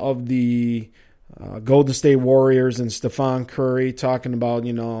of the Golden State Warriors and Stephen Curry talking about,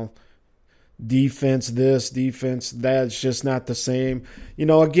 defense this, defense that? It's just not the same.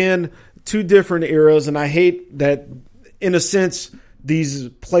 Again, two different eras. And I hate that, in a sense, these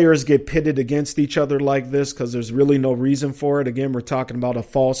players get pitted against each other like this because there's really no reason for it. Again, we're talking about a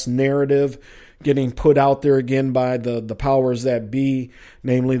false narrative getting put out there again by the powers that be,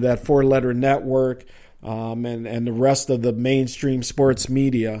 namely that four-letter network and the rest of the mainstream sports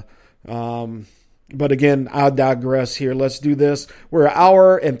media. But again, I'll digress here. Let's do this. We're an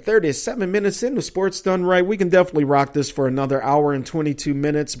hour and 37 minutes into Sports Done Right. We can definitely rock this for another hour and 22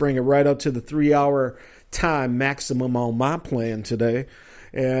 minutes, bring it right up to the 3-hour time maximum on my plan today.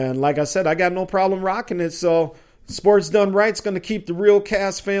 And like I said, I got no problem rocking it. So Sports Done Right is going to keep the Real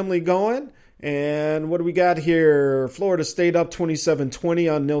Cast family going. And what do we got here? Florida State up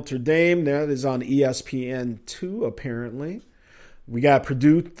 27-20 on Notre Dame. That is on ESPN2, apparently. We got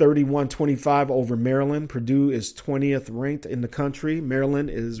Purdue 31-25 over Maryland. Purdue is 20th ranked in the country. Maryland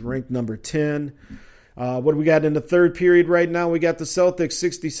is ranked number 10. What do we got in the third period right now? We got the Celtics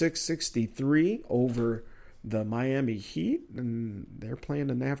 66-63 over the Miami Heat. And they're playing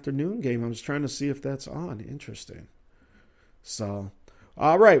an afternoon game. I was trying to see if that's on. Interesting. So...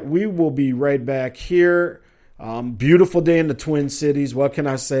 all right, we will be right back here. Beautiful day in the Twin Cities. What can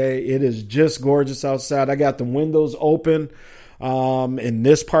I say? It is just gorgeous outside. I got the windows open in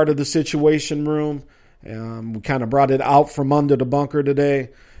this part of the Situation Room. We kind of brought it out from under the bunker today.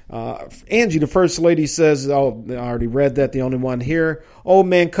 Angie, the First Lady, says, oh, I already read that, the only one here. Oh,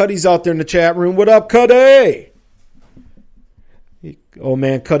 man, Cuddy's out there in the chat room. What up, Cuddy? Oh,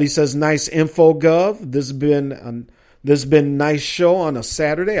 man, Cuddy says, nice info, Gov. This has been a nice show on a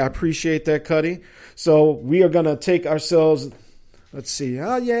Saturday. I appreciate that, Cuddy. So we are going to take ourselves, let's see.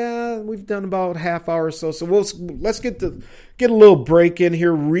 Oh, yeah, we've done about half hour or so. So let's get a little break in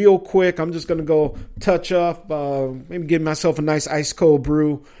here real quick. I'm just going to go touch off, maybe give myself a nice ice cold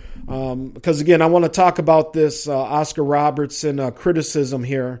brew. Because, again, I want to talk about this Oscar Robertson criticism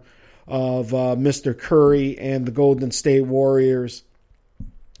here of Mr. Curry and the Golden State Warriors.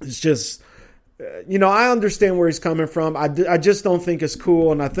 It's just... I understand where he's coming from. I just don't think it's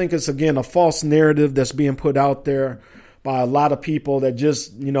cool. And I think it's, again, a false narrative that's being put out there by a lot of people that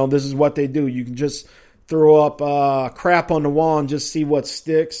just, this is what they do. You can just throw up crap on the wall and just see what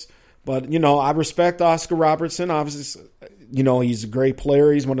sticks. But, I respect Oscar Robertson. Obviously, he's a great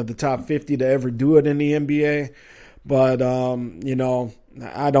player. He's one of the top 50 to ever do it in the NBA. But,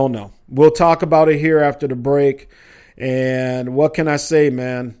 I don't know. We'll talk about it here after the break. And what can I say,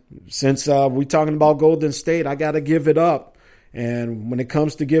 man? Since we're talking about Golden State, I got to give it up. And when it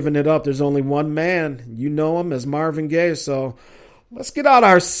comes to giving it up, there's only one man. You know him as Marvin Gaye. So let's get out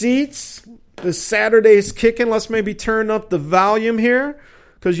our seats. This Saturday's kicking. Let's maybe turn up the volume here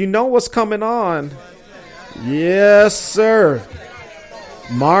because you know what's coming on. Yes, sir.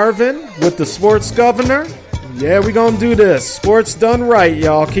 Marvin with the Sports Governor. Yeah, we're going to do this. Sports Done Right,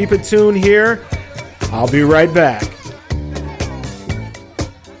 y'all. Keep it tuned here. I'll be right back.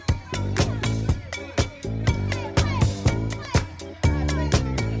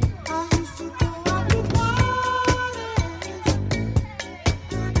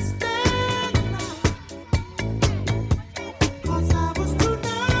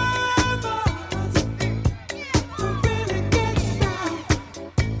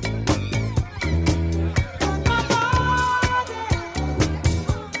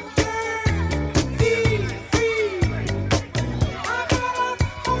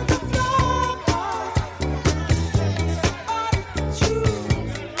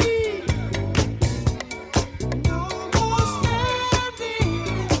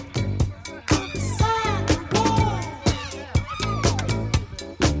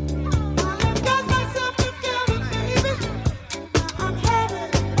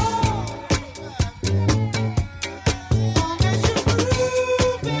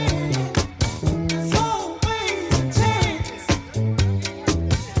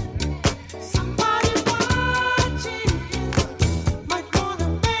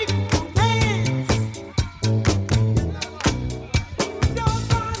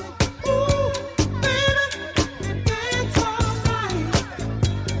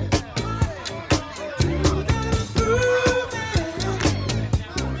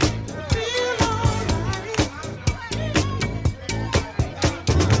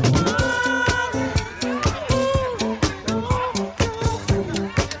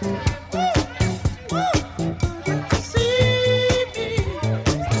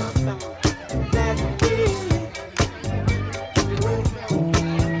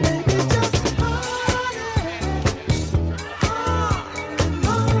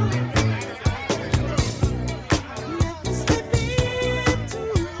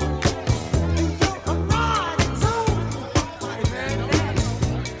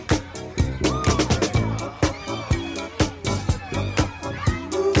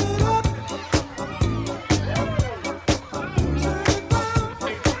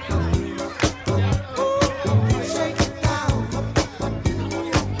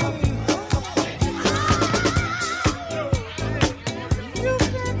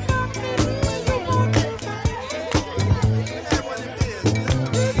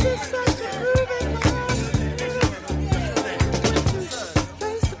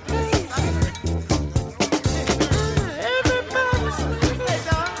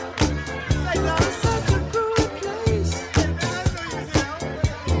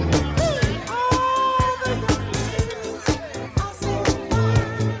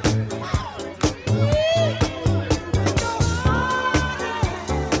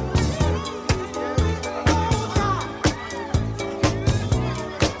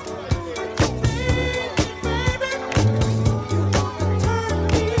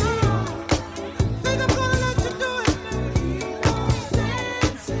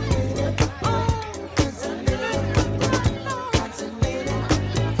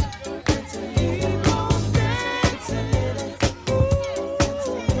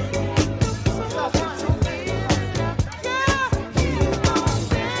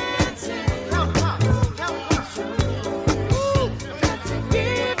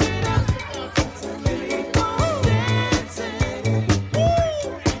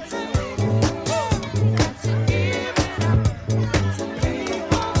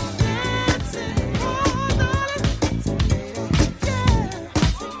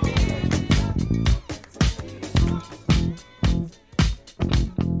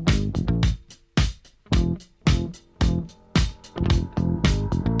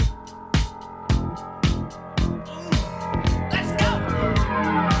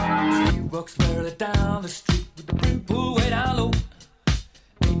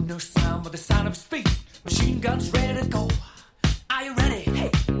 sound with the sound of speed. Machine guns ready to go. Are you ready? Hey,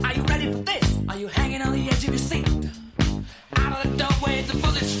 are you ready for this? Are you hanging on the edge of your seat? Out of the doorway, the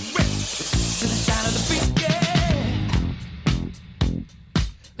bullets rip to the sound of the beat. Yeah.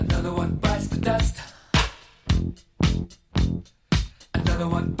 Another one bites the dust. Another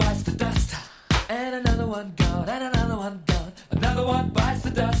one bites the dust. And another one gone. And another one gone. Another one bites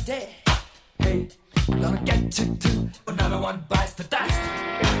the dust. Hey, hey, I'm gonna get you too. Another one bites the dust.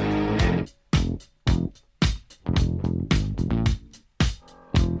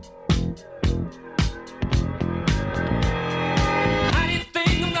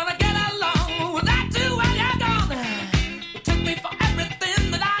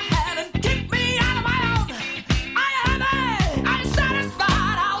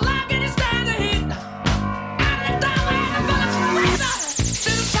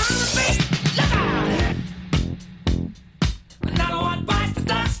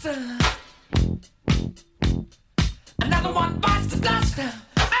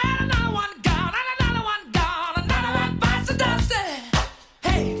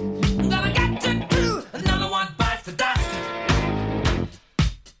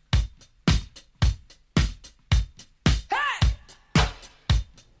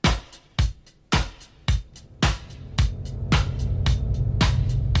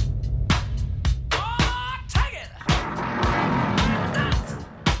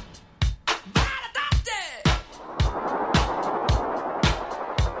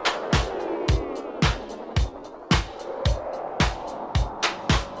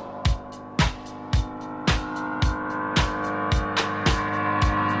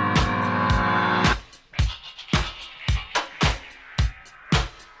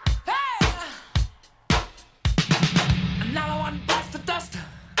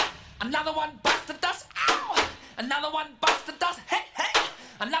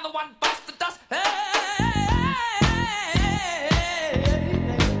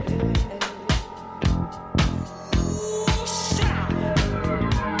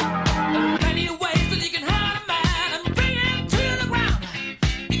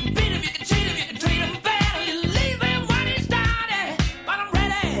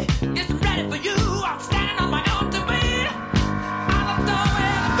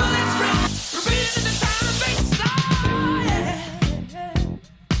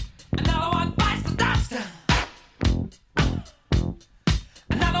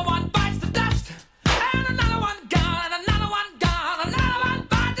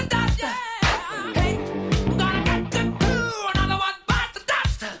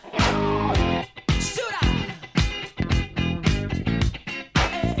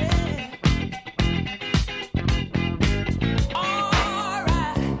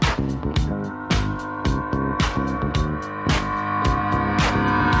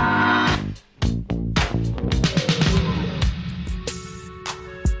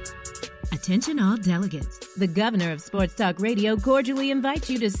 Attention all delegates. The governor of Sports Talk Radio cordially invites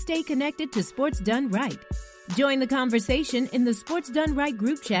you to stay connected to Sports Done Right. Join the conversation in the Sports Done Right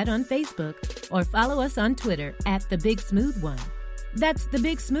group chat on Facebook or follow us on Twitter at The Big Smooth One. That's The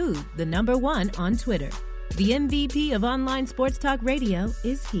Big Smooth, the number 1 on Twitter. The MVP of online sports talk radio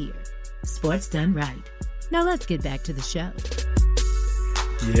is here. Sports Done Right. Now let's get back to the show.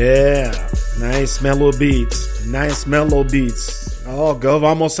 Yeah, nice mellow beats. Nice mellow beats. Oh, Gov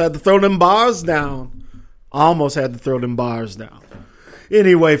almost had to throw them bars down.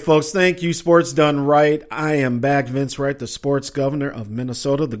 Anyway, folks, thank you. Sports Done Right. I am back, Vince Wright, the sports governor of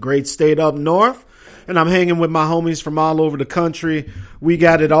Minnesota, the great state up north. And I'm hanging with my homies from all over the country. We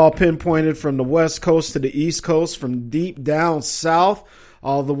got it all pinpointed from the West Coast to the East Coast, from deep down south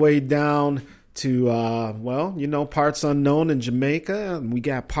all the way down to, parts unknown in Jamaica. And we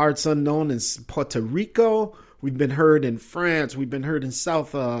got parts unknown in Puerto Rico. We've been heard in France. We've been heard in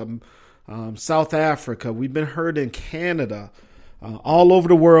South Africa. We've been heard in Canada, all over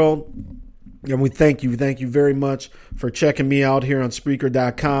the world. And we thank you very much for checking me out here on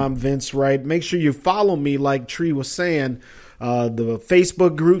Spreaker.com, Vince Wright. Make sure you follow me, like Tree was saying, the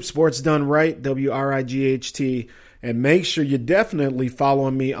Facebook group, Sports Done Right, WRIGHT. And make sure you definitely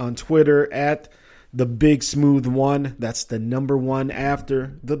follow me on Twitter at The Big Smooth One. That's the number 1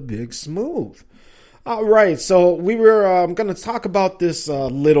 after The Big Smooth. All right, so we were going to talk about this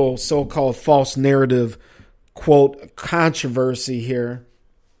little so-called false narrative, quote, controversy here.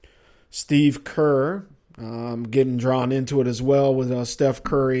 Steve Kerr getting drawn into it as well with Steph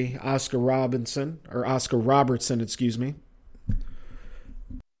Curry, Oscar Robertson, excuse me.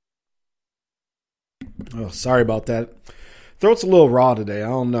 Oh, sorry about that. Throat's a little raw today. I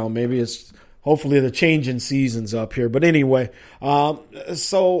don't know. Maybe it's hopefully the change in season's up here. But anyway,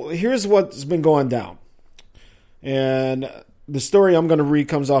 so here's what's been going down. And the story I'm going to read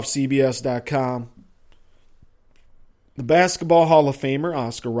comes off CBS.com. The Basketball Hall of Famer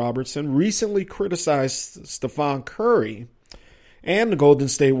Oscar Robertson recently criticized Stephen Curry and the Golden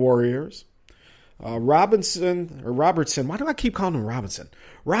State Warriors. Robertson, why do I keep calling him Robinson?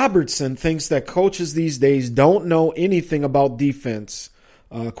 Robertson thinks that coaches these days don't know anything about defense,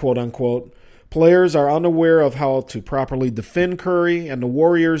 quote unquote. Players are unaware of how to properly defend Curry, and the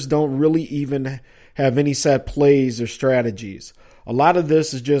Warriors don't really even have any set plays or strategies. A lot of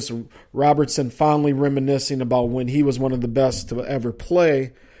this is just Robertson fondly reminiscing about when he was one of the best to ever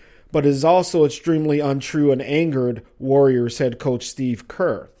play, but it is also extremely untrue and angered Warriors head coach Steve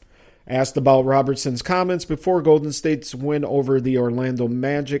Kerr. Asked about Robertson's comments before Golden State's win over the Orlando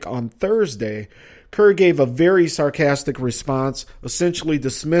Magic on Thursday, Kerr gave a very sarcastic response, essentially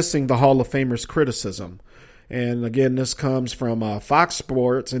dismissing the Hall of Famer's criticism. And again, this comes from Fox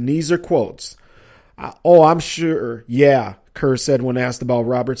Sports, and these are quotes. I'm sure, yeah, Kerr said when asked about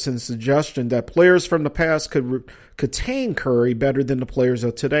Robertson's suggestion that players from the past could contain Curry better than the players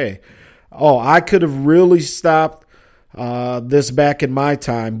of today. I could have really stopped this back in my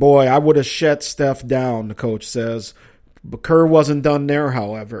time. Boy, I would have shut Steph down, the coach says. But Kerr wasn't done there,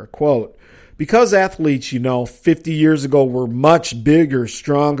 however. Quote, because athletes, 50 years ago were much bigger,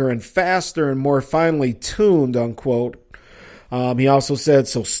 stronger, and faster and more finely tuned, unquote. He also said,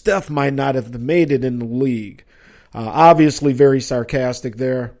 so Steph might not have made it in the league. Obviously very sarcastic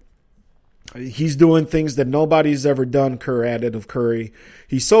there. He's doing things that nobody's ever done, Kerr added of Curry.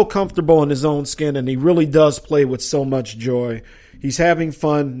 He's so comfortable in his own skin, and he really does play with so much joy. He's having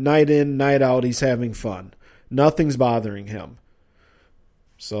fun, night in, night out, he's having fun. Nothing's bothering him.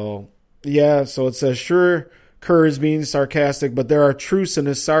 So it says, sure, Kerr is being sarcastic, but there are truths in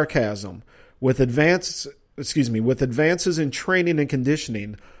his sarcasm. With advances in training and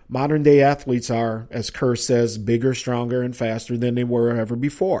conditioning, modern-day athletes are, as Kerr says, bigger, stronger, and faster than they were ever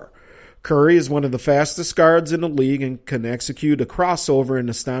before. Curry is one of the fastest guards in the league and can execute a crossover in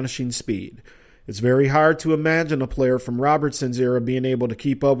astonishing speed. It's very hard to imagine a player from Robertson's era being able to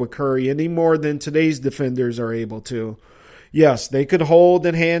keep up with Curry any more than today's defenders are able to. Yes, they could hold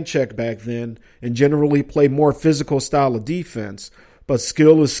and hand check back then and generally play more physical style of defense, but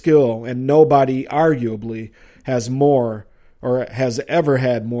skill is skill, and nobody, arguably, has more or has ever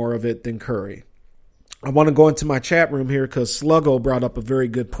had more of it than Curry. I want to go into my chat room here because Sluggo brought up a very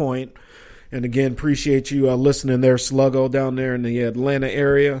good point. And again, appreciate you listening there, Sluggo, down there in the Atlanta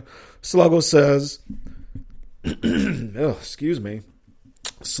area. Sluggo says,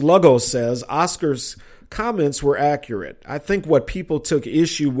 Sluggo says, Oscar's comments were accurate. I think what people took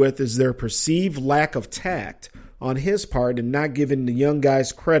issue with is their perceived lack of tact on his part and not giving the young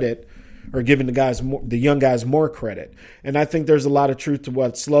guys credit or giving the young guys more credit. And I think there's a lot of truth to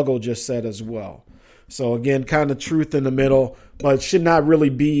what Sluggo just said as well. So again, kind of truth in the middle, but it should not really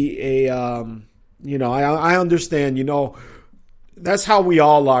be I understand, that's how we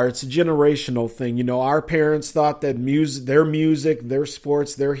all are. It's a generational thing. Our parents thought that their music, their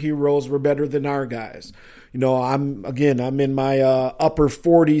sports, their heroes were better than our guys. I'm in my upper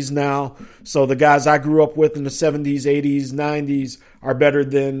 40s now. So the guys I grew up with in the 70s, 80s, 90s are better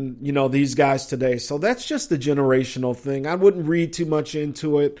than, these guys today. So that's just a generational thing. I wouldn't read too much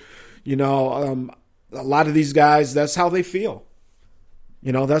into it. A lot of these guys, that's how they feel.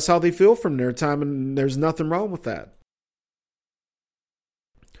 That's how they feel from their time, and there's nothing wrong with that.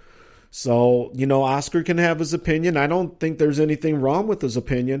 So, Oscar can have his opinion. I don't think there's anything wrong with his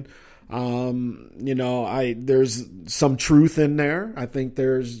opinion. There's some truth in there. I think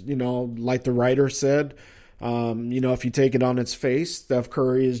there's, like the writer said, if you take it on its face, Steph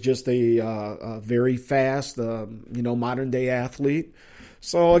Curry is just a very fast, modern day athlete.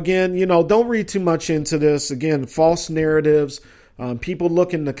 So again, don't read too much into this. Again, false narratives, people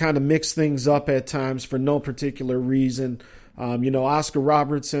looking to kind of mix things up at times for no particular reason. Oscar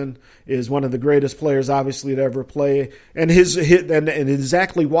Robertson is one of the greatest players, obviously, to ever play, and and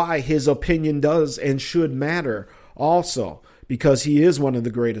exactly why his opinion does and should matter also, because he is one of the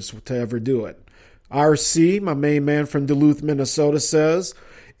greatest to ever do it. RC, my main man from Duluth, Minnesota, says,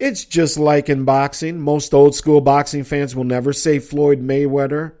 it's just like in boxing. Most old school boxing fans will never say Floyd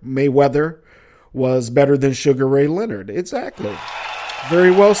Mayweather was better than Sugar Ray Leonard. Exactly. Very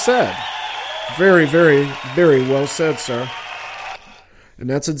well said. Very, very, very well said, sir. And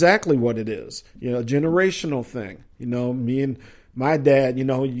that's exactly what it is. Generational thing. Me and my dad,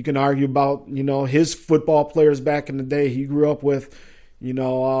 you can argue about, his football players back in the day. He grew up with,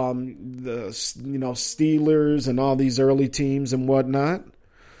 the Steelers and all these early teams and whatnot.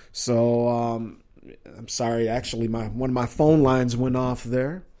 So I'm sorry. Actually, one of my phone lines went off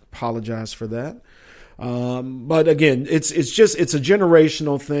there. Apologize for that. But again, it's a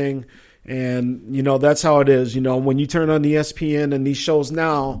generational thing. And, that's how it is. When you turn on ESPN and these shows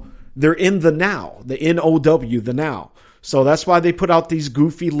now, they're in the now, the N-O-W, the now. So that's why they put out these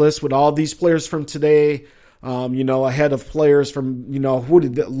goofy lists with all these players from today, ahead of players from,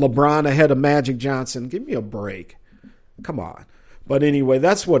 LeBron ahead of Magic Johnson. Give me a break. Come on. But anyway,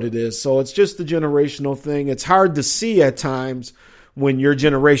 that's what it is. So it's just the generational thing. It's hard to see at times when your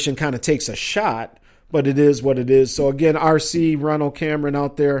generation kind of takes a shot, but it is what it is. So again, RC, Ronald Cameron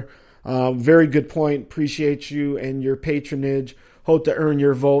out there, very good point. Appreciate you and your patronage. Hope to earn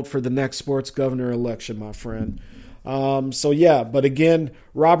your vote for the next sports governor election, my friend. But again,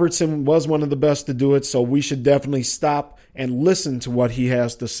 Robertson was one of the best to do it, so we should definitely stop and listen to what he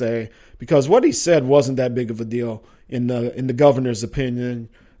has to say, because what he said wasn't that big of a deal in the governor's opinion.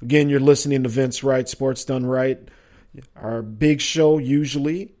 Again, you're listening to Vince Wright, Sports Done Right. Our big show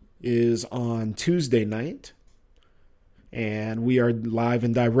usually is on Tuesday night, and we are live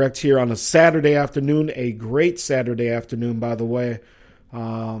and direct here on a Saturday afternoon, a great Saturday afternoon, by the way.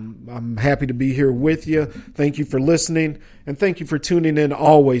 I'm happy to be here with you. Thank you for listening, and thank you for tuning in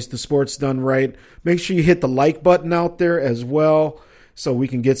always to Sports Done Right. Make sure you hit the like button out there as well so we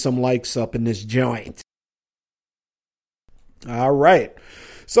can get some likes up in this joint. All right.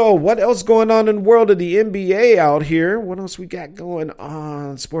 So what else going on in the world of the NBA out here? What else we got going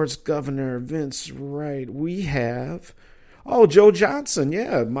on? Sports Governor Vince Wright. We have, Joe Johnson.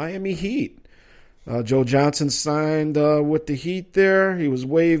 Yeah, Miami Heat. Joe Johnson signed with the Heat there. He was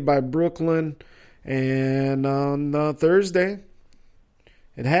waived by Brooklyn. And on Thursday,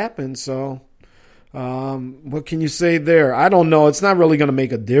 it happened. So what can you say there? I don't know. It's not really going to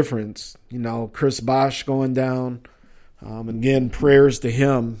make a difference. Chris Bosh going down. Again, prayers to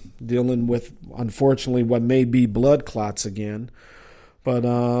him, dealing with, unfortunately, what may be blood clots again. But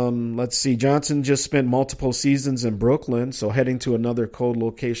let's see. Johnson just spent multiple seasons in Brooklyn, so heading to another cold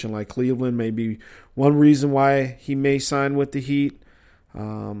location like Cleveland may be one reason why he may sign with the Heat.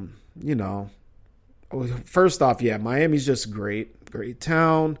 First off, yeah, Miami's just great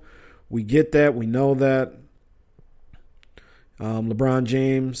town. We get that. We know that. LeBron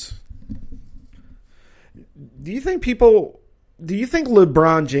James. Do you think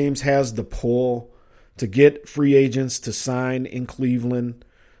LeBron James has the pull to get free agents to sign in Cleveland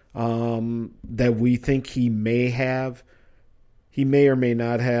that we think he may have? He may or may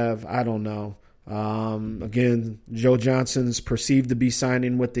not have. I don't know. Again, Joe Johnson's perceived to be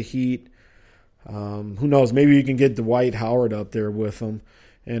signing with the Heat. Who knows? Maybe you can get Dwight Howard up there with him.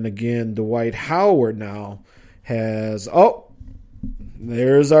 And again, Dwight Howard now has...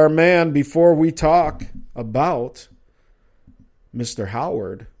 there's our man. Before we talk about Mr.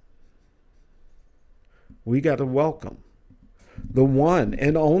 Howard, we got to welcome the one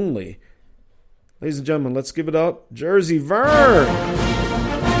and only, ladies and gentlemen, let's give it up, Jersey Vern.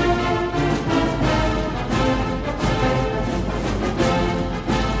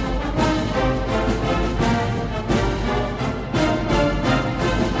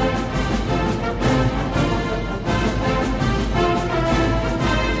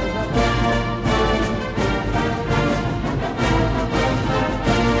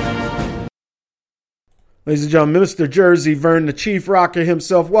 Ladies and gentlemen, Mr. Jersey Vern, the Chief Rocker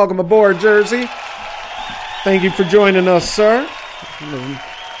himself. Welcome aboard, Jersey. Thank you for joining us, sir.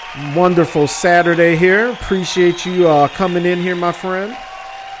 Wonderful Saturday here. Appreciate you coming in here, my friend.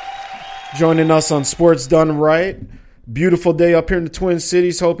 Joining us on Sports Done Right. Beautiful day up here in the Twin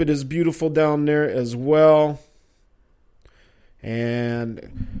Cities. Hope it is beautiful down there as well.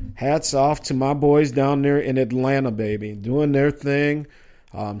 And hats off to my boys down there in Atlanta, baby. Doing their thing.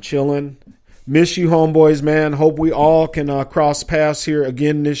 Chilling. Miss you, homeboys, man. Hope we all can cross paths here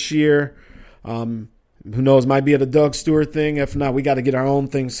again this year. Who knows, might be at a Doug Stewart thing. If not, we got to get our own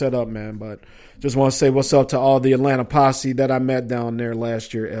thing set up, man. But just want to say what's up to all the Atlanta posse that I met down there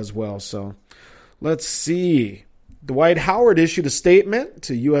last year as well. So let's see. Dwight Howard issued a statement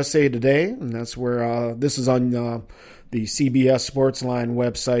to USA Today, and that's where this is on the CBS Sportsline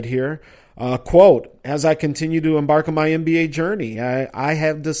website here. Quote, as I continue to embark on my NBA journey, I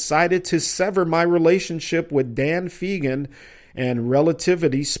have decided to sever my relationship with Dan Fegan and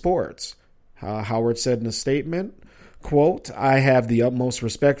Relativity Sports. Howard said in a statement, quote, I have the utmost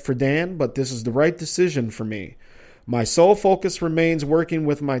respect for Dan, but this is the right decision for me. My sole focus remains working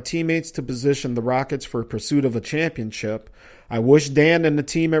with my teammates to position the Rockets for pursuit of a championship. I wish Dan and the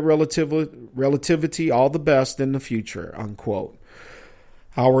team at Relativity all the best in the future, unquote.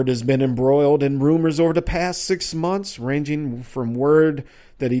 Howard has been embroiled in rumors over the past 6 months, ranging from word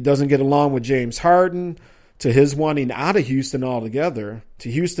that he doesn't get along with James Harden to his wanting out of Houston altogether,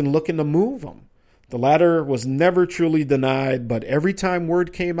 to Houston looking to move him. The latter was never truly denied, but every time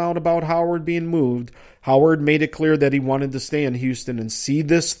word came out about Howard being moved, Howard made it clear that he wanted to stay in Houston and see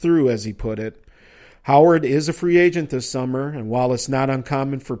this through, as he put it. Howard is a free agent this summer, and while it's not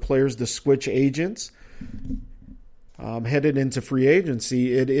uncommon for players to switch agents headed into free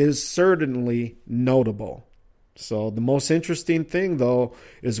agency, it is certainly notable. So the most interesting thing, though,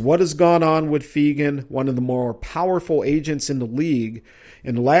 is what has gone on with Fegan, one of the more powerful agents in the league.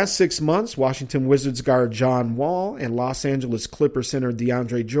 In the last 6 months, Washington Wizards guard John Wall and Los Angeles Clippers center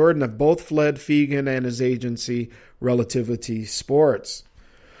DeAndre Jordan have both fled Fegan and his agency, Relativity Sports.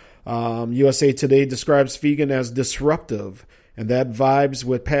 USA Today describes Fegan as disruptive, and that vibes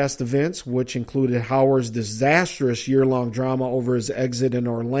with past events, which included Howard's disastrous year-long drama over his exit in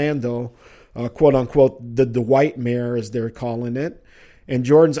Orlando, quote-unquote, the Dwight Mare, as they're calling it, and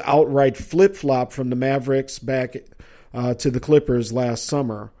Jordan's outright flip-flop from the Mavericks back to the Clippers last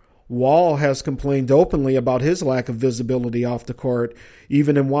summer. Wall has complained openly about his lack of visibility off the court,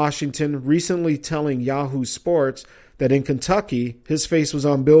 even in Washington, recently telling Yahoo Sports that in Kentucky, his face was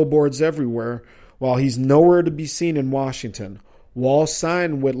on billboards everywhere, while he's nowhere to be seen in Washington. Wall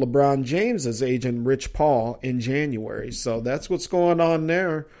signed with LeBron James' agent, Rich Paul, in January. So that's what's going on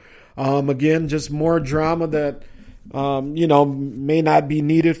there. Again, just more drama that, may not be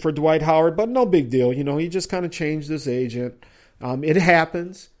needed for Dwight Howard, but no big deal. He just kind of changed his agent. It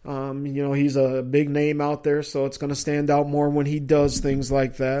happens. He's a big name out there, so it's going to stand out more when he does things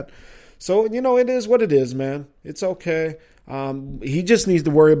like that. So, it is what it is, man. It's okay. He just needs to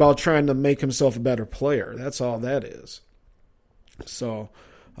worry about trying to make himself a better player. That's all that is. So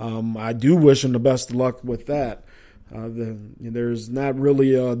I do wish him the best of luck with that. There's not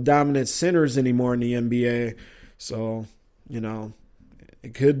really dominant centers anymore in the NBA. So,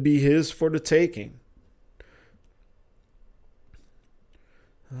 it could be his for the taking.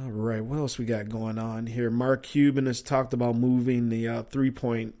 All right, what else we got going on here? Mark Cuban has talked about moving the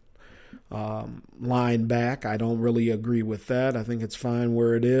three-point line back. I don't really agree with that. I think it's fine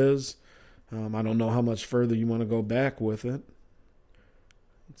where it is. I don't know how much further you want to go back with it.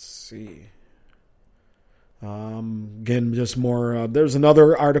 Let's see. Again, just more. There's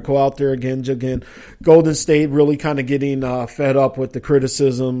another article out there. Again, Golden State really kind of getting fed up with the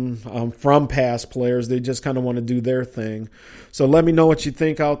criticism from past players. They just kind of want to do their thing. So let me know what you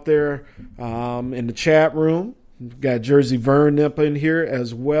think out there in the chat room. We've got Jersey Vern up in here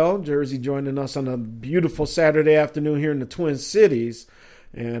as well. Jersey joining us on a beautiful Saturday afternoon here in the Twin Cities.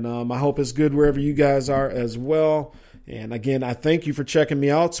 And I hope it's good wherever you guys are as well. And again, I thank you for checking me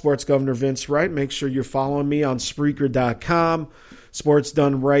out, Sports Governor Vince Wright. Make sure you're following me on Spreaker.com, Sports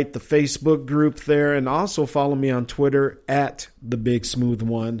Done Right, the Facebook group there. And also follow me on Twitter at The Big Smooth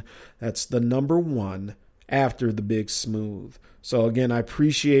One. That's the number 1 after The Big Smooth. So again, I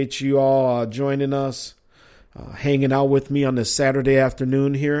appreciate you all joining us. Hanging out with me on this Saturday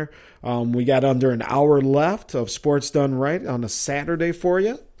afternoon here. We got under an hour left of Sports Done Right on a Saturday for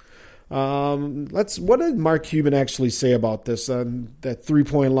you. What did Mark Cuban actually say about this, that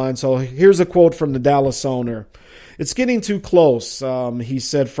three-point line? So here's a quote from the Dallas owner. It's getting too close, he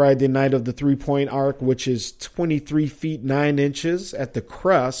said Friday night of the three-point arc, which is 23 feet 9 inches at the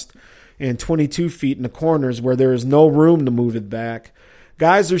crest and 22 feet in the corners where there is no room to move it back.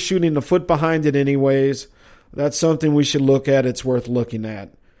 Guys are shooting a foot behind it anyways. That's something we should look at. It's worth looking at.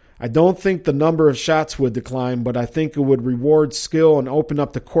 I don't think the number of shots would decline, but I think it would reward skill and open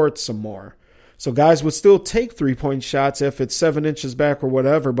up the court some more. So guys would still take three-point shots if it's 7 inches back or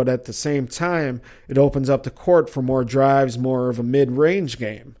whatever, but at the same time, it opens up the court for more drives, more of a mid-range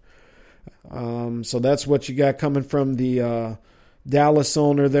game. So that's what you got coming from the Dallas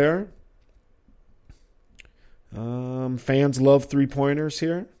owner there. Fans love three-pointers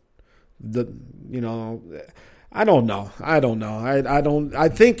here. I don't know. I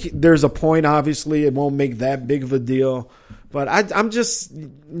think there's a point. Obviously, it won't make that big of a deal, but I'm just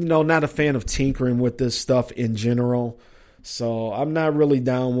not a fan of tinkering with this stuff in general. So I'm not really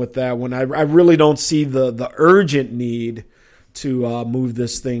down with that one. I really don't see the urgent need to move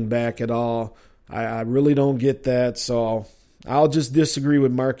this thing back at all. I really don't get that. So I'll just disagree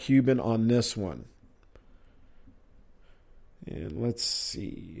with Mark Cuban on this one. And let's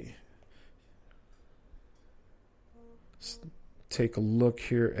see. Let's take a look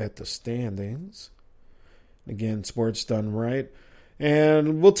here at the standings. Again, Sports Done Right.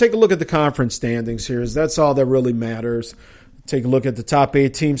 And we'll take a look at the conference standings here, as that's all that really matters. Take a look at the top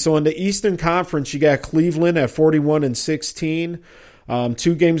 8 teams. So in the Eastern Conference, you got Cleveland at 41-16.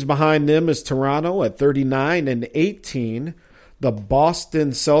 2 games behind them is Toronto at 39-18. The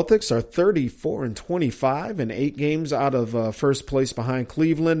Boston Celtics are 34-25 and 8 games out of first place behind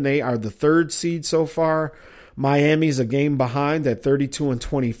Cleveland. They are the 3rd seed so far. Miami's a game behind at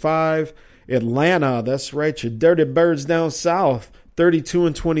 32-25. Atlanta, that's right, your dirty birds down south,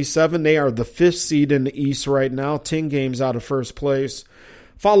 32-27. They are the 5th seed in the East right now, 10 games out of first place.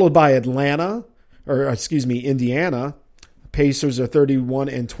 Followed by Indiana. Pacers are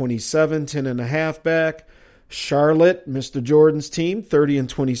 31-27, 10.5 back. Charlotte, Mr. Jordan's team,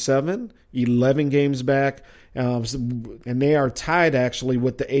 30-27, 11 games back. And they are tied, actually,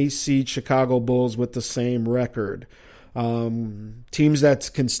 with the 8th seed Chicago Bulls with the same record. Teams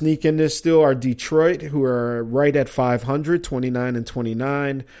that can sneak in this still are Detroit, who are right at 500,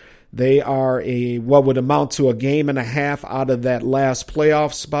 29-29. They are what would amount to a game and a half out of that last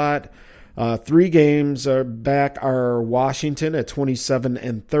playoff spot. 3 games back are Washington at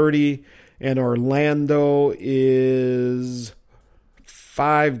 27-30, and Orlando is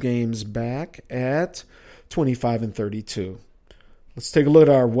 5 games back at 25-32. Let's take a look at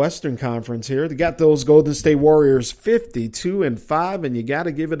our Western Conference here. They got those Golden State Warriors 52-5, and you got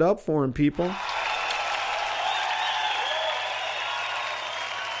to give it up for them, people.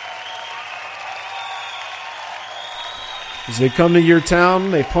 As they come to your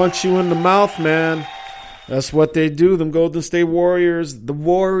town, they punch you in the mouth, man. That's what they do, them Golden State Warriors. The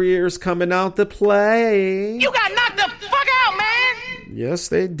Warriors coming out to play. You got knocked the fuck out, man! Yes,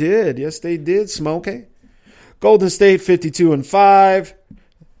 they did. Yes, they did, Smokey. Golden State 52-5,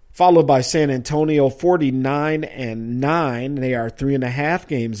 followed by San Antonio 49-9. They are 3.5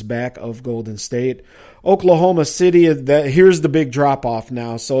 games back of Golden State. Oklahoma City, here's the big drop-off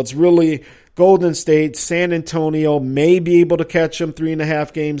now. So it's really Golden State, San Antonio may be able to catch them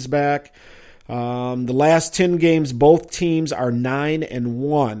 3.5 games back. The last 10 games, both teams are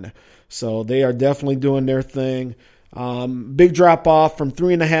 9-1. So they are definitely doing their thing. Big drop off from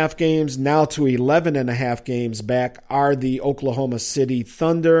 3.5 games now to 11.5 games back are the Oklahoma City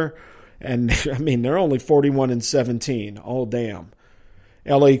Thunder. And I mean, they're only 41-17. Oh, damn.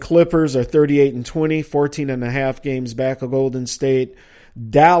 LA Clippers are 38-20, 14.5 games back of Golden State.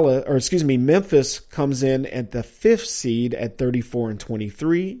 Memphis comes in at the 5th seed at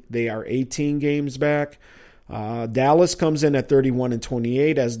 34-23. They are 18 games back. Dallas comes in at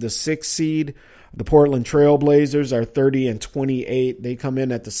 31-28 as the 6th seed. The Portland Trailblazers are 30-28. They come in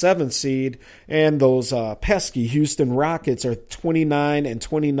at the 7th seed. And those pesky Houston Rockets are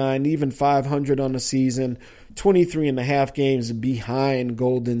 29-29, even 500 on the season, 23.5 games behind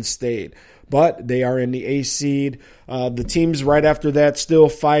Golden State. But they are in the 8th seed. The teams right after that still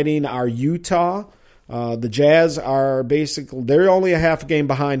fighting are Utah. The Jazz are they're only a half a game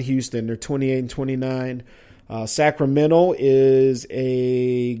behind Houston. They're 28-29. Sacramento is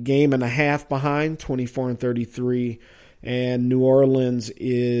a game and a half behind, 24-33. And New Orleans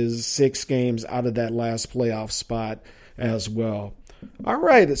is 6 games out of that last playoff spot as well. All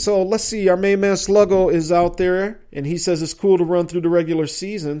right, so let's see. Our main man Sluggo is out there, and he says it's cool to run through the regular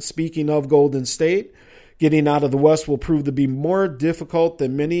season. Speaking of Golden State, getting out of the West will prove to be more difficult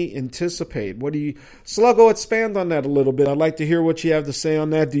than many anticipate. Sluggo, expand on that a little bit. I'd like to hear what you have to say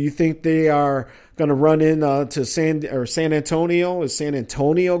on that. Do you think they are going to run in to San Antonio? Is San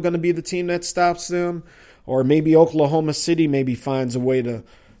Antonio going to be the team that stops them? Or maybe Oklahoma City maybe finds a way to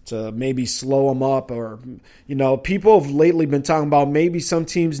maybe slow them up? Or, people have lately been talking about maybe some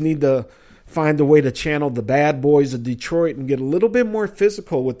teams need to find a way to channel the bad boys of Detroit and get a little bit more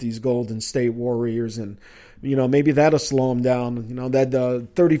physical with these Golden State Warriors. And, maybe that'll slow them down. That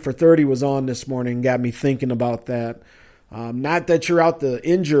 30 for 30 was on this morning and got me thinking about that. Not that you're out to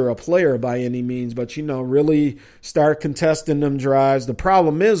injure a player by any means, but, really start contesting them drives. The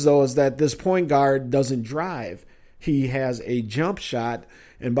problem is, though, is that this point guard doesn't drive. He has a jump shot.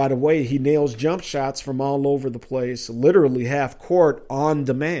 And by the way, he nails jump shots from all over the place, literally half court on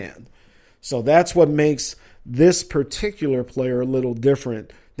demand. So that's what makes this particular player a little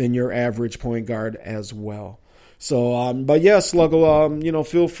different than your average point guard as well. So, but yeah, Sluggo,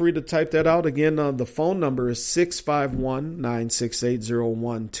 feel free to type that out. Again, the phone number is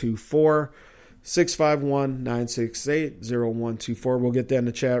 651-968-0124. 651-968-0124. We'll get that in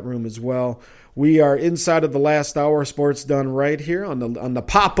the chat room as well. We are inside of the last hour. Sports Done Right here on the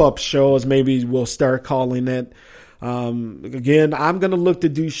pop-up show, as maybe we'll start calling it. Again, I'm going to look to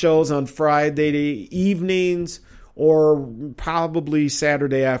do shows on Friday evenings or probably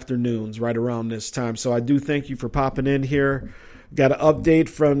Saturday afternoons right around this time. So I do thank you for popping in here. Got an update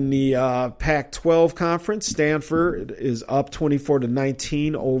from the Pac-12 conference. Stanford is up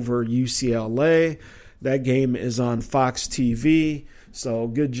 24-19 over UCLA. That game is on Fox TV. So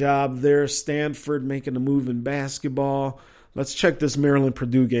good job there, Stanford, making a move in basketball. Let's check this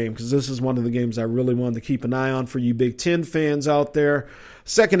Maryland-Purdue game because this is one of the games I really wanted to keep an eye on for you Big Ten fans out there.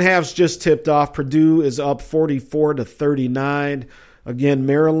 Second half's just tipped off. Purdue is up 44-39. Again,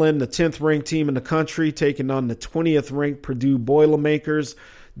 Maryland, the 10th-ranked team in the country, taking on the 20th-ranked Purdue Boilermakers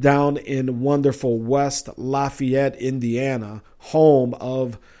down in wonderful West Lafayette, Indiana, home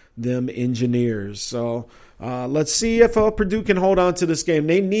of them Engineers. So let's see if Purdue can hold on to this game.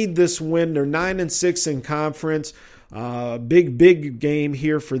 They need this win. They're 9-6 in conference. Big game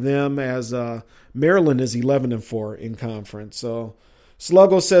here for them as Maryland is 11-4 in conference. So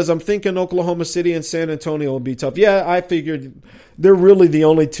Sluggo says, I'm thinking Oklahoma City and San Antonio will be tough. Yeah, I figured they're really the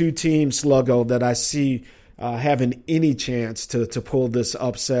only two teams, Sluggo, that I see having any chance to pull this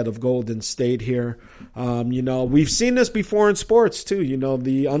upset of Golden State here. We've seen this before in sports too.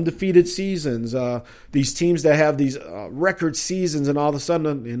 The undefeated seasons, these teams that have these record seasons, and all of a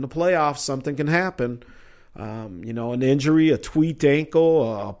sudden in the playoffs something can happen. An injury, a tweaked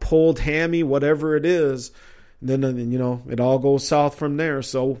ankle, a pulled hammy, whatever it is. Then, it all goes south from there.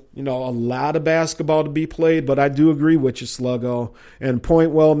 So, a lot of basketball to be played, but I do agree with you, Sluggo. And point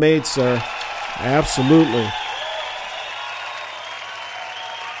well made, sir. Absolutely.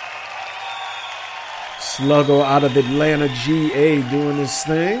 Sluggo out of Atlanta, GA, doing his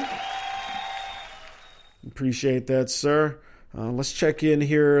thing. Appreciate that, sir. Let's check in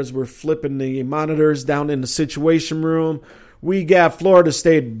here as we're flipping the monitors down in the Situation Room. We got Florida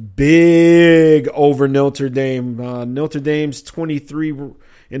State big over Notre Dame. Notre Dame's 23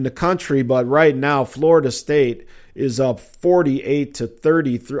 in the country, but right now Florida State is up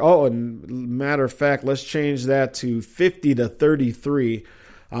 48-33. Oh, and matter of fact, let's change that to 50-33.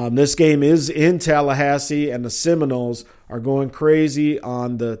 This game is in Tallahassee, and the Seminoles are going crazy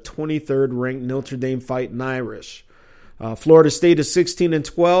on the 23rd ranked Notre Dame Fighting Irish. Florida State is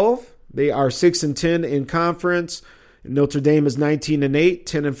 16-12. They are 6-10 in conference. Notre Dame is 19-8,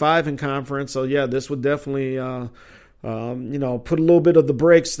 10-5 in conference. So yeah, this would definitely, put a little bit of the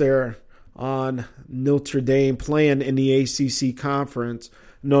brakes there on Notre Dame playing in the ACC conference.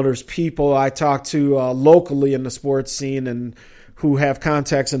 There's people I talk to locally in the sports scene and who have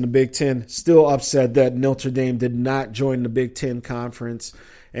contacts in the Big Ten still upset that Notre Dame did not join the Big Ten conference.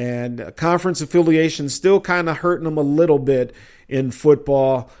 And conference affiliation still kind of hurting them a little bit in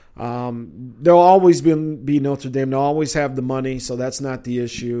football. They'll always be Notre Dame. They'll always have the money, so that's not the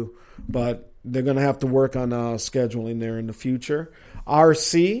issue. But they're going to have to work on scheduling there in the future.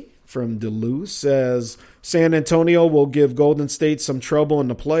 RC from Duluth says San Antonio will give Golden State some trouble in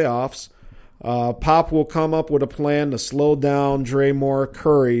the playoffs. Pop will come up with a plan to slow down Dre Moore.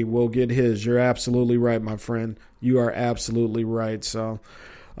 Curry will get his. You're absolutely right, my friend. You are absolutely right. So,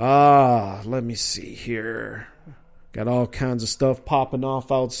 let me see here. Got all kinds of stuff popping off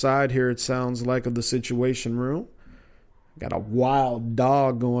outside here, it sounds like, of the Situation Room. Got a wild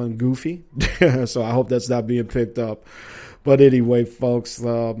dog going goofy. So I hope that's not being picked up. But anyway, folks,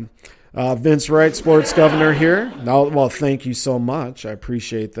 Vince Wright, sports governor here. Well, thank you so much. I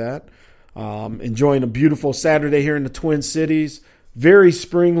appreciate that. Enjoying a beautiful Saturday here in the Twin Cities. Very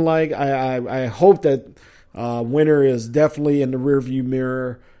spring-like. I hope that winter is definitely in the rearview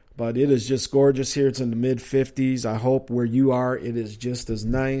mirror. But it is just gorgeous here. It's in the mid-50s. I hope where you are it is just as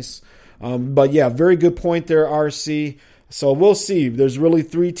nice. But, yeah, very good point there, RC. So we'll see. There's really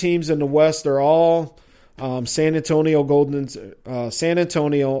three teams in the West. They're all San Antonio, Oklahoma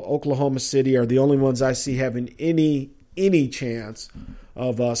City are the only ones I see having any chance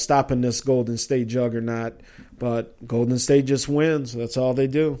of stopping this Golden State juggernaut. But Golden State just wins. That's all they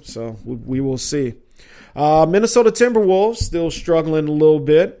do. So we will see. Minnesota Timberwolves still struggling a little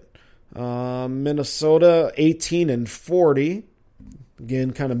bit. Minnesota 18-40.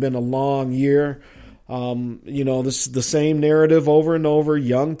 Again, kind of been a long year. This is the same narrative over and over.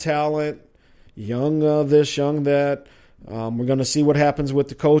 Young talent, young this, young that. We're going to see what happens with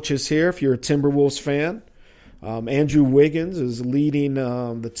the coaches here if you're a Timberwolves fan. Andrew Wiggins is leading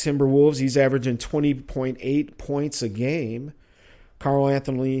the Timberwolves. He's averaging 20.8 points a game. Karl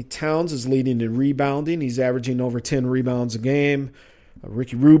Anthony Towns is leading in rebounding. He's averaging over 10 rebounds a game.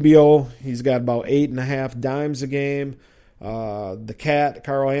 Ricky Rubio, he's got about 8.5 dimes a game. The Cat,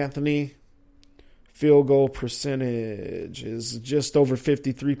 Karl Anthony, field goal percentage is just over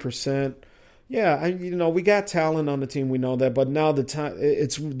 53%. Yeah, we got talent on the team. We know that, but now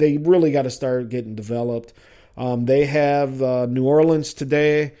they really got to start getting developed. They have New Orleans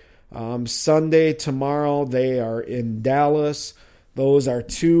today. Sunday, tomorrow, they are in Dallas. Those are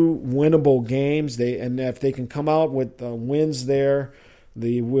two winnable games. And if they can come out with wins there,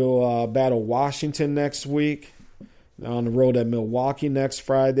 They will battle Washington next week, on the road at Milwaukee next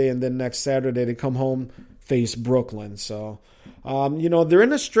Friday, and then next Saturday they come home, face Brooklyn. So, they're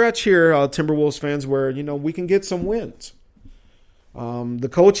in a stretch here, Timberwolves fans, where, we can get some wins. The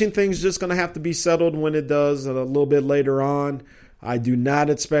coaching thing's just going to have to be settled when it does a little bit later on. I do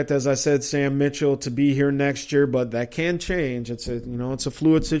not expect, as I said, Sam Mitchell to be here next year, but that can change. It's a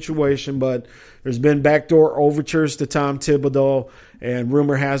fluid situation, but there's been backdoor overtures to Tom Thibodeau, and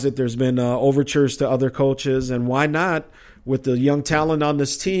rumor has it there's been overtures to other coaches. And why not? With the young talent on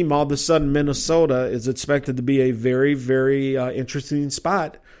this team, all of a sudden Minnesota is expected to be a very, very interesting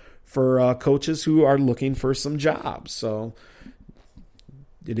spot for coaches who are looking for some jobs. So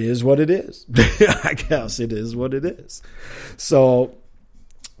it is what it is. I guess it is what it is. So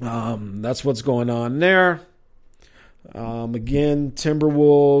that's what's going on there. Again,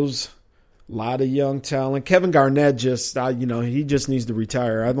 Timberwolves, a lot of young talent. Kevin Garnett he just needs to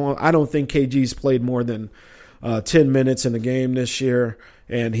retire. I don't think KG's played more than 10 minutes in the game this year,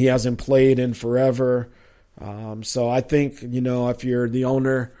 and he hasn't played in forever. So I think, if you're the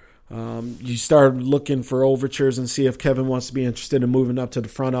owner, you start looking for overtures and see if Kevin wants to be interested in moving up to the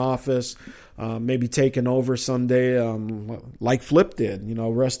front office, maybe taking over someday, like Flip did,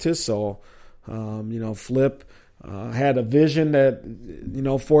 rest his soul. Flip had a vision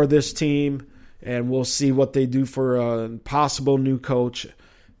that, for this team, and we'll see what they do for a possible new coach.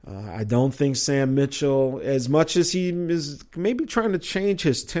 I don't think Sam Mitchell, as much as he is maybe trying to change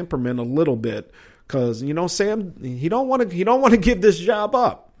his temperament a little bit, because, Sam, he don't want to give this job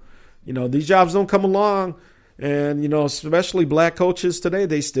up. These jobs don't come along, and, especially black coaches today,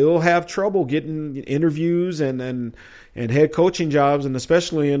 they still have trouble getting interviews and head coaching jobs, and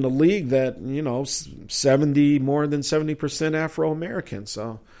especially in the league that, more than 70% Afro-American.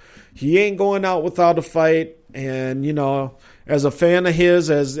 So he ain't going out without a fight. And, as a fan of his,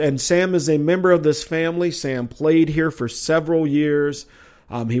 and Sam is a member of this family. Sam played here for several years.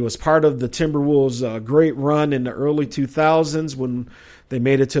 He was part of the Timberwolves' great run in the early 2000s when they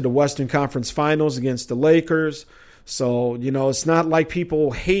made it to the Western Conference Finals against the Lakers. So, it's not like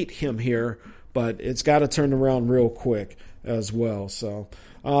people hate him here, but it's got to turn around real quick as well. So,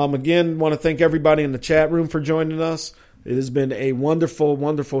 again, want to thank everybody in the chat room for joining us. It has been a wonderful,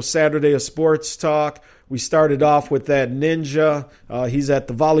 wonderful Saturday of sports talk. We started off with that Ninja. He's at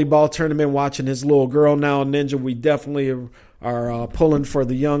the volleyball tournament watching his little girl now, Ninja. We definitely are pulling for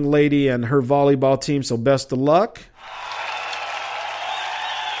the young lady and her volleyball team, so best of luck.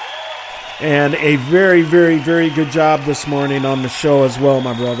 And a very, very, very good job this morning on the show as well,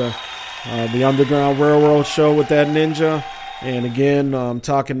 my brother. The Underground Railroad show with that Ninja. And again,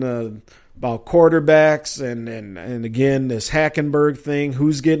 talking about quarterbacks and again, this Hackenberg thing.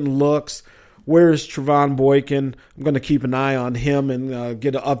 Who's getting looks? Where is Trevon Boykin? I'm going to keep an eye on him and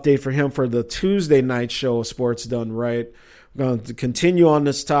get an update for him for the Tuesday night show of Sports Done Right. I'm going to continue on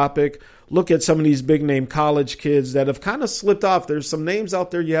this topic. Look at some of these big-name college kids that have kind of slipped off. There's some names out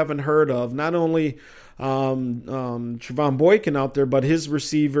there you haven't heard of. Not only Trevon Boykin out there, but his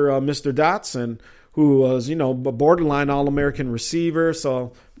receiver, Mr. Dotson, who was, a borderline All-American receiver. So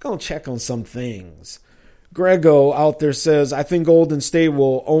I'm going to check on some things. Grego out there says, I think Golden State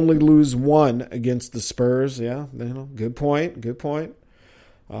will only lose one against the Spurs. Yeah, good point. Good point.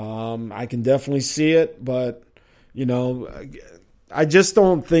 I can definitely see it, but, I just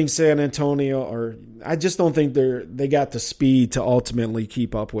don't think San Antonio I just don't think they got the speed to ultimately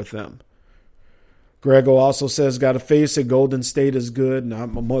keep up with them. Grego also says, got to face it, Golden State is good. No,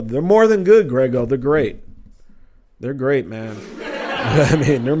 they're more than good, Grego. They're great. They're great, man. I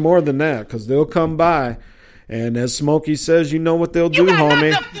mean, they're more than that because they'll come by. And as Smokey says, you know what they'll do, homie. You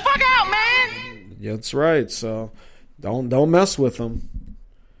gotta knock the fuck out, man! Yeah, that's right. So don't mess with them.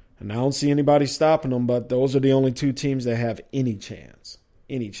 And I don't see anybody stopping them, but those are the only two teams that have any chance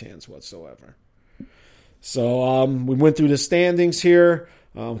whatsoever. So we went through the standings here.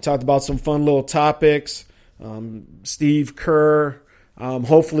 Talked about some fun little topics. Steve Kerr.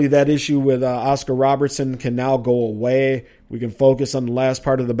 Hopefully that issue with Oscar Robertson can now go away. We can focus on the last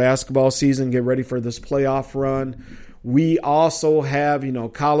part of the basketball season, get ready for this playoff run. We also have,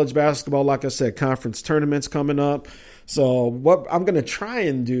 college basketball, like I said, conference tournaments coming up. So what I'm going to try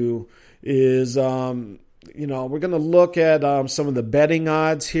and do is, we're going to look at some of the betting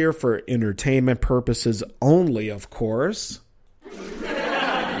odds here for entertainment purposes only, of course.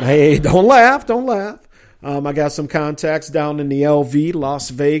 Hey, don't laugh. I got some contacts down in the LV,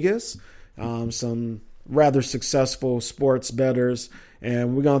 Las Vegas, some rather successful sports bettors,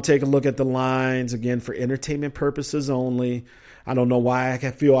 and we're going to take a look at the lines, again, for entertainment purposes only. I don't know why I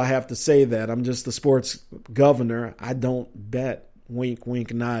feel I have to say that. I'm just the sports governor. I don't bet Wink,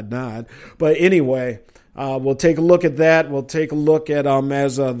 wink, nod, nod. But anyway, we'll take a look at that. We'll take a look at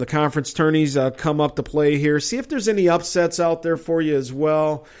as the conference tourneys come up to play here. See if there's any upsets out there for you as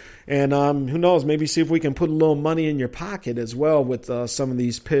well. And who knows, maybe see if we can put a little money in your pocket as well with some of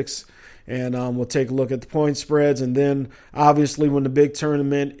these picks. And we'll take a look at the point spreads. And then, obviously, when the big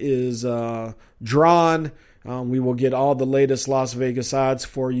tournament is drawn, we will get all the latest Las Vegas odds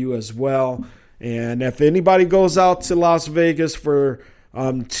for you as well. And if anybody goes out to Las Vegas for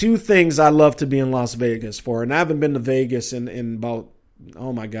two things I love to be in Las Vegas for, and I haven't been to Vegas in about,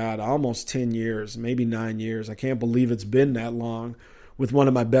 oh my God, almost 10 years, maybe 9 years. I can't believe it's been that long with one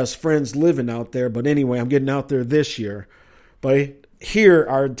of my best friends living out there. But anyway, I'm getting out there this year. But here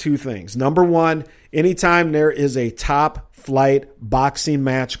are two things. Number one, anytime there is a top flight boxing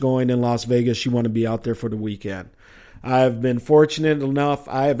match going in Las Vegas, you want to be out there for the weekend. I've been fortunate enough.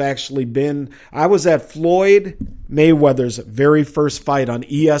 I was at Floyd Mayweather's very first fight on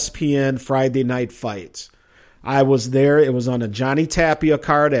ESPN Friday Night Fights. I was there. It was on a Johnny Tapia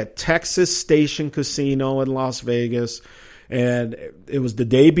card at Texas Station Casino in Las Vegas. And it was the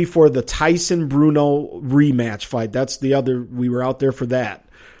day before the Tyson-Bruno rematch fight. We were out there for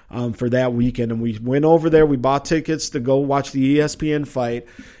that weekend. And we went over there. We bought tickets to go watch the ESPN fight.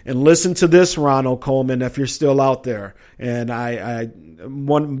 And listen to this, Ronald Coleman, if you're still out there. And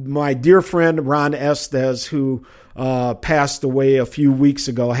my dear friend, Ron Estes, who passed away a few weeks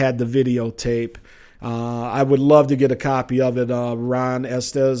ago, had the videotape. I would love to get a copy of it. Ron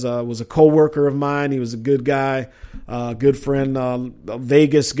Estes was a co-worker of mine. He was a good guy, good friend, a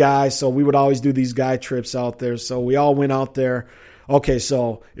Vegas guy. So we would always do these guy trips out there. So we all went out there. Okay,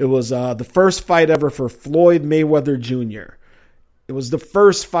 so it was the first fight ever for Floyd Mayweather Jr. It was the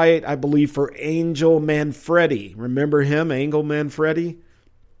first fight, I believe, for Angel Manfredi. Remember him, Angel Manfredi?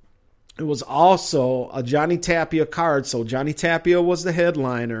 It was also a Johnny Tapia card. So Johnny Tapia was the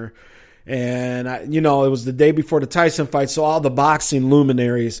headliner. And, it was the day before the Tyson fight, so all the boxing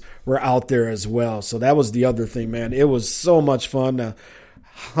luminaries were out there as well. So that was the other thing, man. It was so much fun.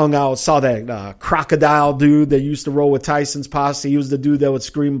 Hung out, saw that crocodile dude that used to roll with Tyson's posse. He was the dude that would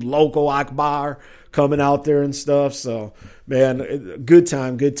scream Loco Akbar coming out there and stuff. So, man, good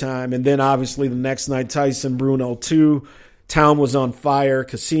time. And then, obviously, the next night, Tyson-Bruno 2. Town was on fire.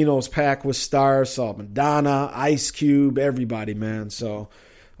 Casinos packed with stars. Saw Madonna, Ice Cube, everybody, man. So,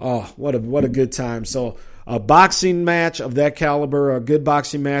 oh, what a good time. So a boxing match of that caliber, a good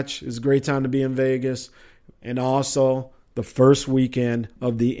boxing match, is a great time to be in Vegas. And also the first weekend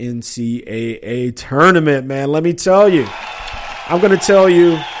of the NCAA tournament, man. Let me tell you, I'm going to tell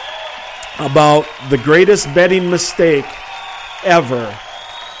you about the greatest betting mistake ever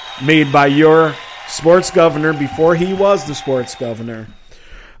made by your sports governor before he was the sports governor.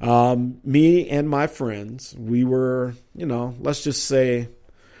 Me and my friends, we were, let's just say,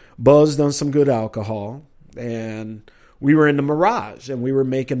 buzzed on some good alcohol, and we were in the Mirage, and we were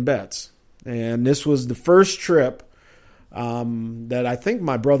making bets. And this was the first trip that I think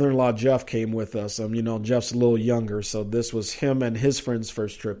my brother-in-law Jeff came with us. Jeff's a little younger, so this was him and his friend's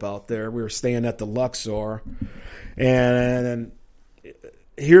first trip out there. We were staying at the Luxor, and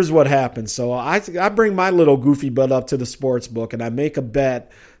here's what happened. So I bring my little goofy butt up to the sports book, and I make a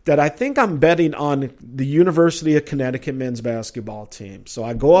bet that I think I'm betting on the University of Connecticut men's basketball team. So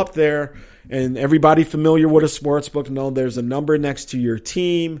I go up there, and everybody familiar with a sports book know there's a number next to your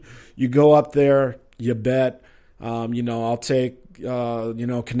team. You go up there, you bet. I'll take,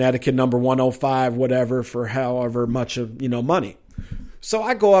 Connecticut number 105, whatever, for however much of, money. So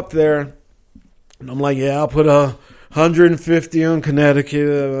I go up there, and I'm like, yeah, I'll put 150 on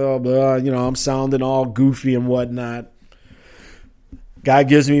Connecticut. Blah, blah. I'm sounding all goofy and whatnot. Guy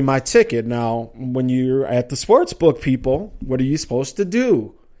gives me my ticket. Now, when you're at the sports book, people, what are you supposed to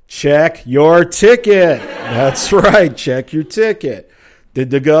do? Check your ticket. That's right. Check your ticket.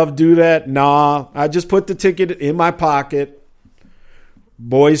 Did the gov do that? Nah. I just put the ticket in my pocket.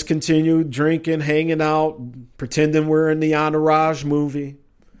 Boys continue drinking, hanging out, pretending we're in the Entourage movie.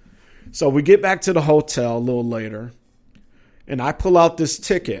 So we get back to the hotel a little later, and I pull out this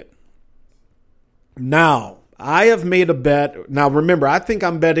ticket. Now, I have made a bet. Now, remember, I think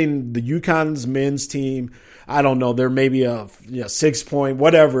I'm betting the UConn's men's team. I don't know. There may be a 6 point,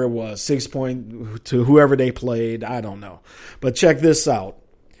 whatever it was, 6 point to whoever they played. I don't know. But check this out.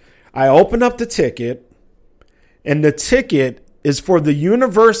 I open up the ticket, and the ticket is for the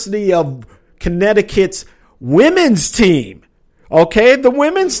University of Connecticut's women's team. Okay, the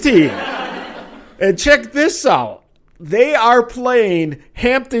women's team. And check this out. They are playing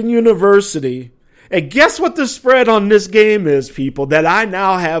Hampton University. And guess what the spread on this game is, people, that I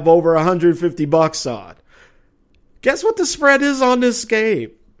now have over $150 on? Guess what the spread is on this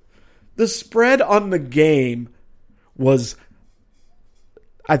game? The spread on the game was,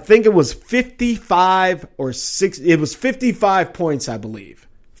 I think it was 55 or 6. It was 55 points, I believe.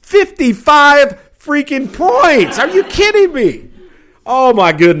 55 freaking points. Are you kidding me? Oh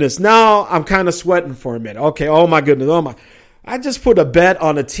my goodness. Now I'm kind of sweating for a minute. Okay. Oh my goodness. I just put a bet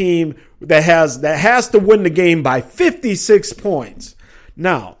on a team that has to win the game by 56 points.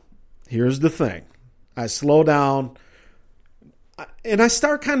 Now, here's the thing. I slow down and I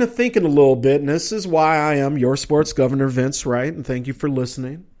start kind of thinking a little bit, and this is why I am your sports governor, Vince Wright, and thank you for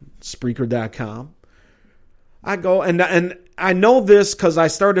listening. Spreaker.com. I go, and I know this because I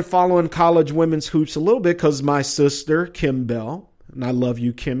started following college women's hoops a little bit because my sister, Kim Bell, and I love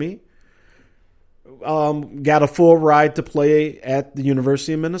you, Kimmy, got a full ride to play at the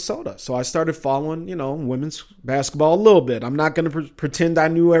University of Minnesota. So I started following, women's basketball a little bit. I'm not going to pretend I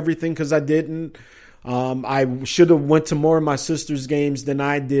knew everything because I didn't. I should have went to more of my sister's games than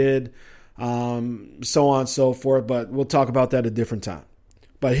I did, so on and so forth. But we'll talk about that a different time.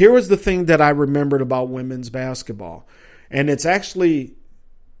 But here was the thing that I remembered about women's basketball. And it's actually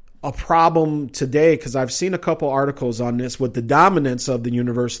a problem today because I've seen a couple articles on this with the dominance of the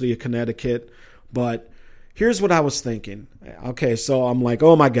University of Connecticut. But here's what I was thinking. Okay, so I'm like,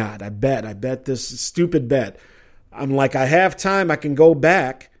 oh my God, I bet this stupid bet. I'm like, I have time. I can go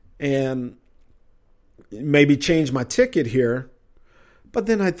back and maybe change my ticket here. But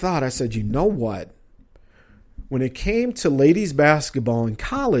then I said, you know what? When it came to ladies basketball in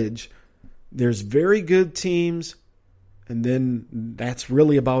college, there's very good teams, and then that's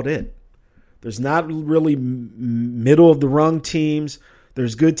really about it. There's not really middle of the rung teams.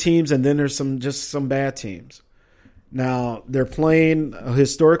 There's good teams, and then there's some bad teams. Now, they're playing a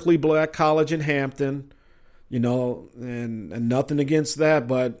historically black college in Hampton, and nothing against that,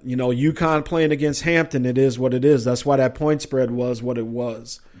 but, UConn playing against Hampton, it is what it is. That's why that point spread was what it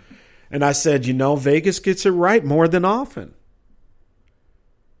was. And I said, Vegas gets it right more than often.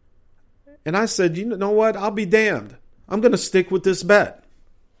 And I said, you know what? I'll be damned. I'm going to stick with this bet.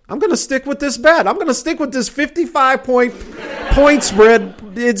 I'm going to stick with this 55-point spread.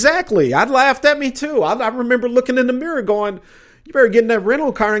 Exactly. I laughed at me too. I remember looking in the mirror going, you better get in that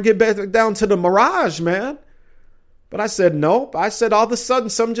rental car and get back down to the Mirage, man. But I said, nope. I said, all of a sudden,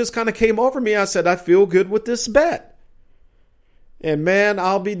 something just kind of came over me. I said, I feel good with this bet. And man,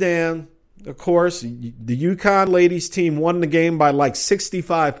 I'll be damned. Of course, the UConn ladies team won the game by like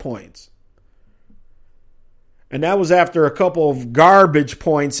 65 points. And that was after a couple of garbage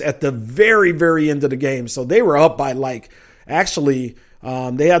points at the very, very end of the game. So they were up by they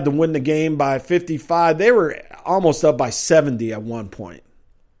had to win the game by 55. They were almost up by 70 at one point.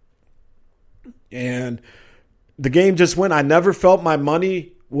 And the game just went. I never felt my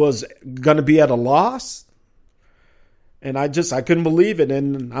money was going to be at a loss. And I couldn't believe it.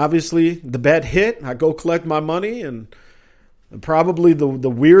 And obviously the bet hit. I go collect my money, and probably the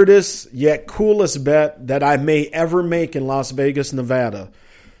weirdest yet coolest bet that I may ever make in Las Vegas, Nevada.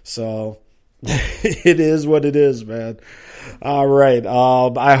 So it is what it is, man. All right.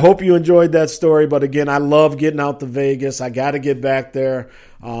 I hope you enjoyed that story. But again, I love getting out to Vegas. I got to get back there.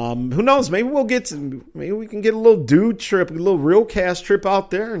 Who knows? Maybe we can get a little dude trip, a little real cash trip out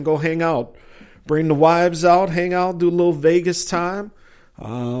there and go hang out. Bring the wives out, hang out, do a little Vegas time.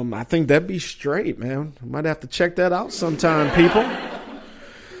 I think that'd be straight, man. Might have to check that out sometime, people.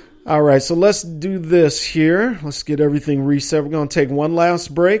 All right, so let's do this here. Let's get everything reset. We're going to take one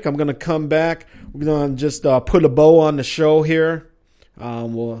last break. I'm going to come back. We're going to just put a bow on the show here.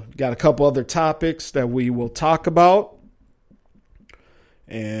 We'll got a couple other topics that we will talk about.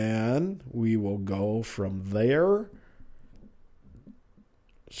 And we will go from there.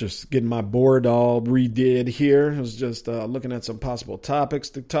 Just getting my board all redid here. I was just looking at some possible topics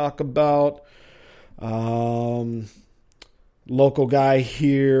to talk about. Local guy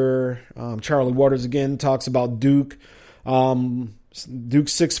here, Charlie Waters again, talks about Duke. Duke's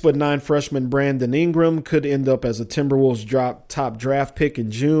 6'9" freshman Brandon Ingram could end up as a Timberwolves top draft pick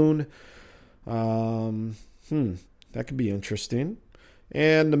in June. That could be interesting.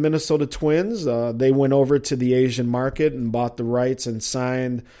 And the Minnesota Twins, they went over to the Asian market and bought the rights and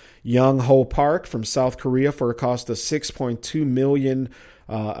signed Young Ho Park from South Korea for a cost of $6.2 million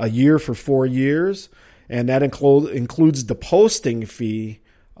a year for 4 years. And that includes the posting fee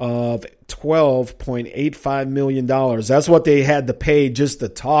of $12.85 million. That's what they had to pay just to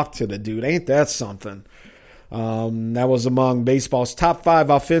talk to the dude. Ain't that something? That was among baseball's top 5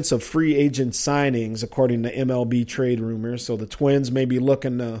 offensive free agent signings, according to MLB trade rumors. So the Twins may be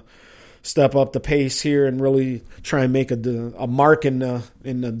looking to step up the pace here and really try and make a mark in the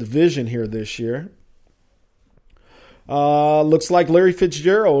division here this year. Looks like Larry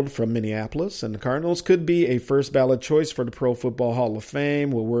Fitzgerald from Minneapolis and the Cardinals could be a first ballot choice for the Pro Football Hall of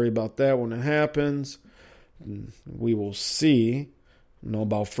Fame. We'll worry about that when it happens. We will see. Know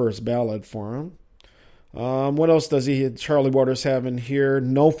about first ballot for him. What else does Charlie Waters have in here?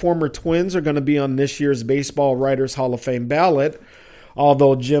 No former Twins are going to be on this year's Baseball Writers Hall of Fame ballot,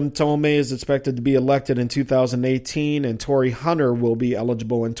 although Jim Thome is expected to be elected in 2018 and Torrey Hunter will be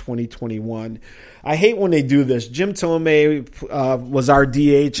eligible in 2021. I hate when they do this. Jim Thome was our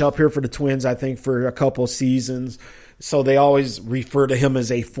DH up here for the Twins, I think, for a couple seasons. So they always refer to him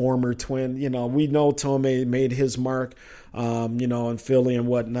as a former Twin. You know, we know Thome made his mark, in Philly and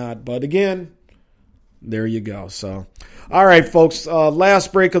whatnot. But again, there you go. So, all right, folks,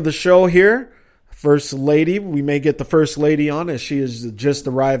 last break of the show here. First Lady, we may get the First Lady on as she has just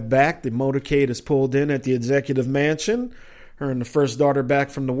arrived back. The motorcade is pulled in at the Executive Mansion. Her and the first daughter back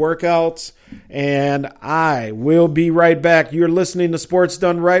from the workouts. And I will be right back. You're listening to Sports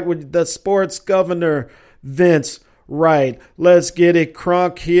Done Right with the Sports Governor, Vince Wright. Let's get it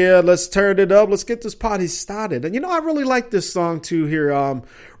crunk here. Let's turn it up. Let's get this party started. And, I really like this song, too, here.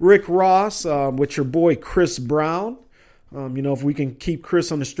 Rick Ross with your boy Chris Brown. If we can keep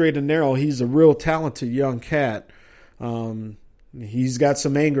Chris on the straight and narrow, he's a real talented young cat. He's got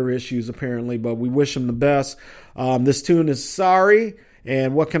some anger issues, apparently, but we wish him the best. This tune is Sorry,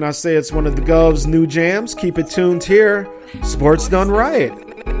 and what can I say? It's one of the Gov's new jams. Keep it tuned here. Sports Done Right.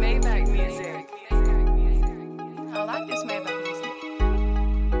 Maybach music. I like this Maybach music.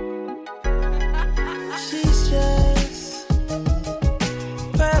 She's just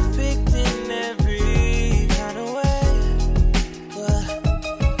perfect in every kind of way, but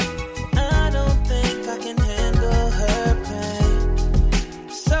I don't think I can handle her pain.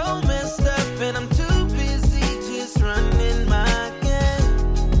 So messed up and I'm too busy just running my game.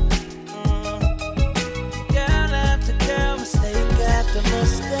 Girl after girl, mistake after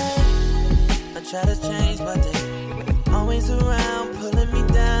mistake. I try to change but they always around pulling me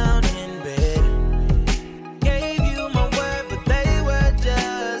down in bed. Gave you my word but they were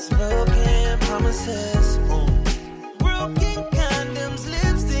just broken promises. Broken condoms,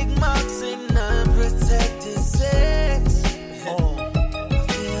 lipstick marks and unprotected sex. I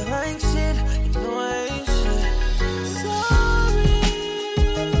feel like shit, I ain't shit. Sorry,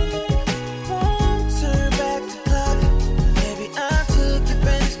 won't turn back the clock. Maybe I took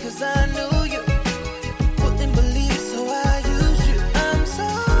advantage 'cause I knew you wouldn't believe, so I used you. I'm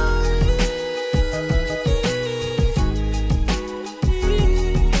sorry.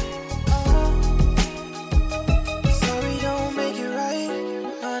 Sorry don't make it right.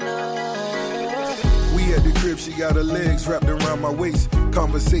 I know. We at the crib, she got her legs wrapped around my waist.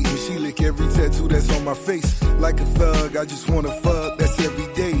 Conversating, she lick every tattoo that's on my face. Like a thug, I just wanna fuck, that's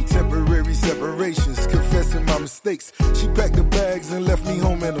every day. Temporary separations, confessing my mistakes. She packed the bags and left me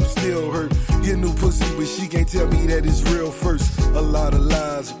home and I'm still hurt. Get new pussy, but she can't tell me that it's real first. A lot of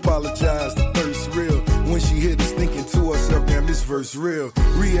lies, apologize, the thirst real. When she hit us thinking to herself, damn, this verse real.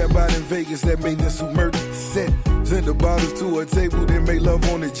 Rehab out in Vegas, that maintenance who murdered the set. Send the bottles to her table, then make love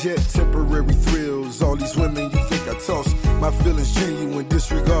on the jet. Temporary thrills, all these women you think I toss. My feelings genuine,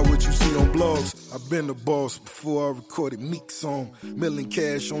 disregard what you see on blogs. I've been the boss before I recorded Meek's song. Million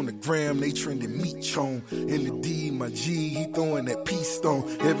cash on the gram, they trending Meek Chone. In the D, my G, he throwing that peace stone.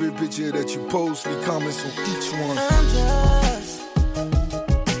 Every picture that you post, leave comments on each one. I'm just a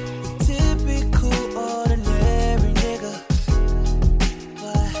typical ordinary nigga,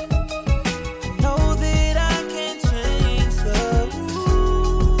 but I know that I can change the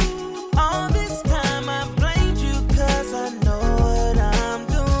rules. All this time I blamed you 'cause I know what I'm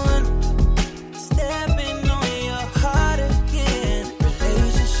doing. Stepping on your heart again,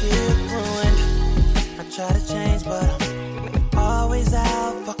 relationship ruined. I try to change but I'm always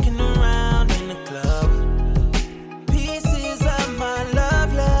out fucking around in the club. Pieces of my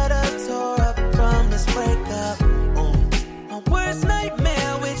love letter tore up from this breakup. My worst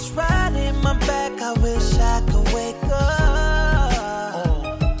nightmare, which right in my back, I wish I could wake up.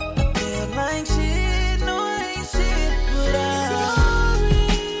 I feel like shit, no I ain't shit, but I'm sorry.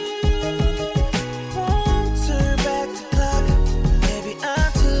 Won't turn back the clock. Maybe I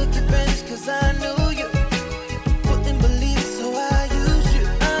took advantage 'cause I knew you wouldn't believe, so I used you.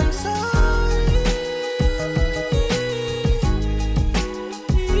 I'm sorry.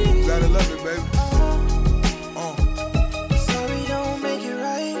 Gotta love it, baby. Sorry don't make it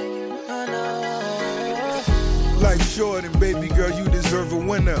right. I know. Life short and baby girl, you deserve a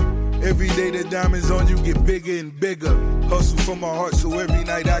winner. Every day the diamonds on you get bigger and bigger. Hustle from my heart so every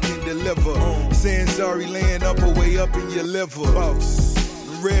night I can deliver. Saying sorry, laying up or way up in your liver. Boss.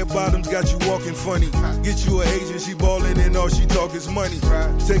 red bottoms got you walking funny. Get you an agent, she ballin' and all she talk is money.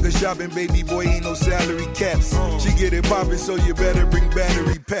 Take her shopping, baby boy, ain't no salary caps. She get it poppin', so you better bring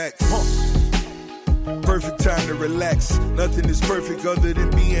battery packs. Perfect time to relax. Nothing is perfect other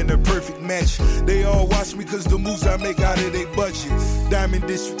than being a perfect match. They all watch me cause the moves I make out of their budget. Diamond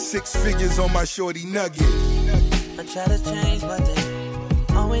District 6 figures on my shorty nugget. I try to change but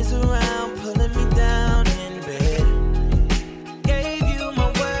they always around pulling me down in bed. Gave you my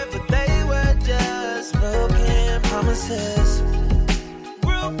word but they were just broken promises.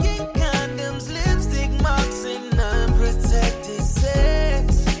 Broken condoms, lipstick marks and unprotected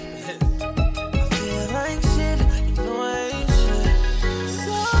sex.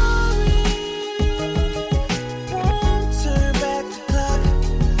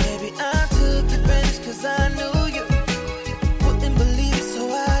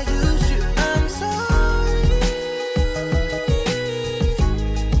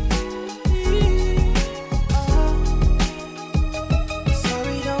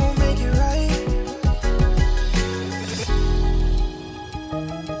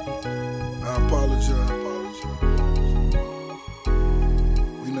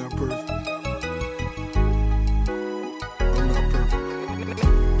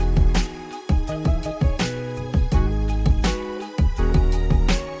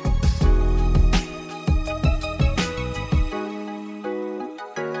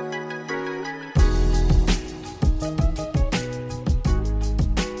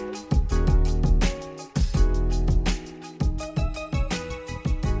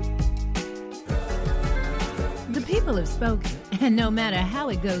 Have spoken, and no matter how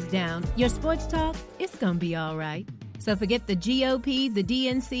it goes down, your sports talk, it's gonna be all right. So forget the GOP, the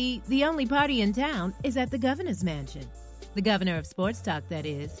DNC, the only party in town is at the Governor's Mansion. The Governor of Sports Talk, that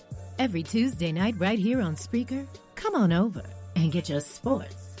is. Every Tuesday night right here on Spreaker. Come on over and get your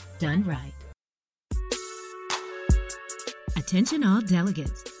sports done right. Attention all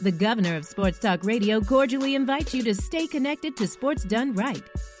delegates. The Governor of Sports Talk Radio cordially invites you to stay connected to Sports Done Right.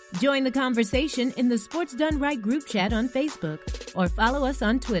 Join the conversation in the Sports Done Right group chat on Facebook or follow us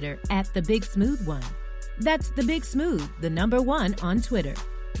on Twitter at The Big Smooth One. That's The Big Smooth, the number 1 on Twitter.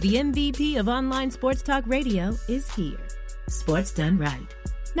 The MVP of online sports talk radio is here. Sports Done Right.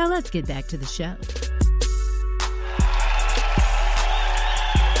 Now let's get back to the show.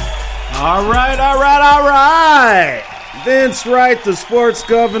 All right. Vince Wright, the sports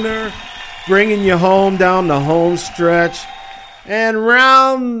governor, bringing you home down the home stretch. And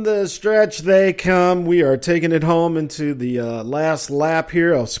round the stretch they come. We are taking it home into the last lap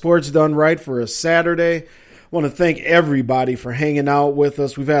here of Sports Done Right for a Saturday. I want to thank everybody for hanging out with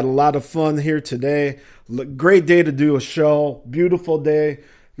us. We've had a lot of fun here today. Great day to do a show. Beautiful day.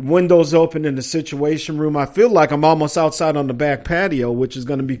 Windows open in the Situation Room. I feel like I'm almost outside on the back patio, which is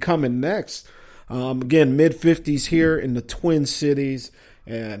going to be coming next. Again, mid-50s here in the Twin Cities,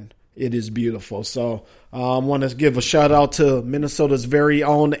 and it is beautiful. So I want to give a shout out to Minnesota's very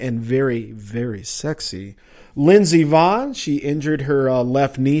own and very, very sexy Lindsey Vonn. She injured her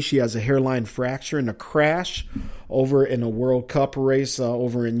left knee. She has a hairline fracture in a crash over in a World Cup race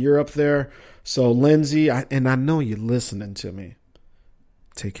over in Europe there. So Lindsey, and I know you're listening to me.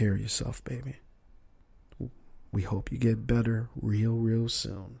 Take care of yourself, baby. We hope you get better real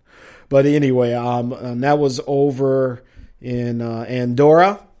soon. But anyway, that was over in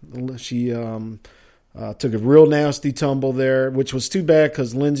Andorra. She took a real nasty tumble there, which was too bad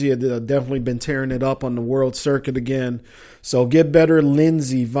because Lindsey had definitely been tearing it up on the world circuit again. So get better,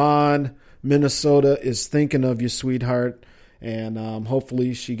 Lindsey Vonn. Minnesota is thinking of you, sweetheart, and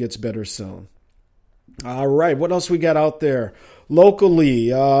hopefully she gets better soon. All right, what else we got out there? Locally,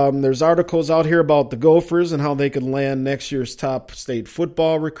 there's articles out here about the Gophers and how they could land next year's top state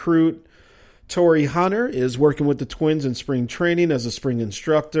football recruit. Torrey Hunter is working with the Twins in spring training as a spring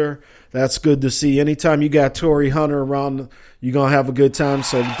instructor. That's good to see. Anytime you got Torrey Hunter around, you're going to have a good time.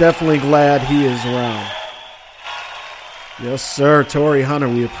 So definitely glad he is around. Yes, sir, Torrey Hunter.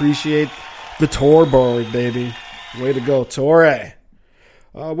 We appreciate the tour board, baby. Way to go, Torrey.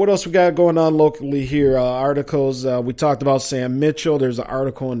 What else we got going on locally here? Articles. We talked about Sam Mitchell. There's an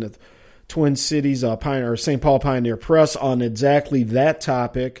article in the Twin Cities St. Paul Pioneer Press on exactly that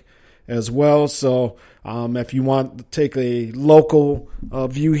topic as well. So if you want to take a local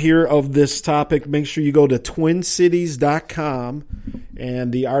view here of this topic, make sure you go to twincities.com.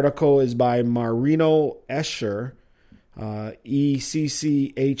 And the article is by Marino Escher,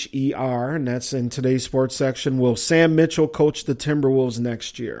 Ecccher, and that's in today's sports section. Will Sam Mitchell coach the Timberwolves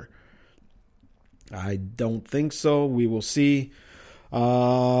next year? I don't think so. We will see.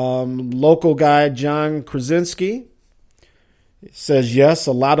 Local guy John Krasinski It says, yes,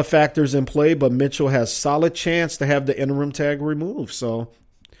 a lot of factors in play, but Mitchell has solid chance to have the interim tag removed. So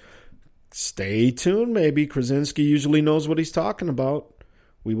stay tuned, maybe. Krasinski usually knows what he's talking about.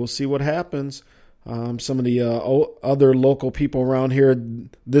 We will see what happens. Some of the other local people around here,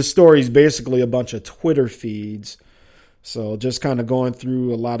 this story is basically a bunch of Twitter feeds. So just kind of going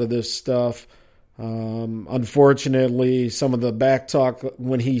through a lot of this stuff. Unfortunately, some of the back talk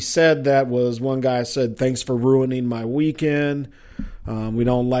when he said that was one guy said, thanks for ruining my weekend. We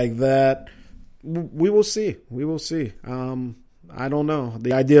don't like that. We will see. We will see. I don't know.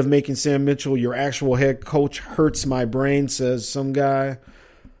 The idea of making Sam Mitchell your actual head coach hurts my brain, says some guy.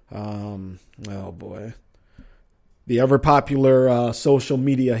 Oh, boy. The ever-popular social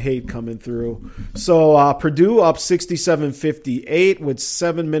media hate coming through. So Purdue up 67-58 with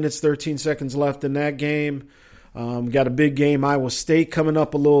 7 minutes, 13 seconds left in that game. Got a big game. Iowa State coming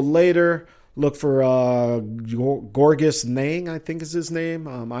up a little later. Look for Gorgas Nang, I think is his name.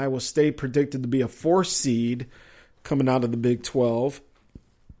 Iowa State predicted to be a 4 seed coming out of the Big 12.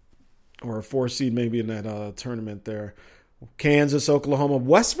 Or a 4 seed maybe in that tournament there. Kansas, Oklahoma,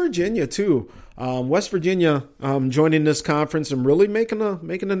 West Virginia too. West Virginia joining this conference and really making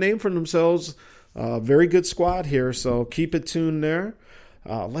a name for themselves. Very good squad here, so keep it tuned there.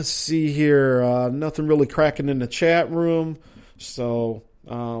 Let's see here. Nothing really cracking in the chat room. So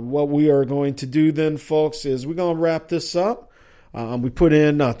what we are going to do then, folks, is we're going to wrap this up. We put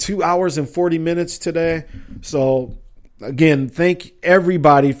in 2 hours and 40 minutes today. So again, thank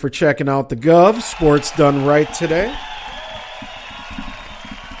everybody for checking out the Gov Sports Done Right today.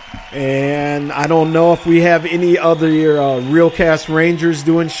 And I don't know if we have any other Realcast Rangers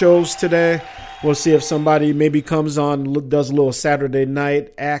doing shows today. We'll see if somebody maybe comes on, does a little Saturday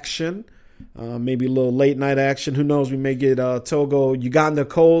night action, maybe a little late night action. Who knows? We may get Togo Uganda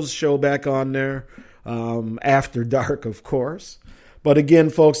Cole's show back on there after dark, of course. But again,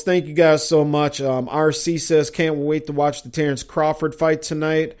 folks, thank you guys so much. RC says, can't wait to watch the Terrence Crawford fight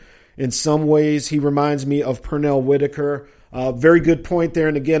tonight. In some ways, he reminds me of Pernell Whitaker. Very good point there.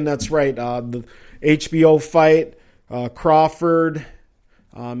 And again, that's right. The HBO fight, Crawford,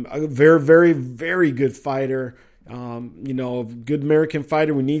 a very, very, very good fighter. Good American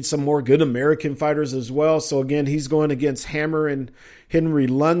fighter. We need some more good American fighters as well. So again, he's going against Hammer and Henry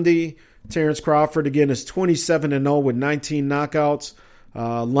Lundy. Terrence Crawford, again, is 27-0 with 19 knockouts.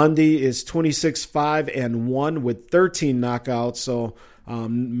 Lundy is 26-5-1 with 13 knockouts. So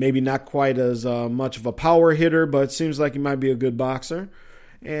maybe not quite as much of a power hitter, but it seems like he might be a good boxer.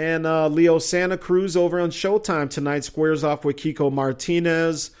 And Leo Santa Cruz over on Showtime tonight squares off with Kiko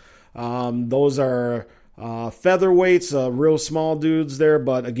Martinez. Those are featherweights, real small dudes there,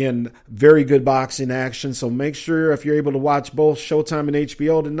 but again, very good boxing action. So make sure if you're able to watch both Showtime and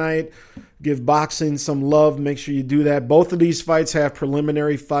HBO tonight, give boxing some love. Make sure you do that. Both of these fights have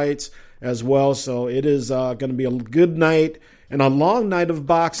preliminary fights as well, so it is going to be a good night and a long night of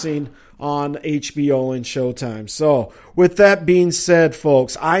boxing on HBO and Showtime. So with that being said,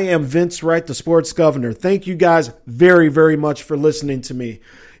 folks, I am Vince Wright, the sports governor. Thank you guys very, very much for listening to me.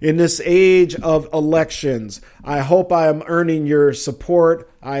 In this age of elections, I hope I am earning your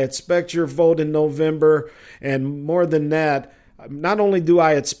support. I expect your vote in November. And more than that, not only do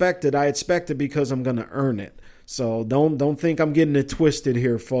I expect it because I'm going to earn it. So don't think I'm getting it twisted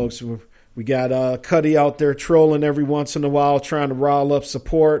here, folks. We got Cuddy out there trolling every once in a while, trying to rile up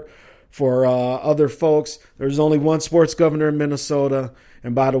support for other folks. There's only one sports governor in Minnesota.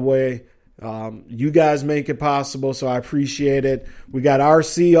 And by the way, you guys make it possible, so I appreciate it. We got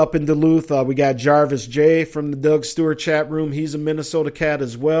RC up in Duluth. We got Jarvis J from the Doug Stewart chat room. He's a Minnesota cat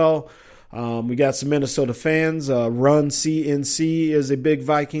as well. We got some Minnesota fans. Run CNC is a big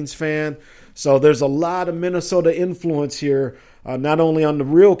Vikings fan. So there's a lot of Minnesota influence here, not only on the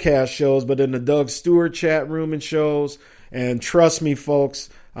Realcast shows, but in the Doug Stewart chat room and shows. And trust me, folks,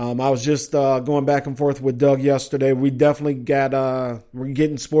 I was just going back and forth with Doug yesterday. We definitely we're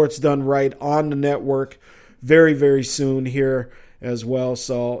getting Sports Done Right on the network very, very soon here as well.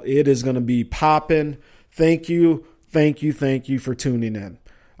 So it is going to be popping. Thank you for tuning in.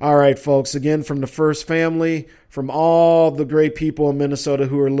 All right, folks, again, from the First Family, from all the great people in Minnesota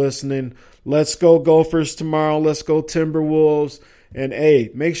who are listening, let's go Gophers tomorrow. Let's go Timberwolves. And, hey,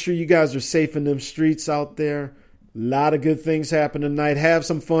 make sure you guys are safe in them streets out there. A lot of good things happen tonight. Have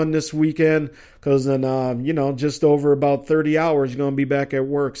some fun this weekend because then, just over about 30 hours, you're going to be back at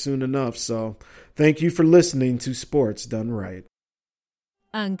work soon enough. So thank you for listening to Sports Done Right.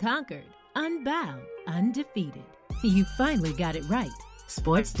 Unconquered, unbowed, undefeated. You finally got it right.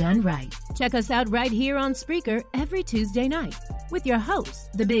 Sports Done Right. Check us out right here on Spreaker every Tuesday night with your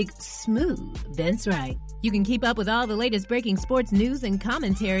host, the big smooth Vince Wright. You can keep up with all the latest breaking sports news and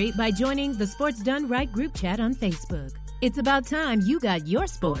commentary by joining the Sports Done Right group chat on Facebook. It's about time you got your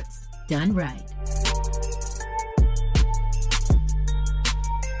sports done right.